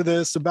alluding to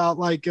this about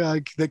like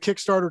the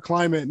Kickstarter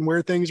climate and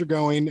where things are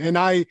going. And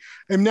I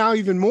am now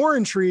even more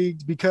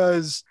intrigued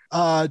because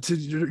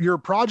your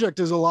project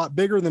is a lot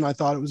bigger than I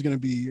thought it was going to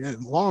be,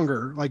 and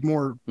longer, like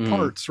more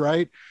parts,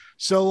 right?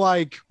 So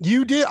like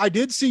I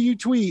did see you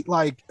tweet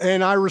like,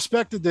 and I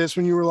respected this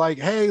when you were like,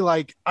 hey,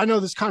 like, I know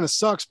this kind of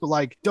sucks, but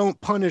like,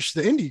 don't punish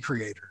the indie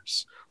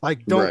creators.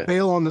 Like, don't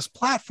bail on this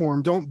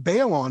platform. Don't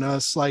bail on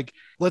us. Like,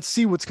 let's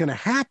see what's going to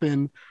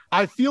happen.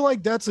 I feel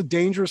like that's a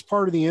dangerous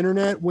part of the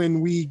internet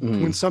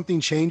when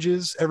something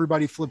changes,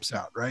 everybody flips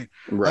out. Right.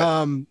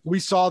 We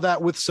saw that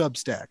with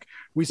Substack.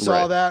 We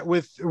saw that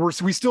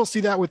we still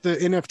see that with the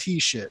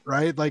NFT shit,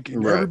 right? Like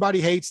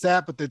everybody hates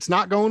that, but it's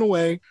not going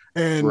away.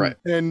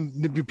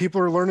 And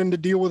people are learning to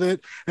deal with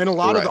it. And a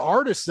lot of the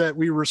artists that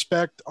we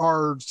respect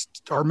are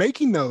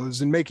making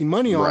those and making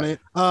money on it.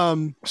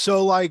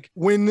 So like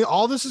when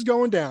all this is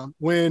going down,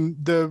 when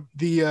the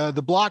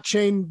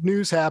blockchain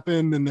news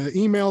happened and the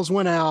emails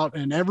went out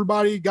and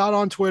everybody got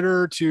on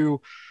Twitter to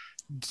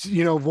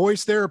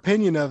voice their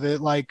opinion of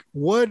it, like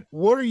what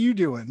are you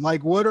doing?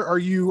 Like are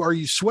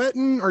you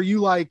sweating? Are you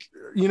like,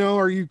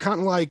 are you kind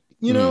of like,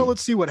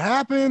 let's see what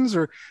happens?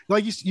 Or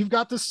like you've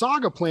got this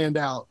saga planned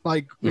out,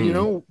 like,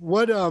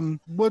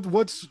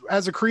 what's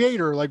as a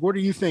creator, like, what are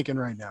you thinking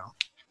right now?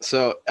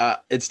 So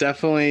it's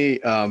definitely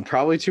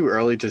probably too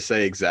early to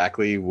say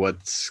exactly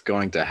what's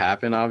going to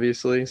happen,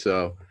 obviously.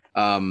 So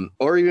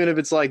or even if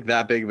it's like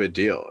that big of a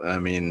deal. I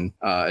mean,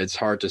 it's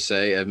hard to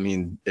say. I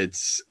mean,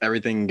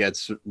 everything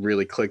gets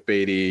really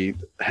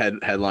clickbaity,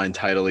 headline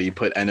title. You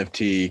put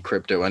NFT,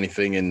 crypto,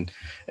 anything in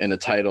a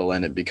title,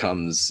 and it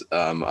becomes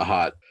a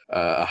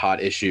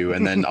hot issue.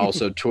 And then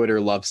also Twitter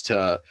loves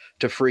to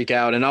freak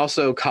out, and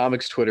also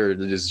comics Twitter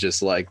is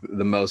just like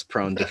the most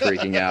prone to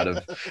freaking out of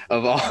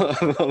all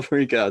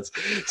freakouts.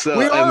 So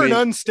we are an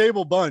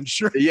unstable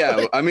bunch. Right?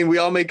 Yeah, I mean, we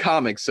all make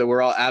comics, so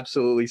we're all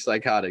absolutely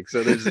psychotic.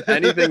 So there's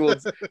anything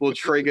will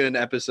trigger an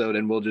episode,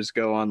 and we'll just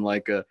go on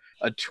like a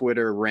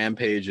Twitter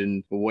rampage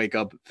and wake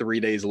up 3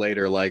 days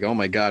later like, oh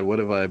my god, what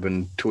have I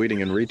been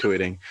tweeting and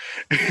retweeting?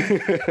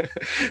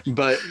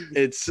 But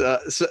it's so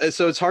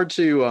it's hard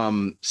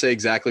to say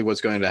exactly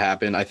what's going to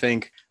happen. I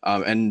think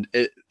and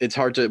it's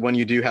hard to, when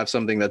you do have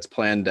something that's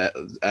planned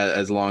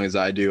as long as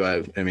I do.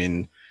 I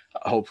mean,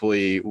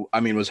 hopefully,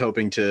 was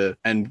hoping to,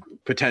 and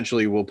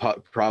potentially will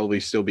probably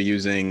still be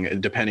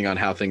using, depending on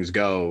how things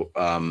go,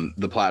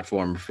 the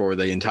platform for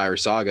the entire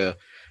saga.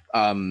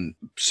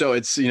 So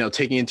it's,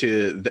 taking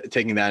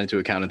that into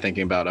account and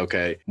thinking about,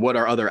 okay, what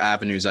are other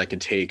avenues I can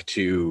take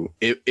to,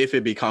 if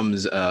it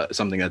becomes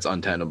something that's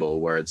untenable,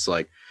 where it's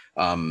like,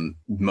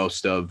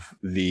 most of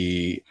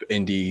the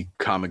indie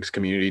comics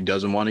community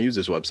doesn't want to use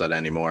this website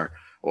anymore,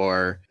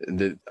 or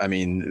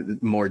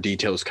more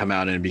details come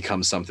out and it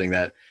becomes something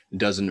that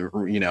doesn't,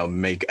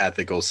 make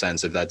ethical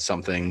sense, if that's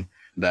something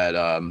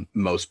that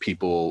most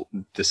people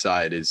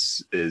decide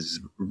is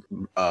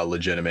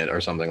legitimate or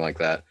something like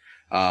that.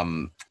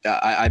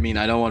 I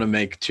don't want to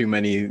make too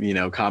many,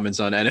 comments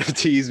on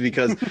NFTs,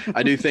 because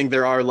I do think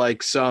there are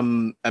like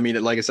some,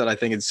 like I said, I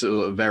think it's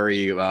a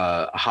very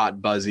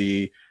hot,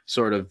 buzzy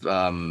sort of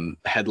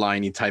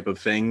headline-y type of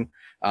thing.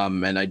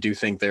 And I do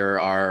think there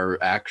are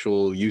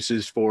actual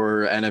uses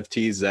for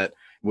NFTs that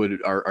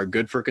are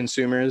good for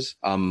consumers.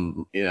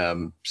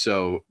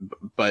 So,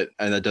 but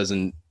that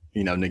doesn't,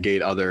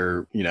 negate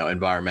other,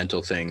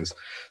 environmental things.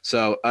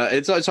 So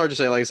it's hard to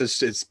say. Like I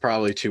said, it's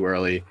probably too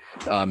early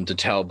to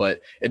tell,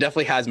 but it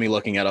definitely has me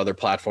looking at other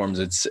platforms.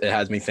 It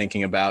has me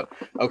thinking about,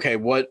 okay,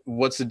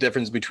 what's the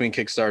difference between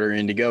Kickstarter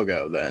and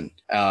Indiegogo then?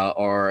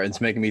 Or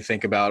it's making me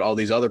think about all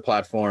these other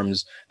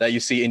platforms that you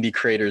see indie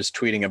creators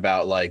tweeting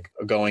about, like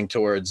going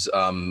towards,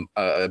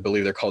 I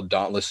believe they're called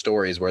Dauntless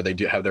Stories, where they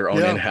do have their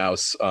own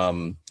in-house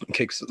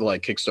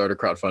Kickstarter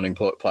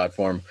crowdfunding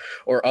platform,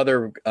 or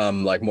other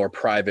like more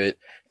private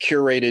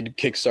curated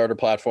Kickstarter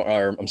platform,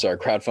 or I'm sorry,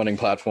 crowdfunding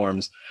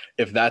platforms,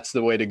 if that's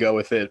the way to go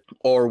with it,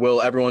 or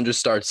will everyone just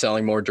start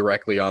selling more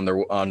directly on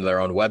their own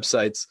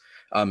websites?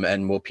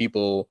 And will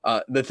people,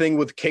 the thing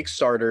with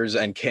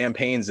Kickstarters and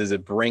campaigns is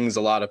it brings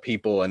a lot of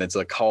people and it's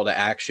a call to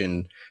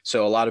action.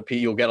 So a lot of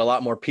people, you'll get a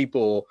lot more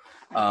people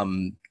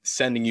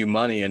sending you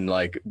money and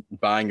like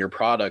buying your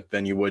product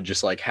than you would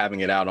just like having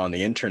it out on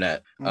the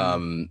internet.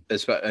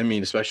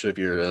 Especially if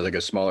you're like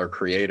a smaller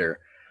creator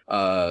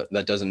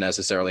that doesn't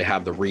necessarily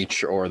have the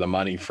reach or the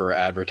money for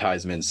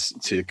advertisements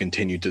to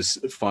continue to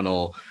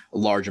funnel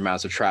large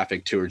amounts of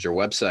traffic towards your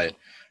website.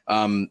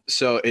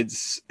 So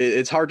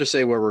it's hard to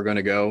say where we're going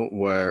to go,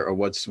 or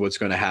what's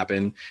going to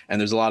happen.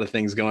 And there's a lot of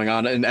things going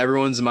on in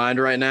everyone's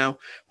mind right now,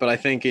 but I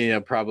think,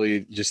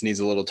 probably just needs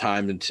a little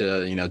time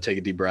to, take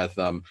a deep breath.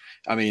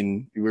 I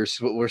mean,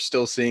 we're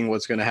still seeing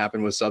what's going to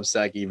happen with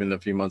Substack even a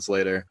few months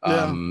later.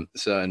 Yeah. And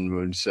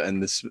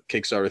this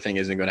Kickstarter thing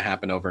isn't going to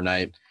happen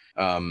overnight.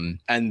 From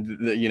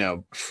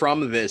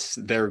this,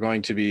 there are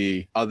going to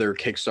be other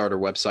Kickstarter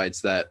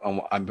websites that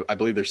I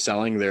believe they're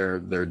selling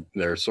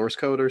their source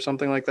code or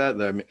something like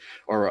that,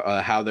 or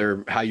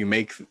how you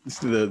make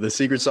the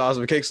secret sauce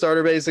of a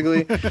Kickstarter,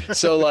 basically.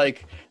 So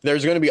like,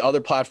 there's going to be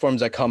other platforms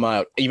that come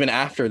out even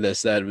after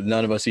this that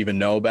none of us even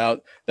know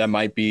about. That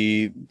might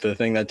be the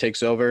thing that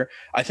takes over.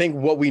 I think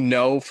what we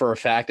know for a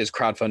fact is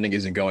crowdfunding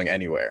isn't going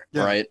anywhere,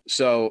 right?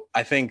 So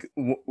I think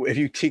if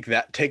you take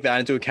that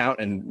into account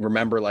and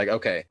remember, like,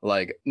 okay,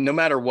 like no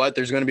matter what,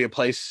 there's going to be a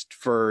place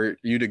for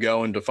you to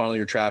go and to funnel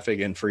your traffic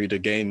and for you to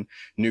gain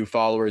new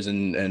followers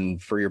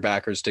and for your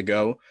backers to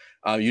go.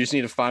 You just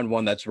need to find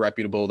one that's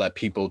reputable, that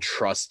people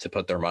trust to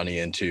put their money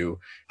into,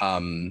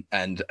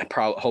 and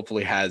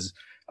hopefully has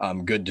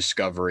good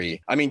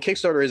discovery. I mean,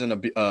 Kickstarter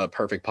isn't a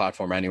perfect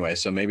platform anyway,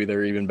 so maybe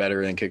they're even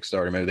better than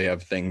Kickstarter. Maybe they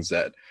have things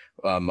that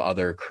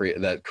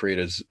that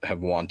creators have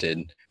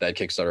wanted that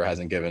Kickstarter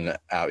hasn't given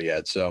out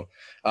yet. So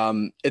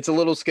it's a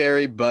little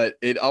scary, but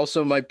it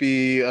also might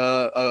be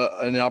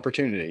an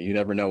opportunity. You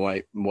never know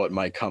what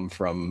might come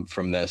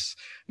from this.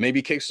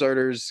 Maybe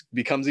Kickstarter's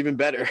becomes even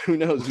better. Who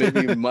knows?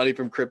 Maybe money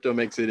from crypto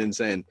makes it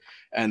insane,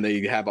 and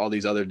they have all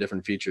these other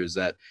different features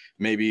that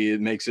maybe it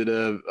makes it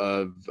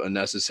a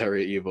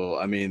necessary evil.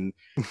 I mean,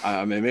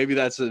 maybe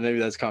that's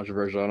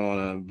controversial. I don't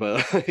want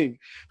to,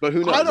 but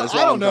who knows?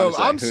 I don't know.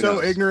 I'm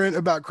so ignorant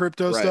about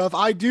crypto stuff.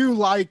 I do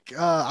like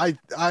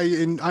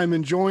I'm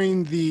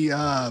enjoying the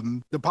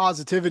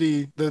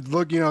positivity,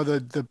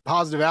 the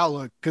positive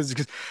outlook, because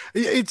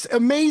it's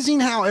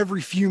amazing how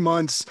every few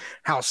months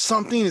how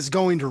something is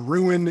going to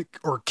ruin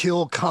or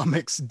kill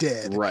comics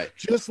dead. Right.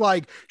 Just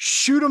like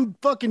shoot them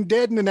fucking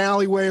dead in an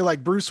alleyway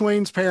like Bruce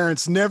Wayne's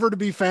parents, never to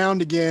be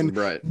found again.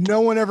 Right.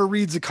 No one ever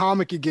reads a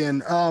comic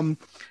again.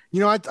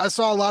 I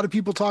saw a lot of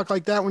people talk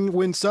like that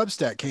when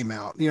Substack came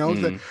out.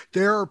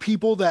 There are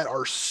people that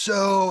are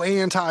so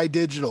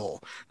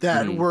anti-digital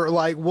that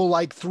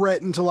will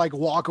threaten to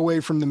walk away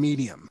from the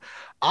medium.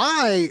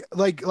 I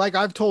like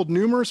I've told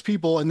numerous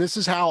people, and this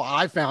is how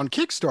I found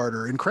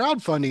Kickstarter and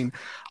crowdfunding.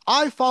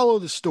 I follow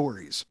the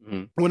stories.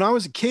 When I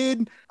was a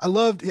kid,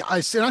 I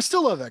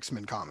still love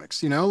X-Men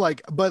comics,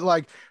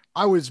 but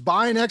I was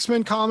buying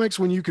X-Men comics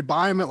when you could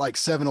buy them at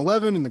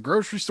 7-Eleven in the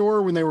grocery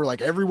store, when they were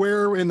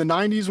everywhere in the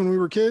 90s when we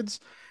were kids.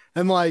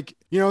 And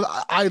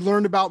I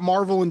learned about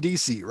Marvel and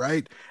DC,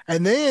 right?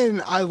 And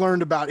then I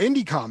learned about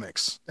indie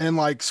comics and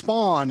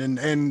Spawn and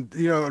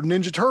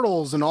Ninja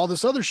Turtles and all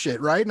this other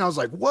shit, right? And I was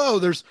like, whoa,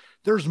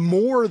 there's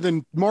more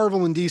than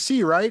Marvel and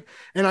DC, right?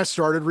 And I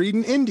started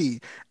reading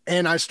indie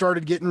and I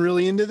started getting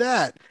really into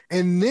that.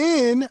 And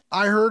then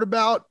I heard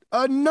about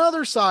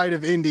another side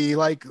of indie,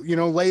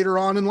 later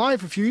on in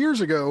life, a few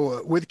years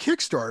ago with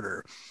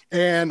Kickstarter.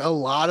 And a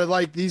lot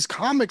of these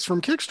comics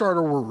from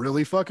Kickstarter were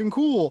really fucking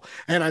cool.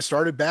 And I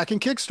started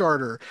backing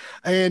Kickstarter.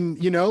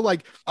 And, you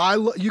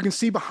can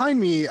see behind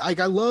me, I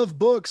love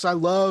books. I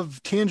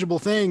love tangible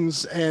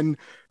things. And,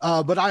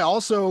 but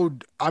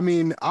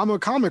I'm a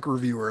comic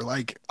reviewer.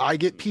 I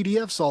get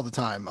PDFs all the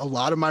time. A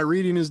lot of my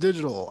reading is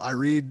digital. I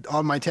read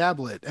on my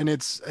tablet, and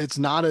it's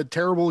not a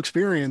terrible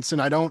experience. And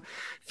I don't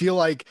feel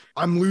like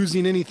I'm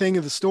losing anything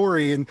of the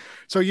story. And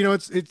so,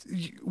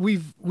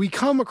 we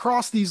come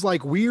across these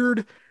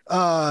weird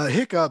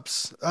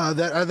hiccups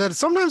that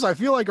sometimes I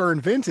feel like are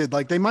invented,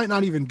 they might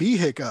not even be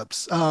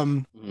hiccups.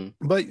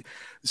 But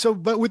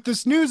with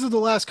this news of the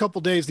last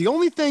couple days, the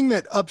only thing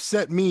that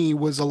upset me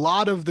was a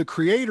lot of the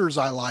creators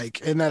I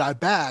like and that I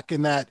back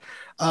and that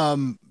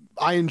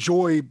I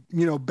enjoy,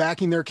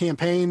 backing their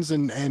campaigns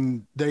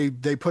and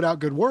they put out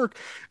good work.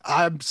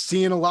 I'm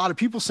seeing a lot of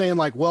people saying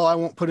well, I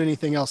won't put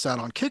anything else out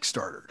on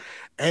Kickstarter.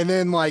 And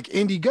then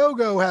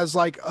Indiegogo has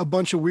a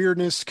bunch of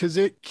weirdness because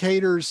it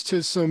caters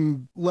to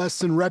some less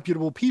than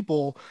reputable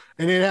people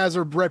and it has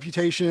a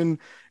reputation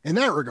in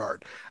that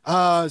regard.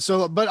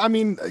 But I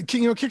mean,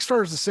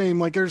 Kickstarter is the same.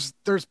 Like there's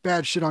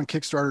bad shit on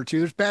Kickstarter too.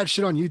 There's bad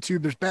shit on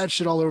YouTube. There's bad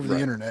shit all over the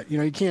internet.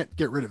 You can't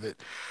get rid of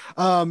it.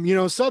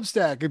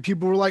 Substack, and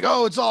people were like,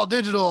 oh, it's all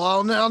digital.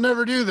 I'll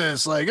never do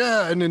this. Like,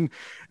 and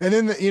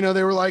then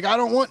they were like, I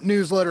don't want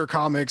newsletter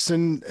comics.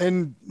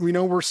 And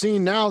we're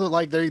seeing now that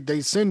like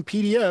they send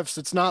PDFs.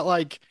 It's not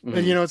like,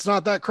 it's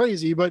not that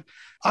crazy, but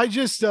I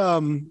just,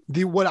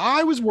 what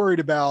I was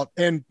worried about,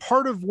 and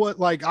part of what,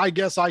 like, I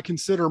guess I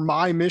consider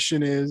my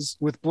mission is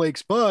with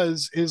Blake's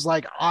Buzz is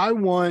like, I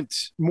want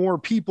more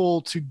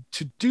people to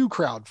do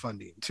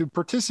crowdfunding, to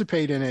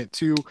participate in it,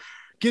 to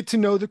get to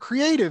know the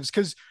creatives.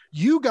 Cause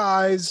you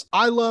guys,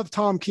 I love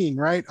Tom King,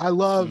 right? I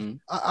love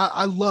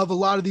a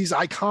lot of these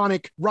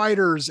iconic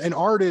writers and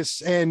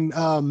artists. And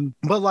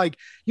but like,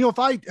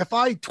 if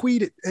I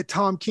tweet at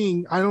Tom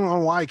King, I don't know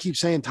why I keep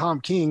saying Tom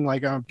King.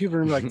 Like people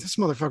are like, this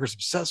motherfucker's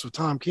obsessed with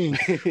Tom King.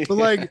 But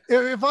like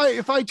if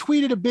I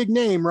tweeted a big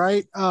name,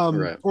 right?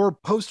 Or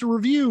post a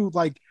review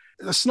like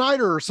a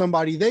Snyder or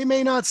somebody, they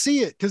may not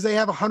see it because they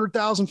have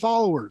 100,000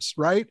 followers,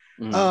 right?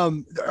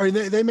 Or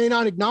they may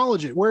not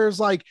acknowledge it. Whereas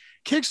like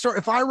Kickstarter,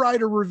 if I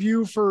write a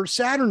review for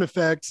Saturn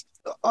Effect,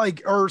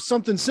 like, or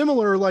something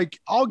similar, like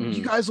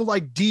you guys will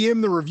like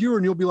DM the reviewer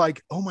and you'll be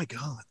like, oh my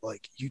God,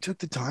 like you took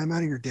the time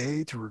out of your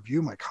day to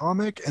review my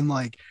comic. And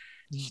like,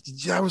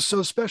 that was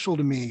so special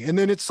to me. And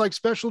then it's like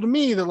special to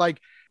me that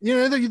like, you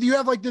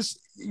have like this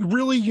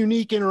really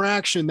unique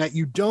interaction that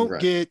you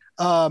don't get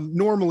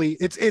normally.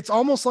 It's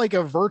almost like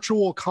a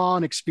virtual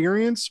con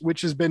experience,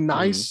 which has been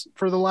nice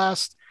for the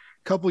last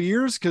couple of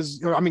years. Cause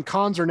I mean,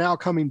 cons are now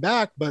coming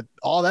back, but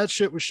all that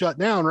shit was shut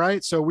down.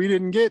 Right. So we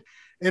didn't get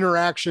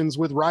interactions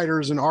with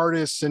writers and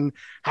artists. And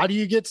how do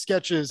you get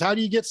sketches? How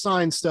do you get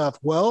signed stuff?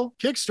 Well,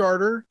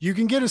 Kickstarter, you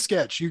can get a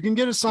sketch, you can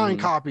get a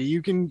signed copy,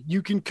 you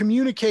can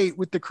communicate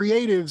with the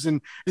creatives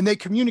and they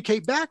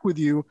communicate back with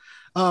you.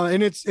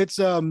 And it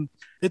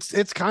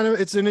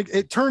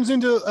turns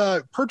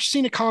into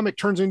purchasing a comic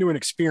turns into an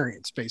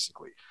experience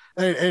basically.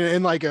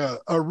 And like a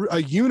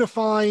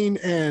unifying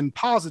and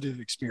positive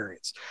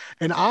experience.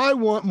 And I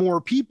want more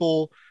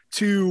people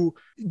to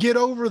get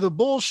over the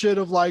bullshit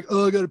of like,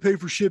 oh, I got to pay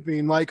for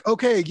shipping. Like,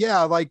 okay,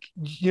 yeah, like,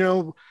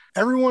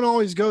 everyone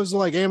always goes to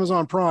like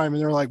Amazon Prime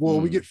and they're like, well,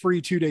 we get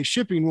free 2-day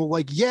shipping. Well,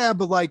 like, yeah,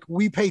 but like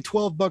we pay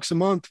 $12 a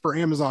month for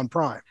Amazon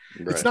Prime.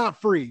 Right. It's not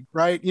free,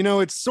 right?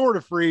 It's sort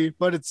of free,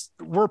 but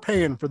we're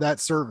paying for that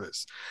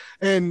service.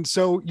 And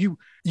so you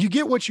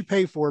get what you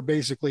pay for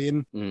basically.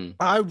 And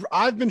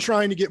I've been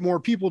trying to get more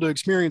people to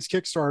experience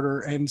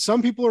Kickstarter, and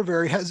some people are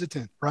very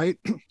hesitant, right?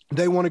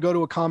 They want to go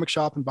to a comic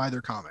shop and buy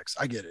their comics.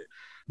 I get it.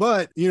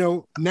 But,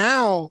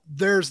 now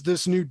there's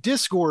this new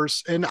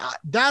discourse, and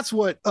that's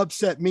what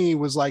upset me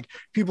was like,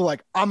 people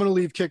like, I'm going to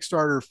leave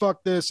Kickstarter.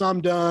 Fuck this.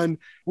 I'm done.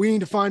 We need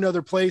to find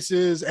other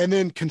places. And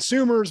then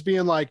consumers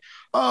being like,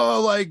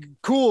 oh, like,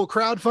 cool,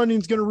 crowdfunding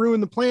is going to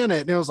ruin the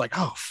planet. And it was like,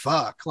 oh,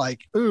 fuck.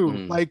 Like, ooh,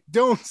 like,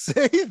 don't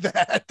say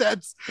that.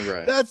 That's,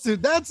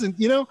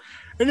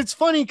 and it's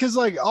funny because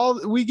like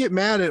we get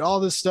mad at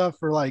all this stuff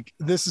for like,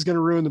 this is going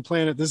to ruin the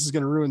planet. This is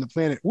going to ruin the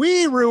planet.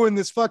 We ruin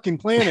this fucking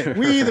planet.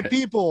 We, the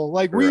people,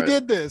 like we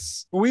did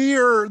this.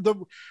 We're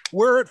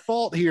at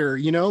fault here.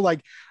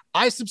 Like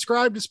I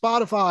subscribe to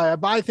Spotify. I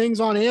buy things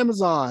on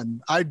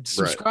Amazon. I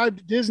subscribe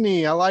to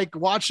Disney. I like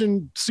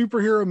watching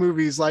superhero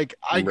movies. Like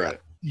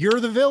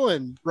you're the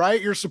villain,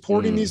 right? You're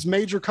supporting these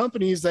major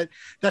companies that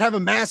have a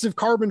massive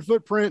carbon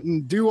footprint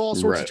and do all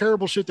sorts of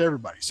terrible shit to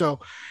everybody. So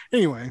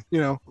anyway,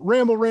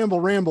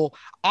 ramble.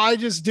 I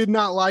just did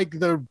not like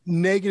the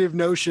negative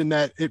notion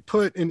that it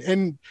put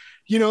in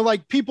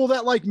like people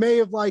that like may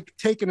have like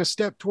taken a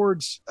step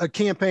towards a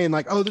campaign,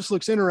 like, oh, this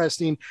looks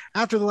interesting.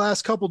 After the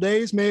last couple of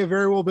days may have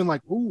very well been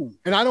like, ooh,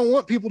 and I don't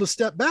want people to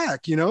step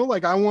back,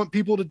 like I want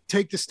people to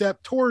take the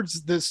step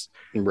towards this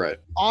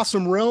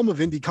awesome realm of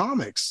indie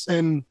comics.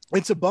 And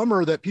it's a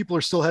bummer that people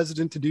are still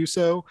hesitant to do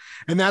so.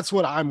 And that's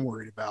what I'm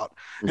worried about.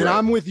 And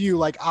I'm with you.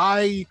 Like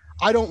I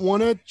don't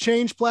want to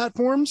change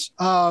platforms.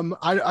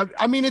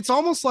 I mean, it's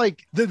almost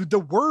like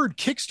the word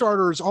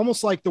Kickstarter is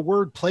almost like the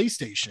word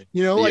PlayStation,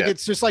 like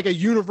it's just like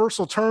a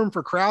universal term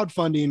for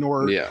crowdfunding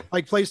or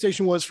like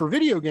PlayStation was for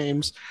video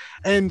games.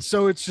 And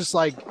so it's just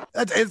like,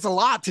 it's a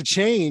lot to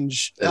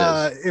change.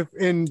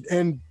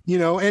 And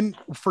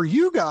for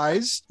you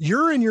guys,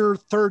 you're in your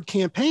third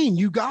campaign,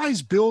 you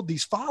guys build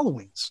these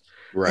followings.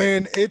 Right.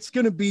 And it's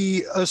going to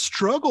be a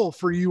struggle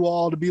for you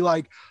all to be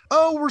like,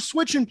 oh, we're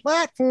switching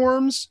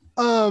platforms.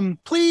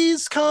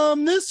 Please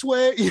come this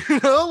way.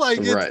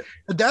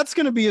 That's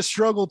going to be a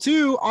struggle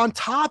too, on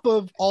top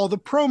of all the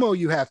promo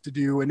you have to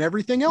do and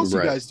everything else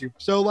you guys do.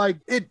 So like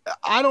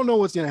I don't know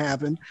what's going to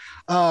happen.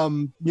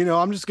 I'm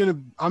just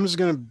going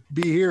to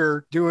be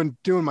here doing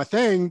my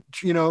thing,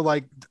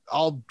 like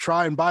I'll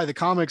try and buy the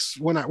comics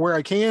when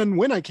I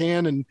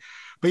can.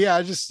 But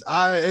yeah,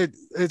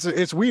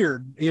 it's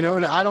weird,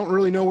 and I don't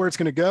really know where it's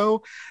going to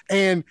go.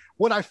 And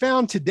what I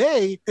found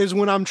today is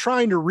when I'm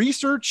trying to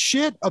research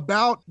shit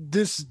about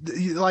this,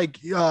 like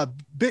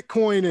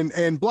Bitcoin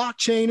and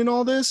blockchain and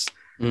all this,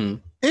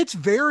 it's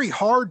very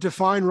hard to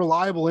find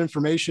reliable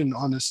information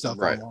on this stuff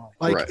online.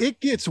 Like it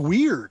gets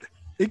weird.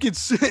 It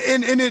gets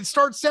and it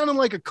starts sounding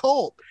like a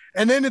cult.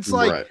 And then it's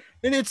like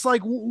and it's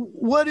like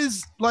what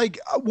is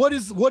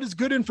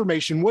good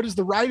information? What is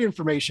the right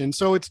information?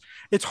 So it's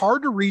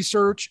hard to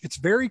research. It's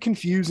very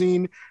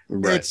confusing.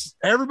 It's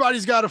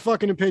everybody's got a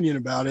fucking opinion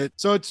about it.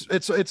 So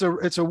it's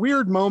a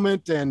weird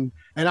moment, and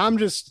I'm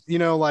just, you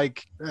know,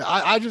 like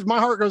I just, my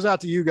heart goes out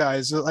to you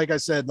guys. Like I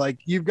said, like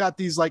you've got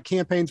these like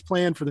campaigns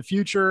planned for the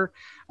future,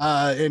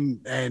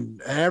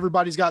 and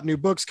everybody's got new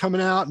books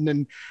coming out,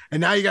 and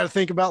now you got to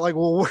think about like,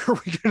 well, where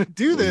are we going to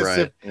do this?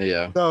 Right.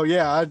 So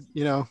I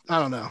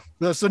don't know.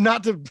 So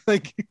not to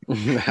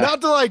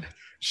like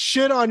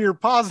shit on your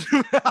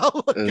positive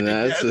outlook.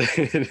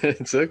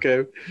 It's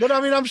okay. But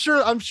I mean, I'm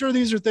sure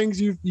these are things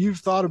you've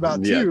thought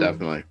about too. Yeah,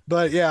 definitely.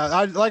 But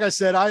yeah, like I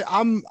said,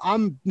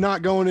 I'm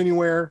not going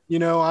anywhere. You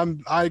know,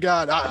 I've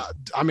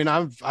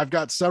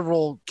got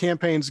several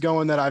campaigns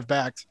going that I've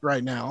backed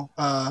right now.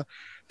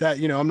 That,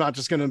 you know, I'm not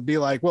just going to be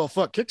like, well,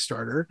 fuck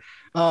Kickstarter.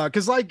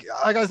 Cause like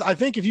I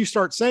think if you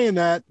start saying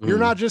that, you're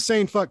not just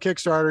saying fuck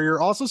Kickstarter,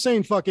 you're also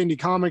saying fuck indie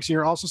comics, and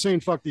you're also saying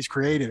fuck these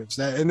creatives,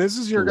 and this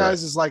is your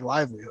guys' like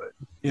livelihood,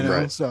 you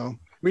know? So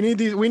we need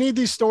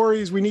these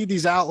stories. We need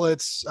these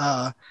outlets.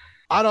 I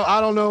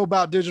don't know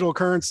about digital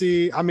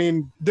currency. I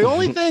mean, the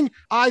only thing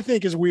I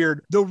think is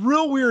weird, the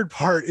real weird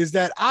part is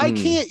that I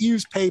can't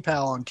use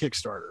PayPal on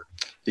Kickstarter.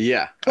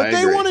 Yeah. But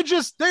they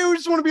just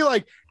want to be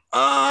like,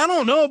 I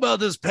don't know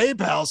about this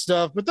PayPal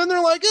stuff, but then they're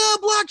like,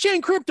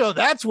 blockchain crypto.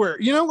 That's where,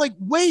 you know, like,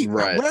 wait,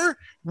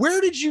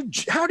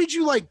 how did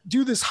you like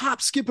do this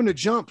hop, skip, and a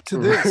jump to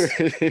this?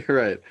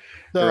 Right.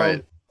 So,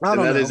 right. And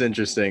that know. is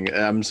interesting.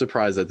 I'm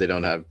surprised that they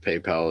don't have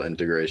PayPal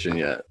integration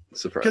yet.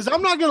 Because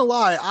I'm not going to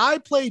lie, I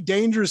play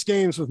dangerous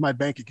games with my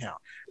bank account.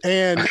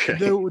 And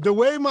the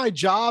way my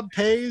job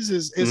pays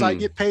is I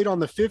get paid on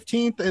the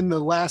 15th and the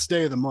last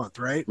day of the month,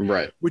 right?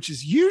 Right. Which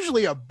is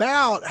usually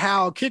about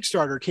how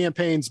Kickstarter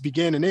campaigns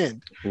begin and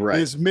end. Right.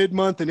 Is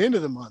mid-month and end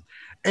of the month.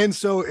 And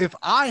so if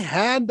I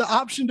had the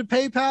option to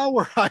PayPal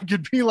where I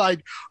could be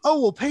like,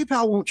 oh, well,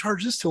 PayPal won't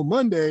charge this till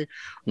Monday,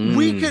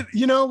 we could,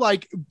 you know,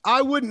 like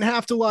I wouldn't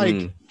have to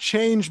like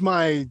change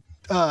my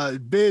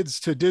bids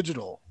to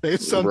digital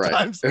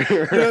sometimes. Right.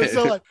 You know,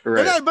 so like,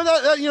 but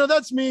that, you know,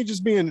 that's me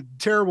just being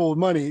terrible with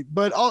money.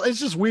 But it's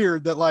just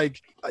weird that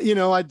like, you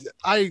know,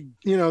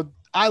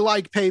 I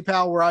like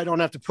PayPal where I don't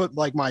have to put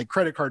like my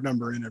credit card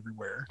number in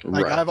everywhere.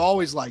 Like I've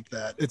always liked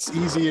that. It's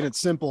easy and it's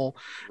simple.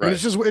 And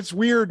it's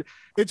weird.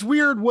 It's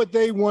weird what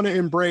they want to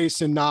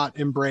embrace and not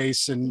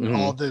embrace, and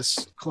all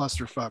this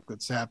clusterfuck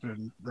that's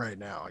happening right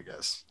now, I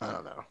guess. I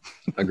don't know.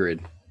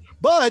 Agreed.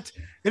 But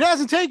it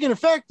hasn't taken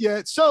effect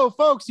yet. So,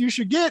 folks, you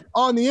should get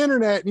on the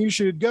internet and you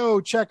should go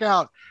check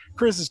out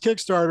Chris's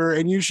Kickstarter,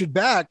 and you should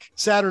back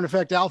Saturn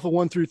Effect Alpha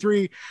 1 through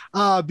 3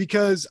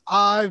 because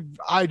I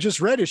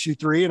just read issue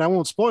 3, and I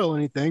won't spoil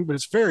anything, but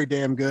it's very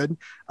damn good.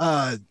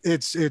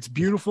 It's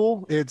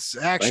beautiful. It's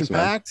action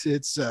packed.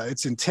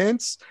 It's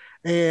intense.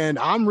 And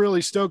I'm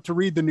really stoked to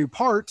read the new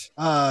part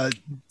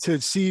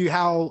to see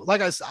how,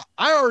 like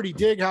I already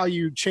dig how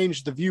you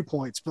changed the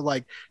viewpoints, but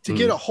like to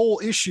get a whole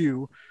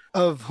issue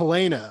of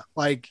Helena,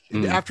 like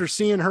after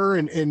seeing her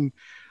and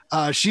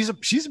she's a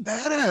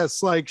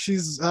badass. Like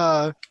she's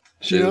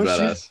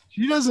badass.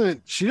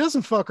 She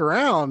doesn't fuck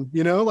around,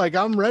 you know, like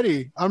I'm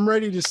ready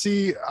to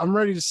see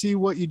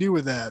what you do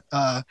with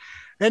that.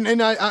 And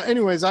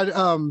anyways, I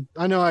know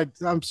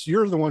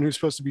you're the one who's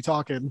supposed to be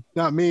talking,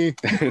 not me.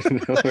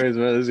 No worries,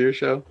 man. This is your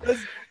show.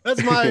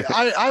 That's my,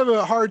 I have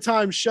a hard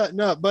time shutting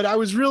up, but I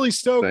was really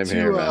stoked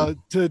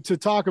to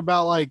talk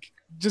about, like,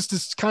 just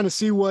to kind of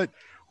see what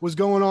was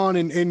going on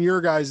in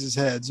your guys'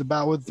 heads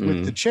about with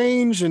the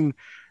change and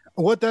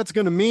what that's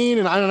going to mean.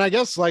 And I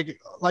guess like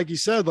you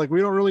said, like, we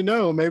don't really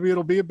know. Maybe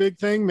it'll be a big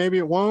thing. Maybe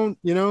it won't,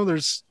 you know,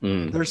 there's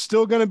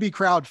still going to be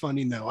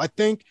crowdfunding though. I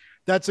think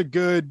that's a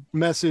good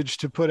message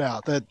to put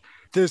out, that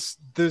this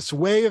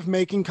way of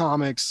making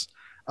comics,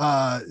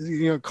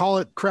 you know, call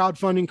it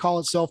crowdfunding, call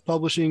it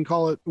self-publishing,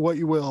 call it what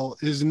you will,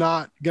 it's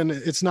not dead.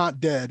 It's not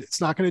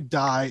going to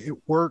die. It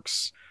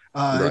works.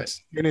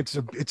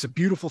 It's a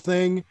beautiful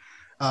thing.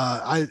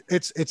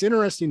 It's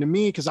interesting to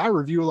me because I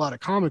review a lot of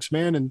comics,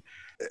 man, and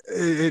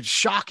it's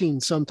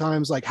shocking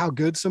sometimes, like how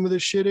good some of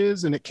this shit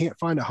is, and it can't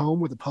find a home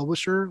with a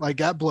publisher. Like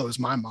that blows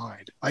my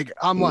mind. Like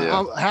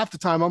half the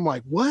time I'm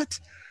like, what?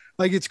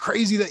 Like it's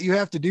crazy that you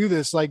have to do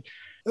this. Like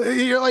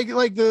you're like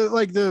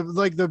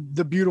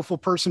the beautiful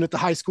person at the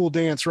high school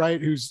dance, right?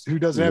 Who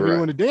doesn't have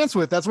anyone to dance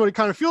with. That's what it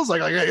kind of feels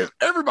like. Like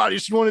everybody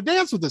should want to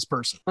dance with this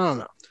person. I don't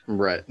know.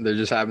 Right. There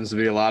just happens to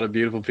be a lot of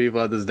beautiful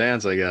people at this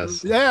dance, I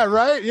guess. Yeah.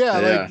 Right. Yeah.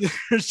 Like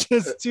there's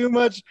just too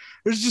much.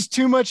 There's just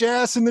too much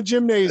ass in the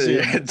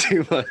gymnasium. Yeah,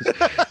 too much.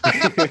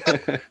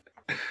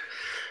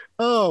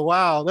 Oh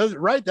wow.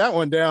 Write that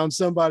one down,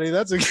 somebody.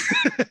 That's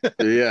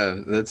yeah.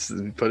 Let's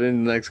put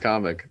in the next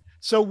comic.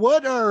 So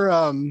what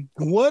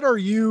are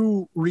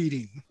you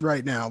reading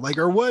right now? Like,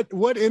 or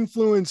what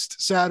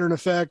influenced Saturn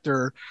Effect,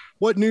 or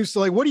what news?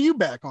 Like, what are you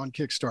back on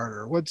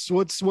Kickstarter?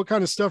 What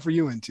kind of stuff are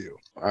you into?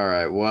 All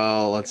right.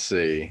 Well, let's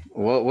see.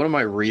 What am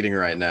I reading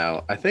right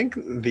now? I think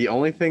the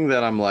only thing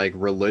that I'm like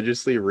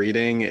religiously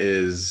reading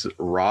is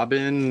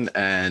Robin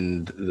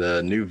and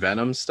the new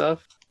Venom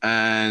stuff.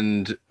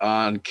 And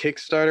on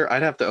Kickstarter,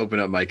 I'd have to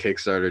open up my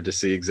Kickstarter to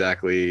see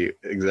exactly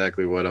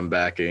what I'm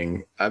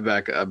backing. I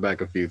back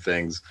a few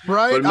things.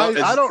 Right.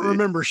 I don't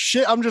remember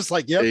shit. I'm just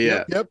like, yep.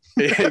 Yeah,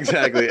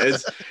 exactly.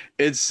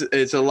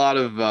 It's a lot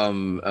of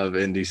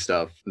indie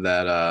stuff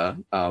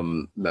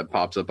that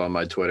pops up on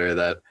my Twitter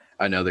that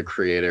I know the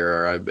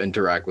creator, or I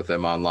interact with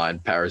them online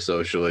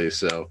parasocially.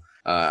 So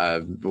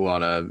I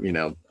want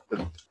to,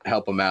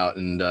 help them out.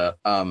 And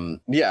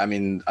yeah, I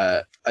mean,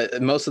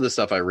 most of the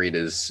stuff I read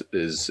is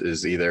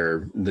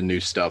either the new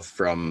stuff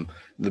from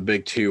the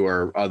big two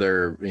or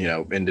other,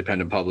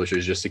 independent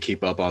publishers, just to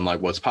keep up on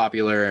like what's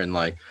popular and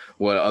like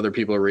what other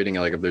people are reading.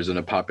 Like if there's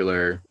a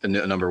popular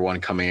number one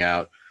coming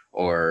out,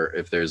 or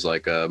if there's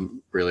like a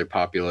really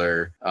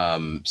popular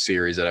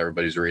series that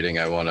everybody's reading,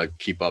 I want to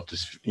keep up to,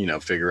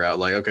 figure out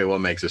like, okay, what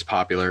makes this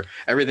popular?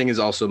 Everything is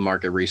also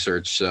market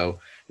research. So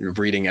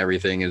reading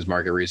everything is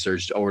market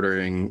research.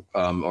 Ordering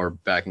or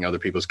backing other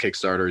people's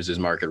Kickstarters is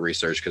market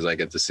research, because I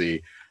get to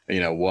see,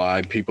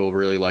 why people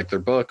really like their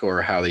book,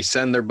 or how they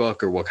send their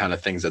book, or what kind of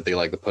things that they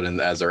like to put in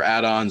as their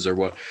add-ons, or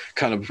what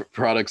kind of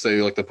products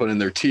they like to put in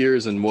their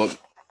tiers, and the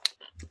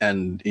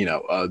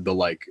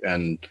like.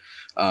 And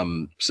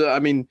so I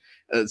mean,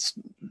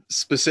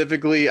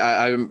 specifically,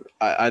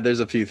 I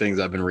there's a few things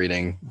I've been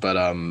reading, but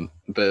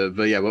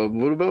yeah.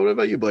 What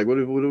about you, Blake? What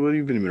have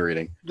you been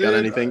reading? Got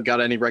anything?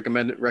 Got any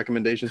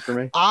recommendations for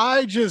me?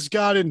 I just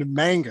got into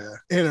manga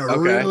in a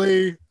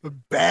really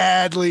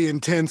badly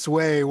intense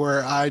way,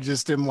 where I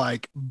just am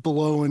like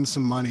blowing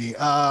some money.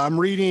 I'm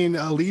reading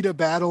Alita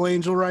Battle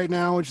Angel right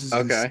now, which is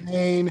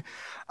insane.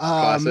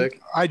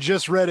 Classic. I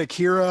just read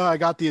Akira. I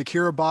got the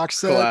Akira box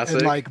set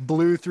and like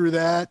blew through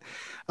that.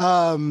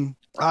 I'm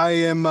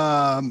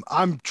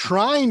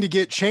trying to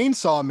get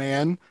Chainsaw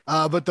Man,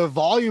 but the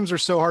volumes are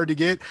so hard to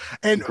get.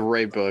 And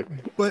great book.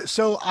 But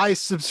so I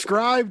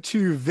subscribe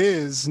to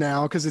Viz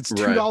now, because it's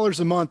 $2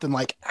 a month, and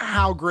like,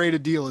 how great a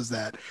deal is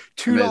that?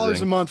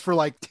 $2 a month for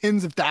like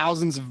tens of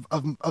thousands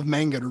of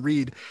manga to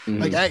read,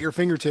 like at your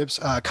fingertips.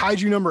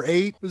 Kaiju number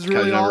 8 was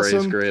really awesome.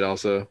 Kaiju number 8 is great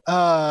also.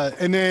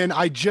 And then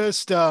I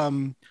just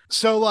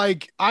so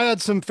like I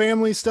had some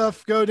family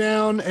stuff go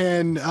down,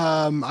 and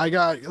I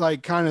got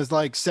like kind of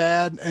like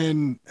sad,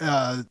 and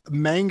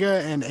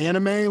manga and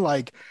anime,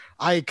 like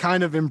I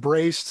kind of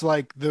embraced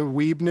like the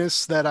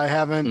weebness that I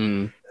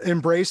haven't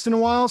embraced in a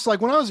while. So like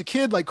when I was a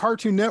kid, like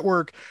Cartoon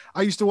Network,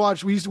 I used to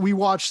watch, we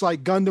watched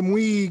like Gundam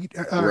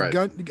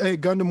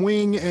Gundam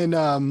Wing, and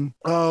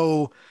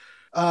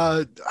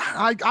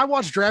I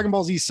watched Dragon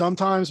Ball Z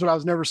sometimes, but I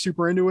was never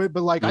super into it.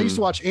 But like I used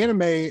to watch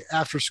anime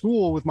after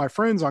school with my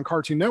friends on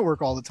Cartoon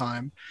Network all the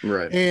time.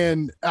 Right.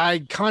 And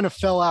I kind of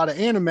fell out of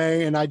anime,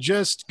 and I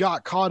just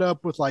got caught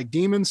up with like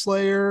Demon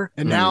Slayer.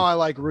 And now I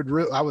like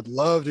I would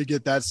love to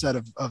get that set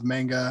of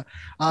manga.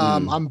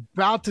 I'm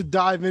about to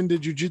dive into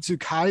Jujutsu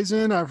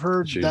Kaisen. I've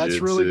heard that's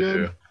really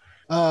good.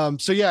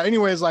 So yeah,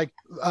 anyways, like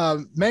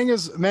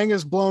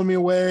manga's blowing me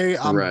away.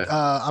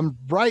 I'm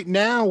right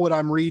now, what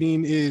I'm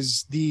reading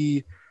is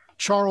the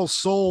Charles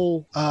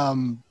Soule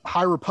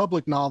High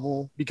Republic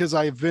novel, because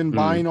I've been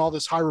buying all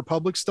this High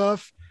Republic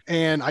stuff,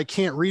 and I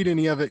can't read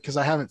any of it because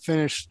I haven't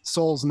finished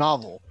Soule's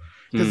novel.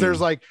 Because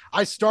there's like,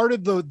 I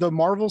started the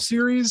Marvel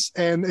series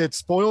and it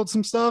spoiled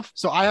some stuff,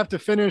 so I have to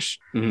finish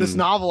this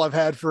novel I've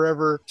had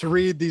forever to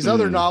read these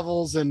other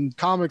novels and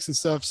comics and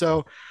stuff.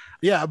 So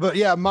yeah, but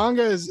yeah,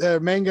 manga is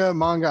manga.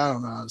 I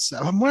don't know.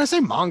 When I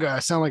say manga, I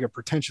sound like a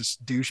pretentious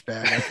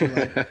douchebag. I feel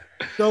like.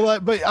 So,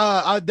 like,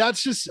 but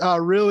that's just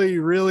really,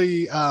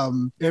 really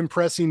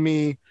impressing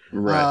me.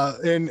 Right.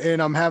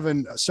 And I'm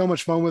having so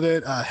much fun with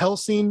it.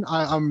 Hellsing,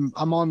 I'm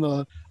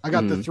on I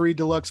got the 3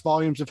 deluxe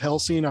volumes of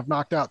Hellsing. I've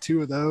knocked out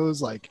 2 of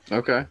those. Like,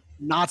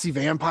 Nazi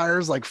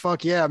vampires, like,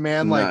 fuck yeah,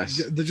 man. Like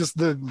just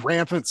the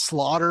rampant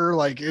slaughter,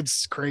 like,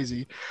 it's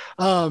crazy.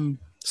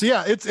 So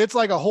yeah, it's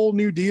like a whole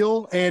new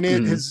deal, and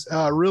it has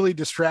really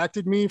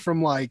distracted me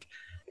from like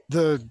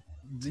the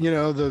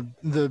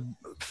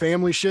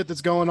family shit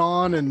that's going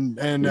on,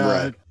 and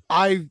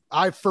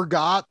I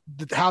forgot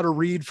how to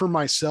read for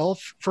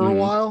myself for a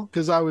while,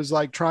 because I was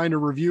like trying to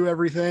review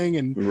everything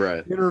and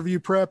interview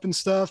prep and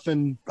stuff,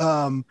 and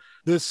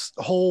this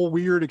whole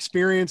weird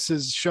experience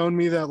has shown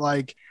me that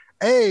like,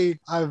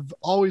 I've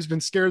always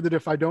been scared that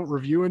if I don't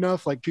review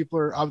enough, like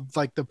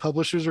the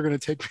publishers are going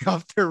to take me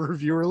off their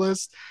reviewer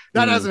list.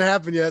 That hasn't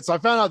happened yet. So I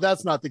found out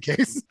that's not the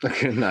case.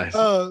 Okay, nice.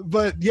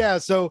 But yeah,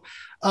 so,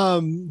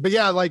 but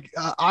yeah, like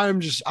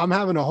I'm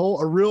having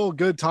a real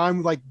good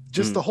time. Like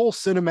just the whole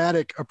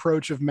cinematic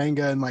approach of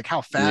manga, and like how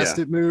fast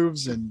it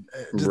moves, and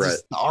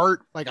just the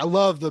art. Like I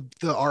love the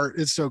art.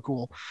 It's so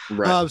cool.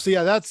 Right. So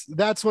yeah,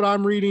 that's what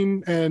I'm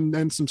reading,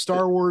 and some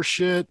Star Wars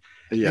shit.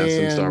 Yeah,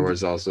 some Star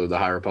Wars, also the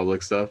High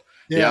Republic stuff.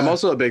 Yeah, I'm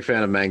also a big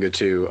fan of manga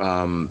too.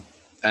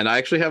 And I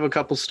actually have a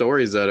couple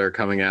stories that are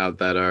coming out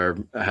that are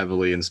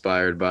heavily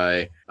inspired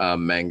by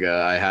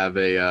manga. I have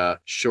a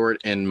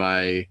short in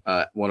my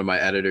one of my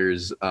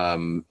editors'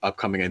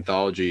 upcoming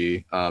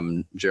anthology,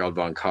 Gerald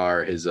von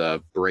Carr, his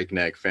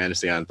Breakneck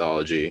Fantasy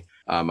Anthology.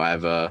 I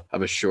have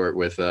a short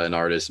with an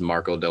artist,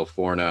 Marco Del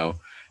Forno.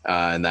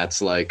 And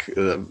that's like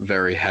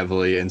very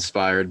heavily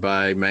inspired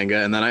by manga.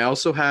 And then I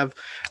also have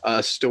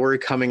a story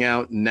coming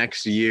out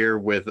next year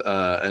with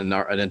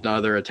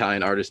another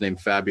Italian artist named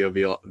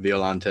Fabio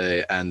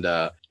Violante. And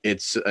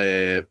it's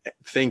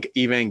think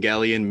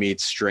Evangelion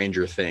meets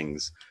Stranger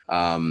Things.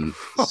 So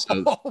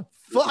Oh,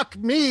 fuck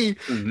me.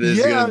 This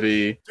is gonna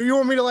be. Do you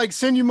want me to like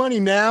send you money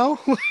now?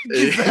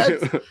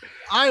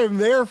 I am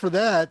there for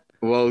that.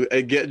 Well,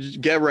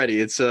 get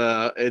ready. It's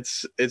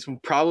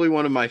probably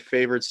one of my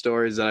favorite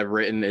stories that I've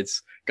written.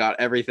 It's got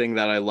everything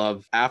that I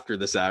love after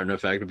the Saturn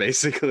Effect,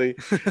 basically.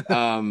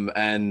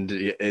 And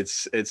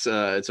it's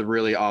a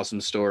really awesome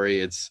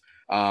story. It's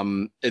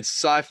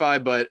sci-fi,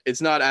 but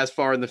it's not as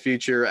far in the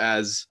future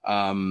as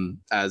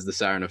the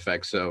Saturn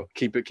Effect. So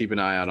keep an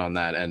eye out on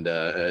that,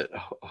 and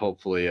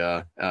hopefully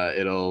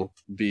it'll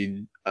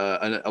be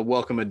a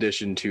welcome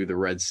addition to the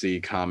Red Sea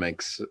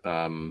Comics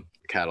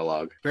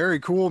catalog. Very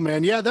cool,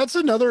 man. Yeah, that's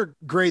another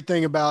great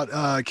thing about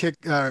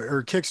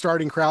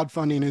kickstarting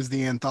crowdfunding is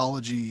the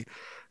anthology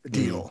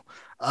deal.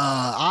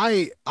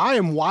 I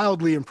am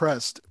wildly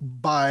impressed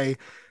by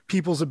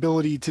people's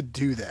ability to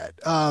do that,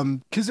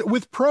 because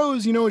with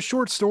prose, a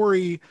short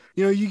story,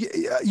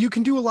 you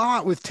can do a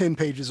lot with 10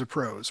 pages of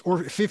prose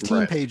or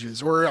 15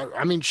 pages, or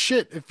I mean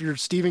shit, if you're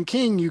Stephen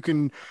King, you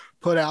can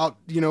put out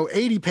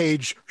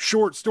 80-page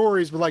short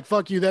stories, but like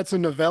fuck you, that's a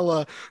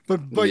novella. But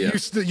when you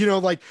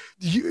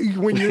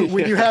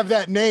have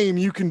that name,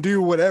 you can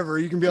do whatever.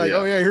 You can be like,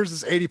 oh yeah, here's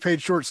this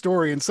 80-page short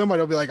story, and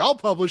somebody will be like, I'll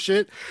publish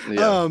it.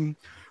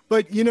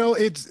 But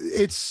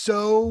it's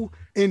so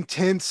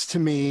intense to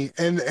me,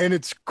 and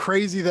it's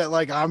crazy that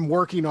like I'm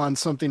working on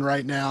something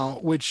right now,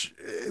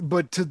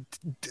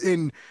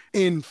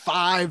 in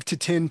 5 to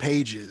 10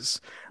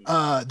 pages.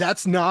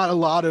 That's not a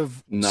lot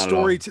of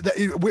story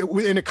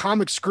in a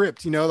comic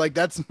script, like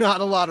that's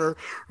not a lot of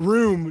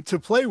room to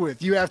play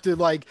with. You have to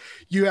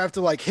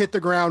hit the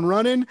ground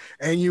running,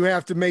 and you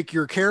have to make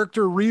your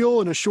character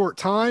real in a short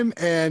time,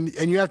 and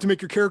you have to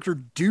make your character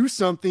do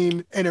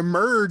something and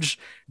emerge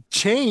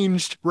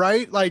changed,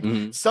 right? Like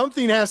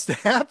something has to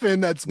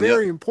happen that's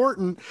very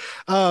important.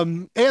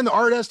 And the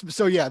art has to,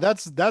 so yeah,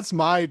 that's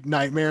my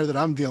nightmare that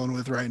I'm dealing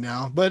with right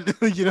now. But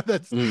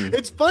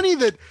it's funny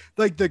that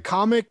like the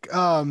comic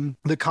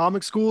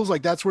schools,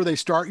 like that's where they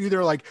start you.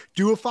 They're like,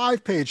 do a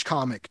 5-page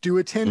comic, do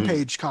a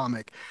 10-page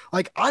comic.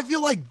 Like I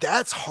feel like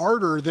that's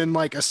harder than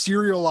like a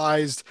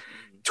serialized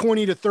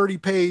 20 to 30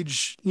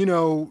 page,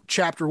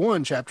 chapter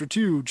 1, chapter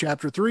 2,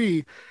 chapter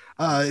 3.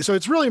 So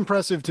it's really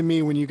impressive to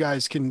me when you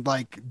guys can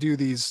like do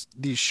these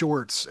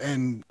shorts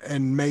and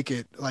make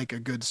it like a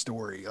good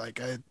story. Like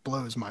it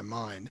blows my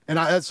mind. And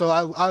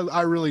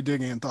I really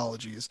dig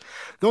anthologies.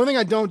 The only thing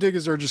I don't dig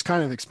is they're just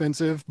kind of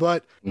expensive,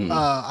 but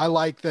I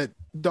like that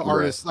the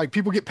artists, like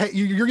people get paid,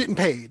 you're getting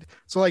paid.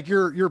 So like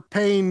you're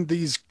paying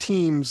these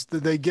teams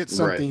that they get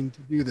something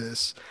to do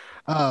this.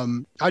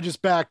 I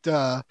just backed,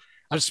 I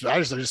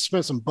just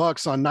spent some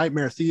bucks on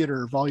Nightmare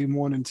Theater Volume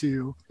 1 and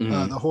 2,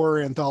 the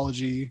horror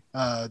anthology,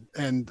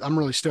 and I'm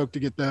really stoked to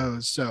get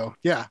those. So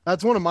yeah,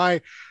 that's one of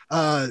my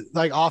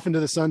like Off Into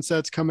the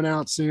Sunset's coming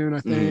out soon, I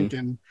think,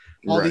 and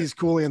all these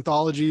cool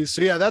anthologies.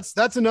 So yeah,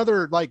 that's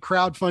another like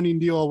crowdfunding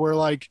deal where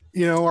like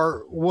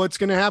what's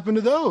going to happen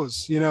to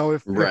those?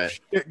 If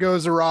it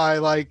goes awry,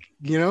 like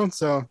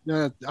So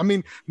I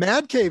mean,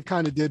 Mad Cave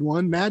kind of did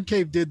one. Mad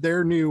Cave did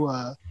their new.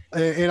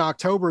 In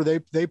October,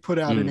 they put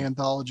out an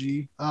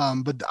anthology.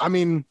 But I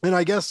mean, and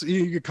I guess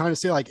you could kind of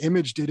say like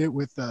Image did it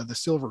with the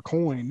Silver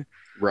Coin.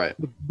 Right.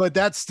 But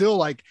that's still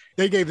like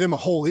they gave them a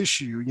whole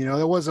issue,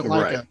 it wasn't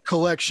like a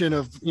collection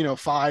of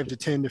 5 to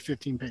 10 to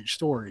 15 page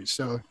stories.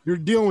 So you're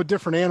dealing with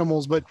different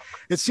animals, but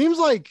it seems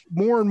like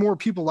more and more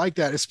people like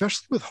that,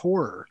 especially with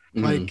horror.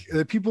 Like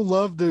people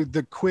love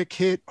the quick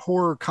hit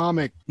horror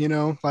comic,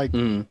 like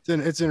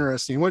it's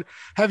interesting. What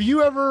have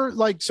you ever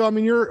like, so I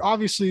mean, you're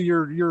obviously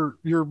you're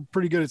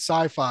pretty good at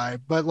sci-fi,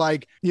 but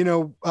like,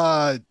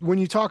 when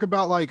you talk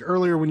about like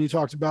earlier, when you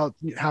talked about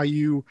how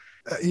you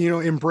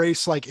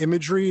embrace like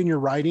imagery in your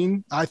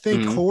writing, I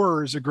think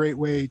horror is a great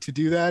way to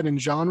do that in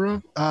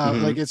genre.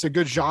 Like it's a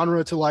good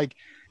genre to like,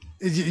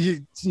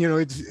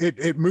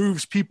 it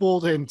moves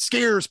people and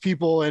scares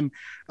people, and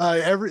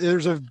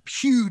there's a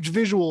huge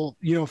visual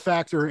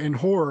factor in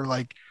horror.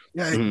 Like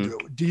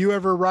do you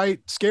ever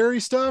write scary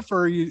stuff,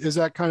 or is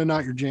that kind of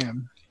not your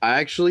jam? I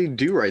actually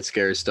do write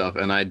scary stuff,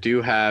 and I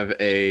do have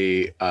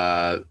a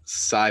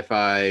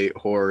sci-fi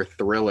horror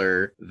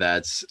thriller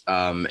that's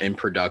in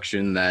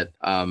production that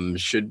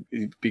should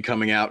be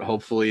coming out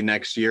hopefully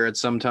next year at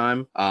some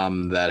time.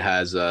 That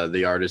has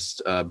the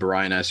artist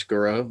Brian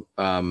Escuro,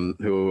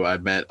 who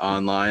I've met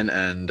online,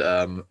 and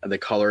the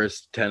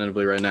colorist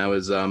tentatively right now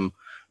is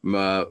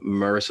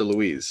Marissa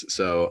Louise.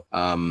 So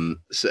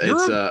so You're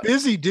it's a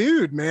busy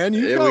dude, man.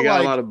 we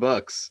got a lot of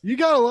books. You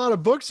got a lot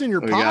of books in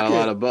your pocket. We got a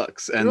lot of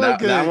books, and You're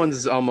that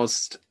one's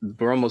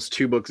we're almost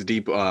 2 books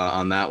deep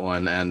on that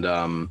one,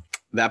 and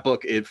that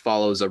book, it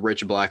follows a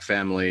rich black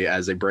family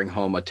as they bring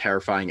home a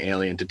terrifying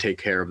alien to take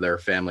care of their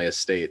family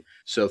estate.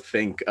 So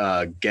think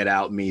Get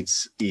Out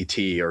meets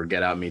E.T. or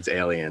Get Out meets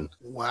Alien.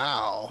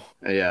 Wow.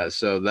 Yeah,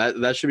 so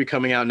that should be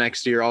coming out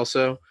next year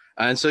also.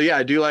 And so yeah,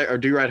 I do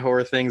write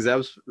horror things. That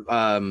was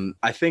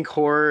I think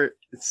horror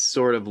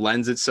sort of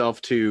lends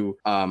itself to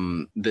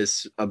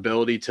this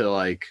ability to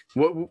like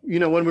what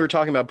when we were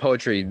talking about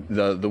poetry,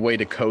 the way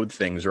to code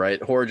things,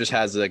 right? Horror just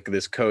has like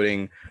this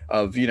coding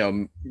of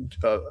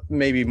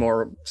maybe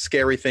more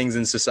scary things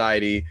in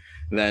society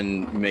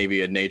than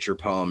maybe a nature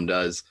poem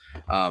does.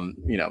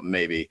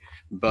 Maybe,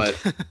 but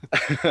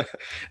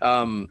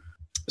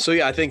so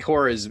yeah, I think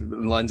horror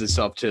lends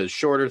itself to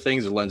shorter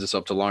things. It lends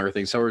itself to longer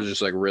things. Horror is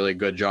just like really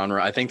good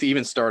genre. I think to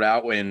even start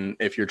out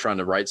if you're trying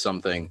to write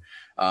something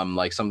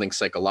like something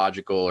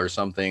psychological or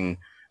something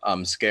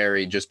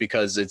scary, just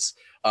because it's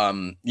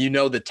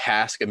the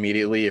task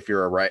immediately. If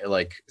you're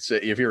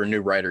if you're a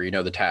new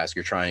writer, the task.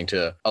 You're trying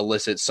to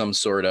elicit some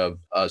sort of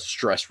a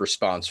stress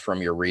response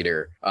from your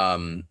reader.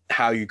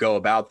 How you go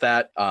about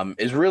that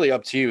is really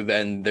up to you.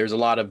 Then there's a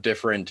lot of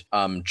different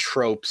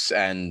tropes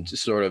and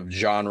sort of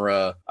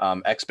genre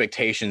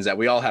expectations that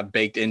we all have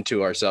baked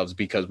into ourselves,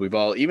 because we've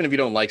all, even if you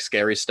don't like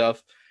scary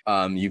stuff,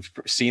 you've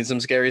seen some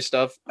scary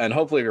stuff, and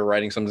hopefully if you're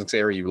writing something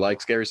scary, you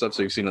like scary stuff,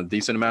 so you've seen a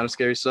decent amount of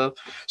scary stuff,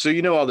 so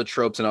all the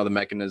tropes and all the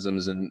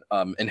mechanisms and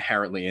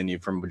inherently in you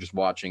from just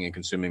watching and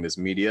consuming this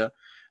media.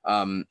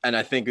 And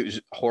I think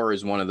horror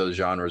is one of those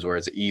genres where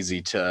it's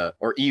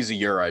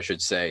easier, I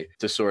should say,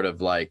 to sort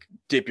of like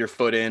dip your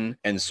foot in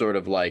and sort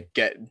of like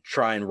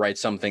try and write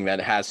something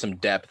that has some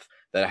depth,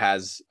 that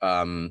has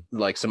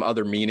like some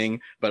other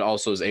meaning, but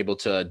also is able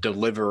to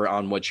deliver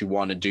on what you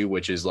want to do,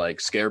 which is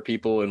like scare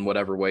people in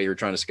whatever way you're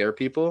trying to scare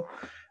people.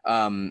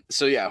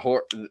 So yeah,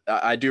 horror,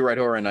 I do write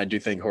horror, and I do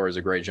think horror is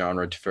a great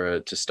genre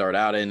to start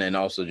out in, and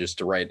also just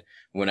to write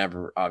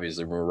whenever.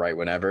 Obviously, we'll write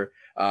whenever.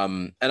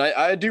 And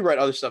I do write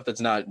other stuff that's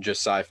not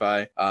just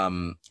sci-fi.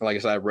 Like I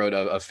said, I wrote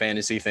a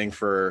fantasy thing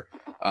for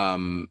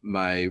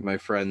my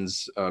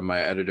friends,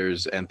 my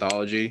editor's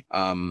anthology.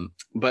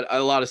 But a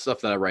lot of stuff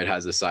that I write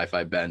has a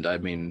sci-fi bend. I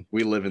mean,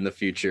 we live in the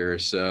future,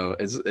 so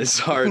it's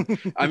hard.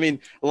 I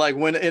mean, like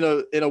when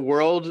in a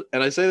world,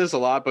 and I say this a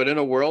lot, but in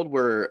a world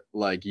where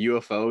like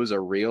UFOs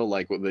are real,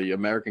 like the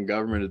American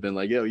government has been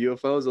like, yo,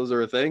 UFOs, those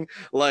are a thing.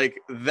 Like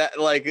that,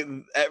 like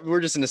we're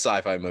just in a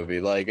sci-fi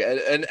movie, like,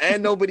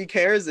 and nobody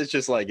cares. It's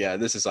just like, yeah,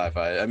 this is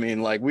sci-fi. I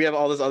mean, like we have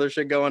all this other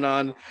shit going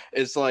on.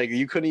 It's like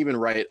you couldn't even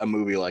write a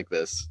movie like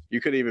this.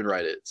 You couldn't even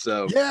write it.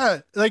 So yeah,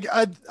 like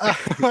I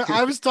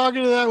was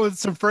talking to that with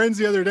some friends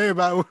the other day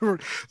about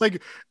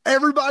like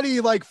everybody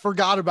like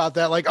forgot about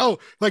that. Like, oh,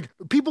 like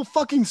people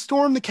fucking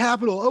stormed the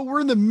Capitol. Oh, we're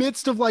in the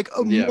midst of like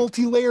a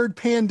multi-layered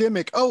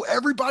pandemic. Oh,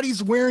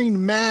 everybody's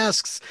wearing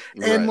masks,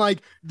 and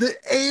like the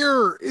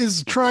air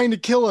is trying to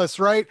kill us,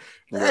 right?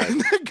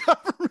 And the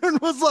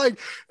government was like,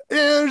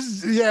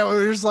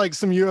 there's like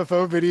some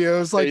UFO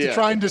videos like to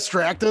try and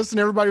distract us, and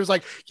everybody was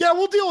like, yeah,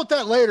 we'll deal with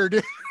that later,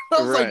 dude.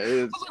 I was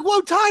like,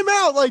 whoa, time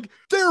out. Like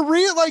they're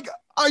real. Like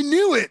I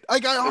knew it.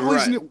 Like I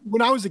always knew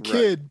when I was a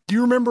kid. Do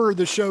you remember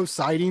the show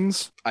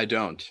Sightings? I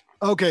don't.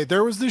 Okay,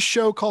 there was this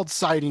show called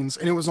Sightings,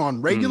 and it was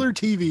on regular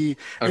TV,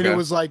 and it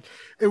was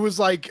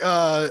like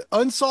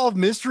unsolved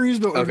mysteries,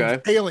 but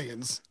with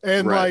aliens.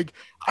 And like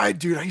I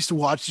used to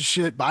watch this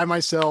shit by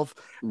myself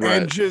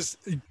and just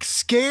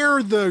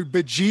scare the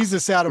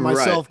bejesus out of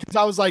myself, because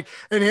I was like,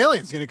 an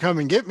alien's gonna come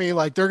and get me.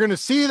 Like they're gonna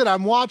see that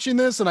I'm watching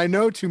this and I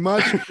know too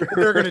much.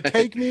 They're gonna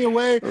take me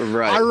away.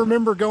 I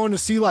remember going to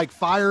see like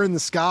Fire in the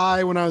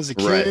Sky when I was a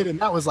kid, and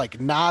that was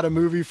like not a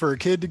movie for a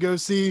kid to go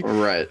see.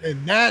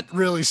 And that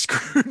really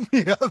screwed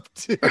me up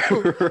too.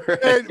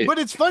 But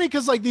it's funny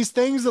because like these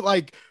things that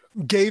like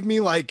gave me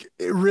like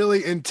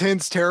really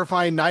intense,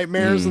 terrifying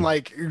nightmares and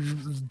like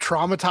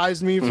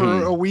traumatized me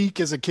for a week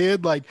as a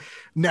kid. Like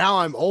now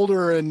I'm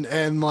older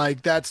and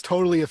like that's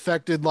totally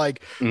affected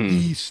like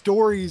the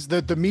stories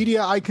that the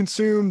media I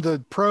consume,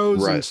 the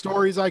prose and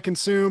stories I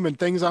consume, and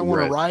things I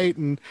want to write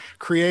and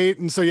create.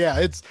 And so yeah,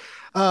 it's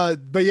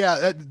but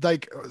yeah,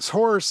 like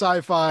horror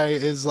sci-fi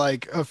is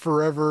like a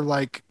forever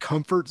like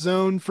comfort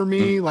zone for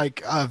me.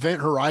 Like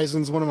Event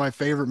Horizon's one of my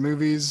favorite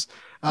movies.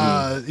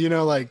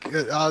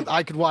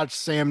 I could watch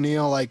Sam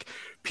Neill like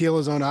peel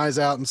his own eyes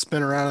out and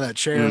spin around in that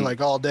chair like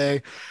all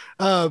day.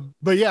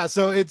 But yeah,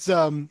 so it's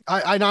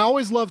I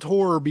always loved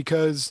horror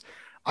because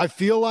I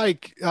feel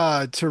like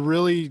to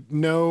really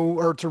know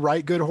or to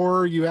write good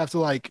horror, you have to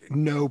like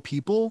know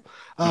people.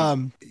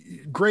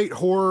 Great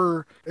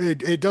horror,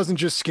 it doesn't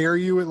just scare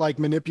you, it like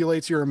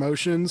manipulates your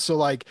emotions. So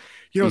like,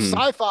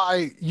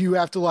 sci-fi, you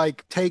have to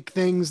like take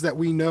things that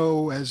we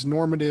know as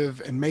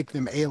normative and make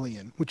them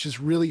alien, which is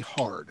really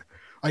hard.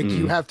 Like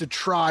you have to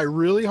try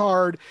really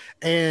hard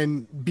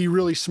and be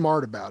really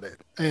smart about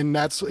it. And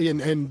that's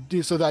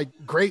so like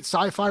great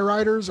sci-fi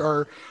writers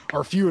are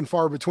few and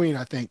far between,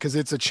 I think, because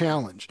it's a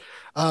challenge.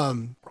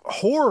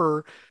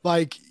 Horror,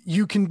 like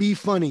you can be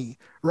funny,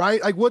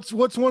 right? Like what's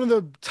one of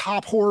the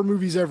top horror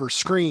movies ever?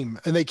 Scream,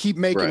 and they keep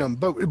making them,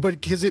 but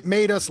because it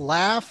made us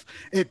laugh,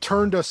 it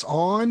turned us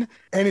on,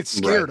 and it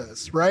scared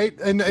us, right?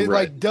 And it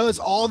like does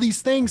all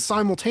these things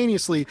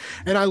simultaneously.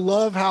 And I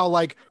love how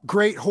like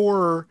great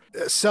horror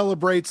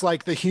celebrates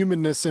like the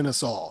humanness in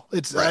us all.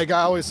 It's like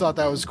I always thought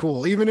that was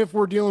cool, even if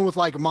we're dealing with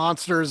like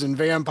monsters and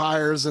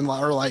vampires and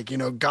or like, you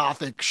know,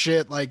 gothic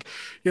shit, like,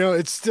 you know,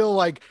 it's still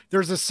like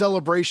there's a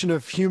celebration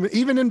of human.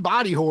 Even in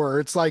body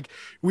horror, it's like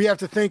we have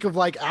to think of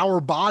like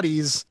our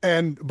bodies,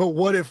 but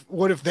what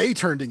if they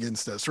turned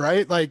against us,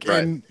 right? Like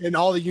in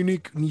all the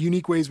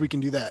unique ways we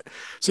can do that.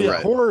 So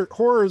yeah,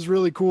 horror is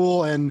really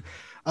cool, and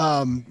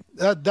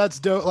that's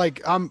dope.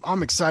 Like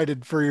I'm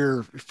excited for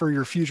your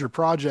future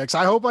projects.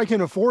 I hope I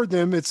can afford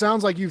them. It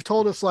sounds like you've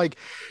told us like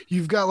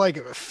you've got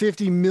like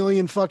 50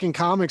 million fucking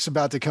comics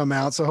about to come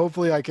out, so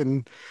hopefully I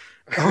can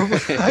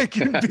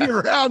be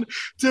around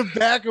to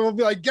back, and we'll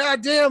be like,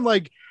 God damn,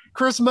 like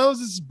Chris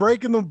Moses is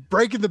breaking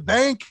the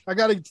bank. I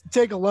got to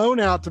take a loan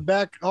out to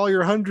back all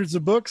your hundreds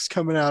of books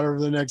coming out over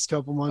the next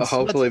couple months.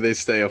 Hopefully they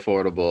stay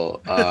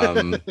affordable.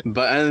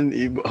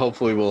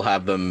 Hopefully we'll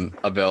have them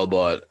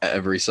available at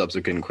every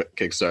subsequent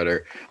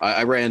Kickstarter.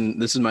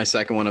 This is my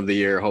second one of the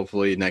year.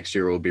 Hopefully next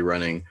year we'll be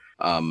running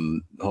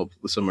hope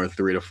somewhere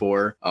 3 to 4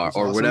 or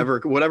awesome.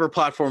 whatever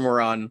platform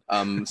we're on,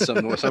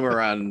 somewhere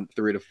around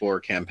 3 to 4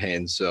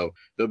 campaigns. So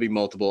there'll be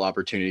multiple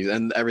opportunities,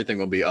 and everything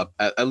will be up.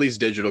 At least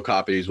digital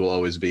copies will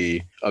always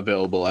be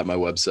available at my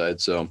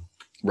website. So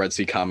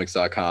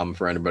redseacomics.com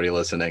for anybody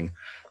listening.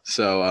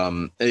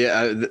 So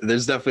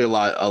there's definitely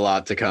a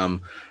lot to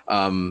come.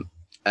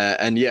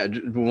 And yeah,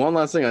 one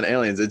last thing on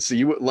Aliens. It's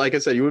you, like I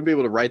said, you wouldn't be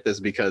able to write this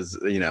because,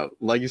 you know,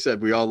 like you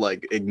said, we all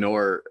like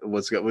ignore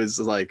was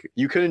like,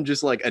 you couldn't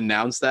just like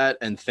announce that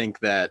and think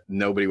that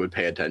nobody would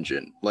pay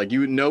attention. Like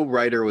no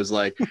writer was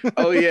like,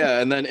 oh yeah,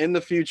 and then in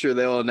the future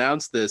they'll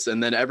announce this,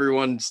 and then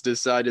everyone's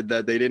decided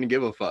that they didn't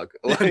give a fuck.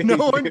 Like, no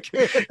one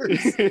cares.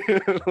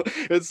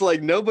 It's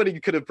like nobody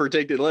could have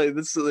predicted. Like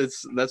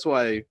that's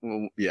why.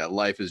 Well, yeah,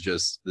 life is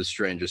just the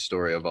strangest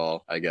story of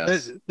all, I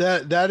guess.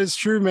 That is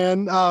true,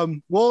 man.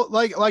 Well,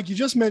 like you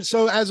just mentioned,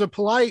 so as the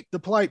polite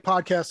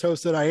podcast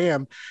host that I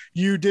am,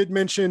 you did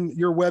mention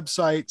your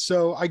website.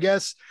 So I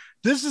guess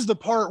this is the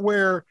part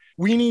where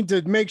we need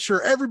to make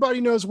sure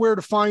everybody knows where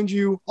to find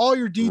you, all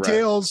your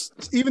details,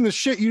 even the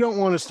shit you don't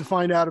want us to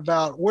find out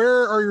about.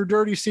 Where are your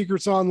dirty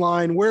secrets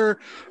online? Where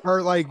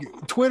are like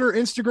Twitter,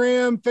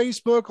 Instagram,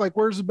 Facebook? Like,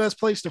 where's the best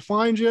place to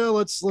find you?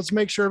 Let's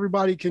make sure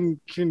everybody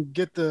can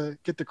get the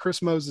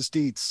Chris Moses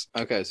deets.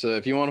 Okay, so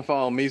if you want to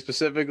follow me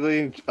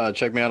specifically,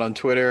 check me out on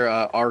Twitter,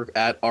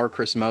 at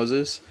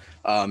rchrismoses.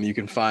 You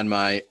can find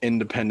my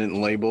independent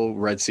label,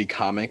 Red Sea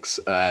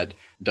Comics, at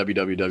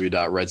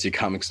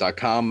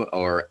www.redseacomics.com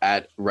or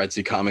at Red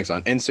Sea Comics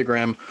on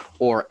Instagram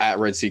or at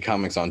Red Sea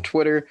Comics on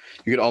Twitter.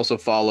 You could also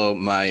follow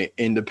my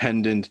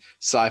independent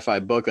sci-fi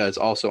book that's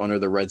also under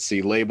the Red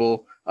Sea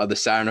label, The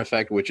Saturn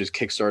Effect, which is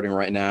kickstarting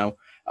right now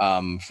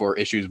for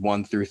issues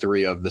 1 through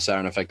 3 of The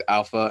Saturn Effect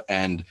Alpha,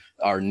 and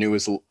our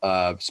newest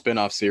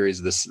spin-off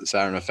series, The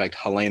Saturn Effect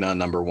Helena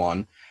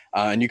 #1.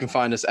 And you can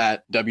find us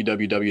at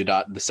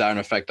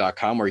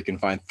www.thesaturneffect.com, where you can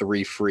find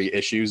 3 free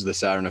issues, The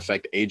Saturn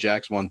Effect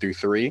Ajax 1 through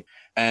 3.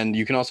 And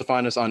you can also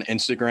find us on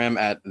Instagram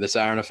at The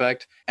Saturn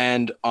Effect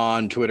and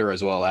on Twitter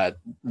as well at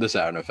The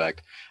Saturn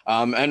Effect.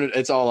 And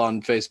it's all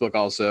on Facebook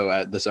also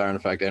at The Saturn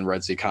Effect and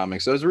Red Sea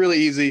Comics. So it's really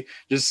easy.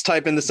 Just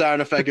type in The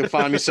Saturn Effect. You'll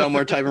find me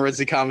somewhere. Type in Red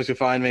Sea Comics. You'll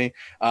find me.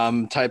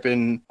 Type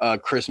in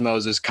Chris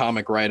Moses,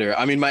 comic writer.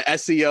 I mean, my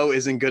SEO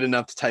isn't good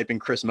enough to type in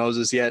Chris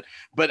Moses yet,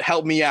 but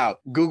help me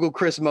out. Google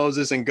Chris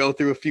Moses and go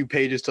through a few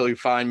pages till you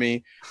find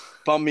me.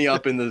 Bump me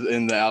up in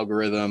the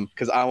algorithm,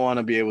 because I want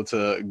to be able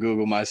to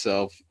Google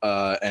myself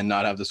and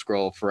not have to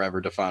scroll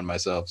forever to find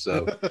myself.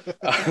 So,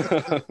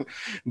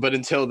 but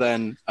until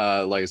then,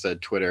 like I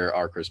said, Twitter,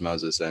 Chris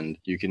Moses, and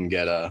you can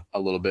get a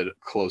little bit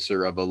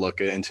closer of a look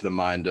into the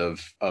mind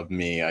of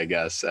me, I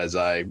guess, as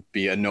I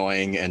be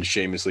annoying and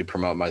shamelessly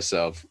promote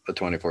myself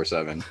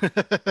 24/7.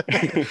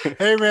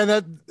 Hey man,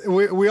 that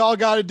we all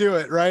got to do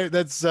it, right?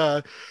 That's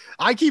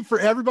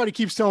everybody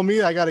keeps telling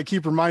me I got to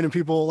keep reminding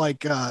people.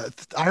 Like I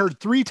heard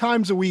 3 times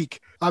a week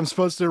I'm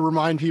supposed to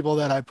remind people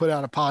that I put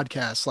out a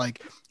podcast,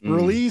 like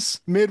release,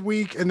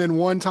 midweek, and then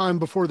one time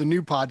before the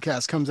new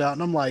podcast comes out.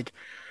 And I'm like,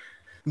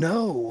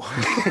 no,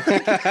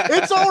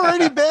 it's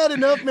already bad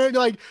enough, man.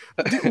 Like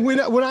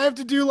when I have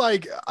to do,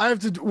 like,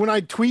 when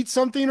I tweet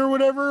something or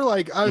whatever,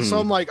 like, so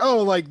I'm like,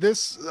 oh, like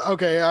this.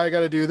 Okay. I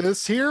got to do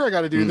this here. I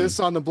got to do this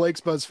on the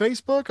Blake's Buzz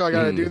Facebook. I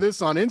got to do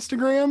this on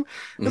Instagram.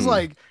 It's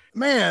like,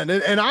 man,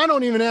 and I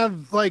don't even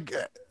have like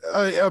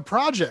a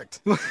project.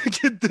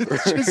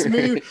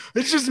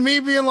 It's just me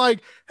being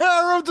like, hey,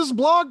 I wrote this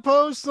blog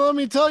post, let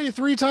me tell you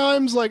 3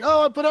 times, like,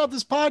 oh, I put out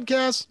this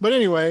podcast. But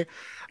anyway,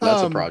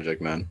 that's a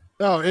project, man.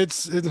 Oh,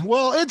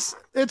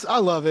 I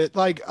love it.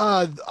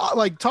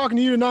 Like talking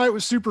to you tonight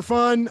was super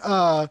fun.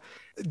 I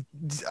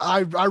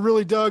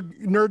really dug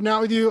nerding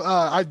out with you.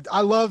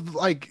 I love,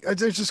 like,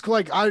 it's just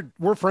like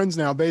we're friends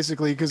now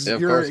basically, because Yeah,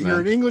 of you're course, you're man.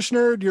 an English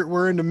nerd.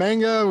 We're into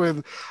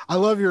manga. I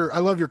love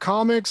your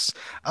comics.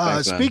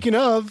 Thanks, man. Speaking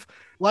of,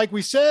 like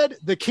we said,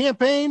 the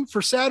campaign for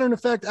Saturn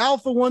Effect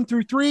Alpha 1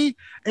 through 3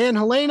 and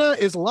Helena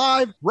is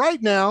live right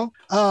now.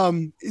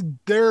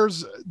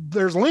 There's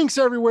links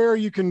everywhere.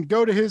 You can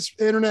go to his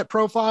internet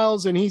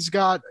profiles, and he's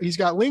got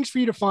links for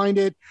you to find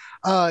it.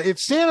 If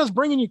Santa's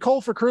bringing you coal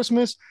for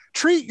Christmas,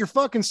 treat your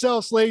fucking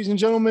selves, ladies and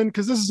gentlemen,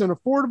 because this is an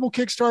affordable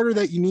Kickstarter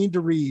that you need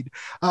to read.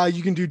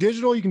 You can do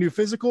digital, you can do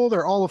physical.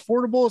 They're all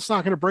affordable. It's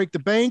not going to break the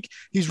bank.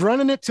 He's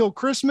running it till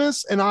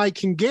Christmas, and I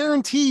can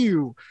guarantee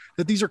you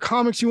that these are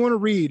comics you want to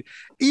read.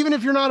 Even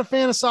if you're not a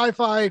fan of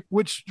sci-fi,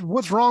 which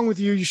what's wrong with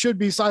you? You should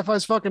be. Sci-fi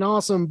is fucking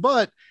awesome,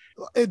 but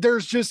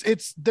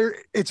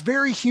it's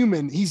very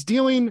human. He's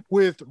dealing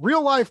with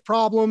real life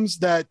problems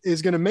that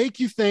is going to make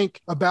you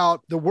think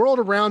about the world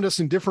around us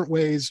in different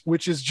ways,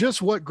 which is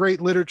just what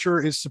great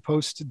literature is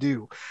supposed to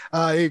do.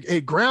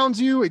 It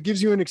grounds you, it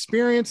gives you an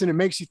experience, and it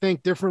makes you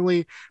think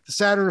differently. The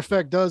Saturn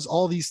Effect does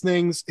all these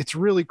things. It's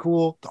really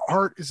cool. The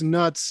art is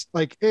nuts.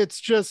 Like,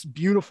 it's just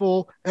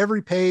beautiful.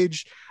 Every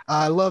page.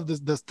 I love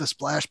the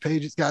splash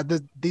pages. God,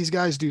 these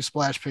guys do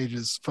splash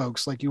pages,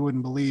 folks, like you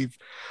wouldn't believe.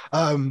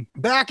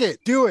 Back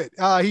it, do it.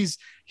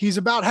 He's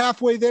about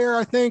halfway there.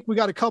 I think we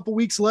got a couple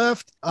weeks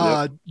left.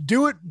 Yep.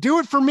 Do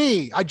it for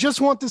me. I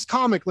just want this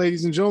comic,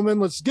 ladies and gentlemen.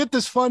 Let's get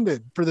this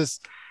funded for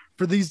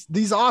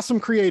these awesome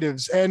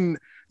creatives. And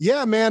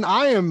yeah, man,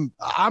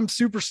 I'm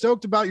super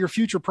stoked about your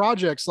future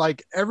projects.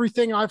 Like,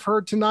 everything I've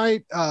heard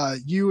tonight,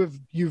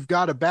 you've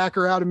got a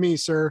backer out of me,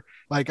 sir.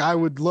 Like, I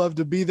would love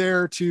to be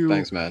there to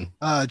Thanks, man.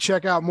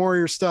 check out more of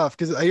your stuff,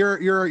 because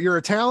you're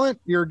a talent,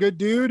 you're a good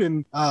dude,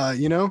 and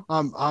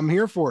I'm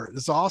here for it.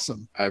 It's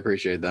awesome. I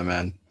appreciate that,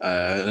 man.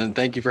 And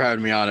thank you for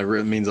having me on. It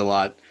really means a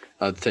lot.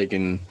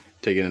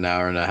 Taking an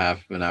hour and a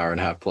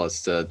half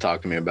plus to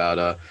talk to me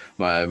about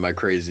my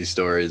crazy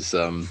stories.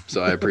 So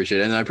I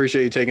appreciate it, and I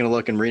appreciate you taking a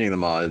look and reading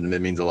them all. It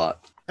means a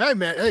lot. Hey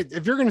man,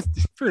 if you're gonna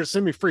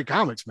send me free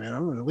comics, man,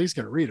 I'm at least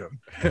gonna read them.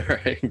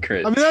 Right,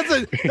 great. I mean,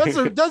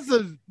 that's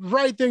the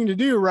right thing to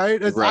do,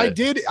 right? Right.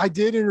 I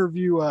did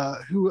interview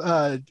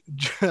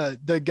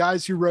the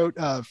guys who wrote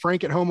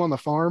Frank at Home on the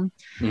Farm,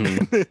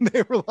 Mhm. and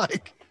they were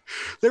like,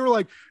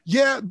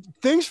 yeah,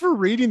 thanks for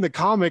reading the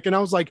comic, and I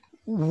was like,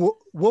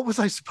 what was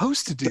I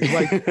supposed to do?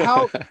 Like,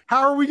 how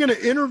are we going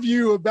to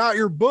interview about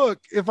your book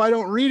if I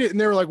don't read it?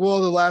 And they were like,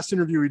 well, the last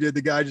interview we did,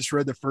 the guy just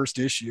read the first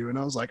issue, and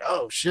I was like,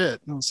 oh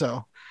shit. And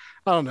so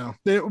I don't know,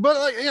 but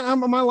like,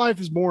 my life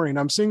is boring.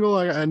 I'm single.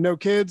 I had no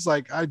kids.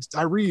 Like, I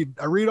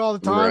read all the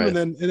time, Right.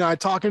 and then I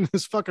talk into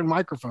this fucking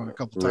microphone a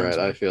couple times.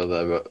 Right, I feel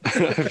that, but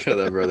I feel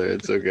that, brother.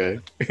 It's okay.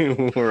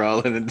 We're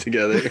all in it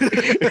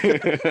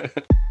together.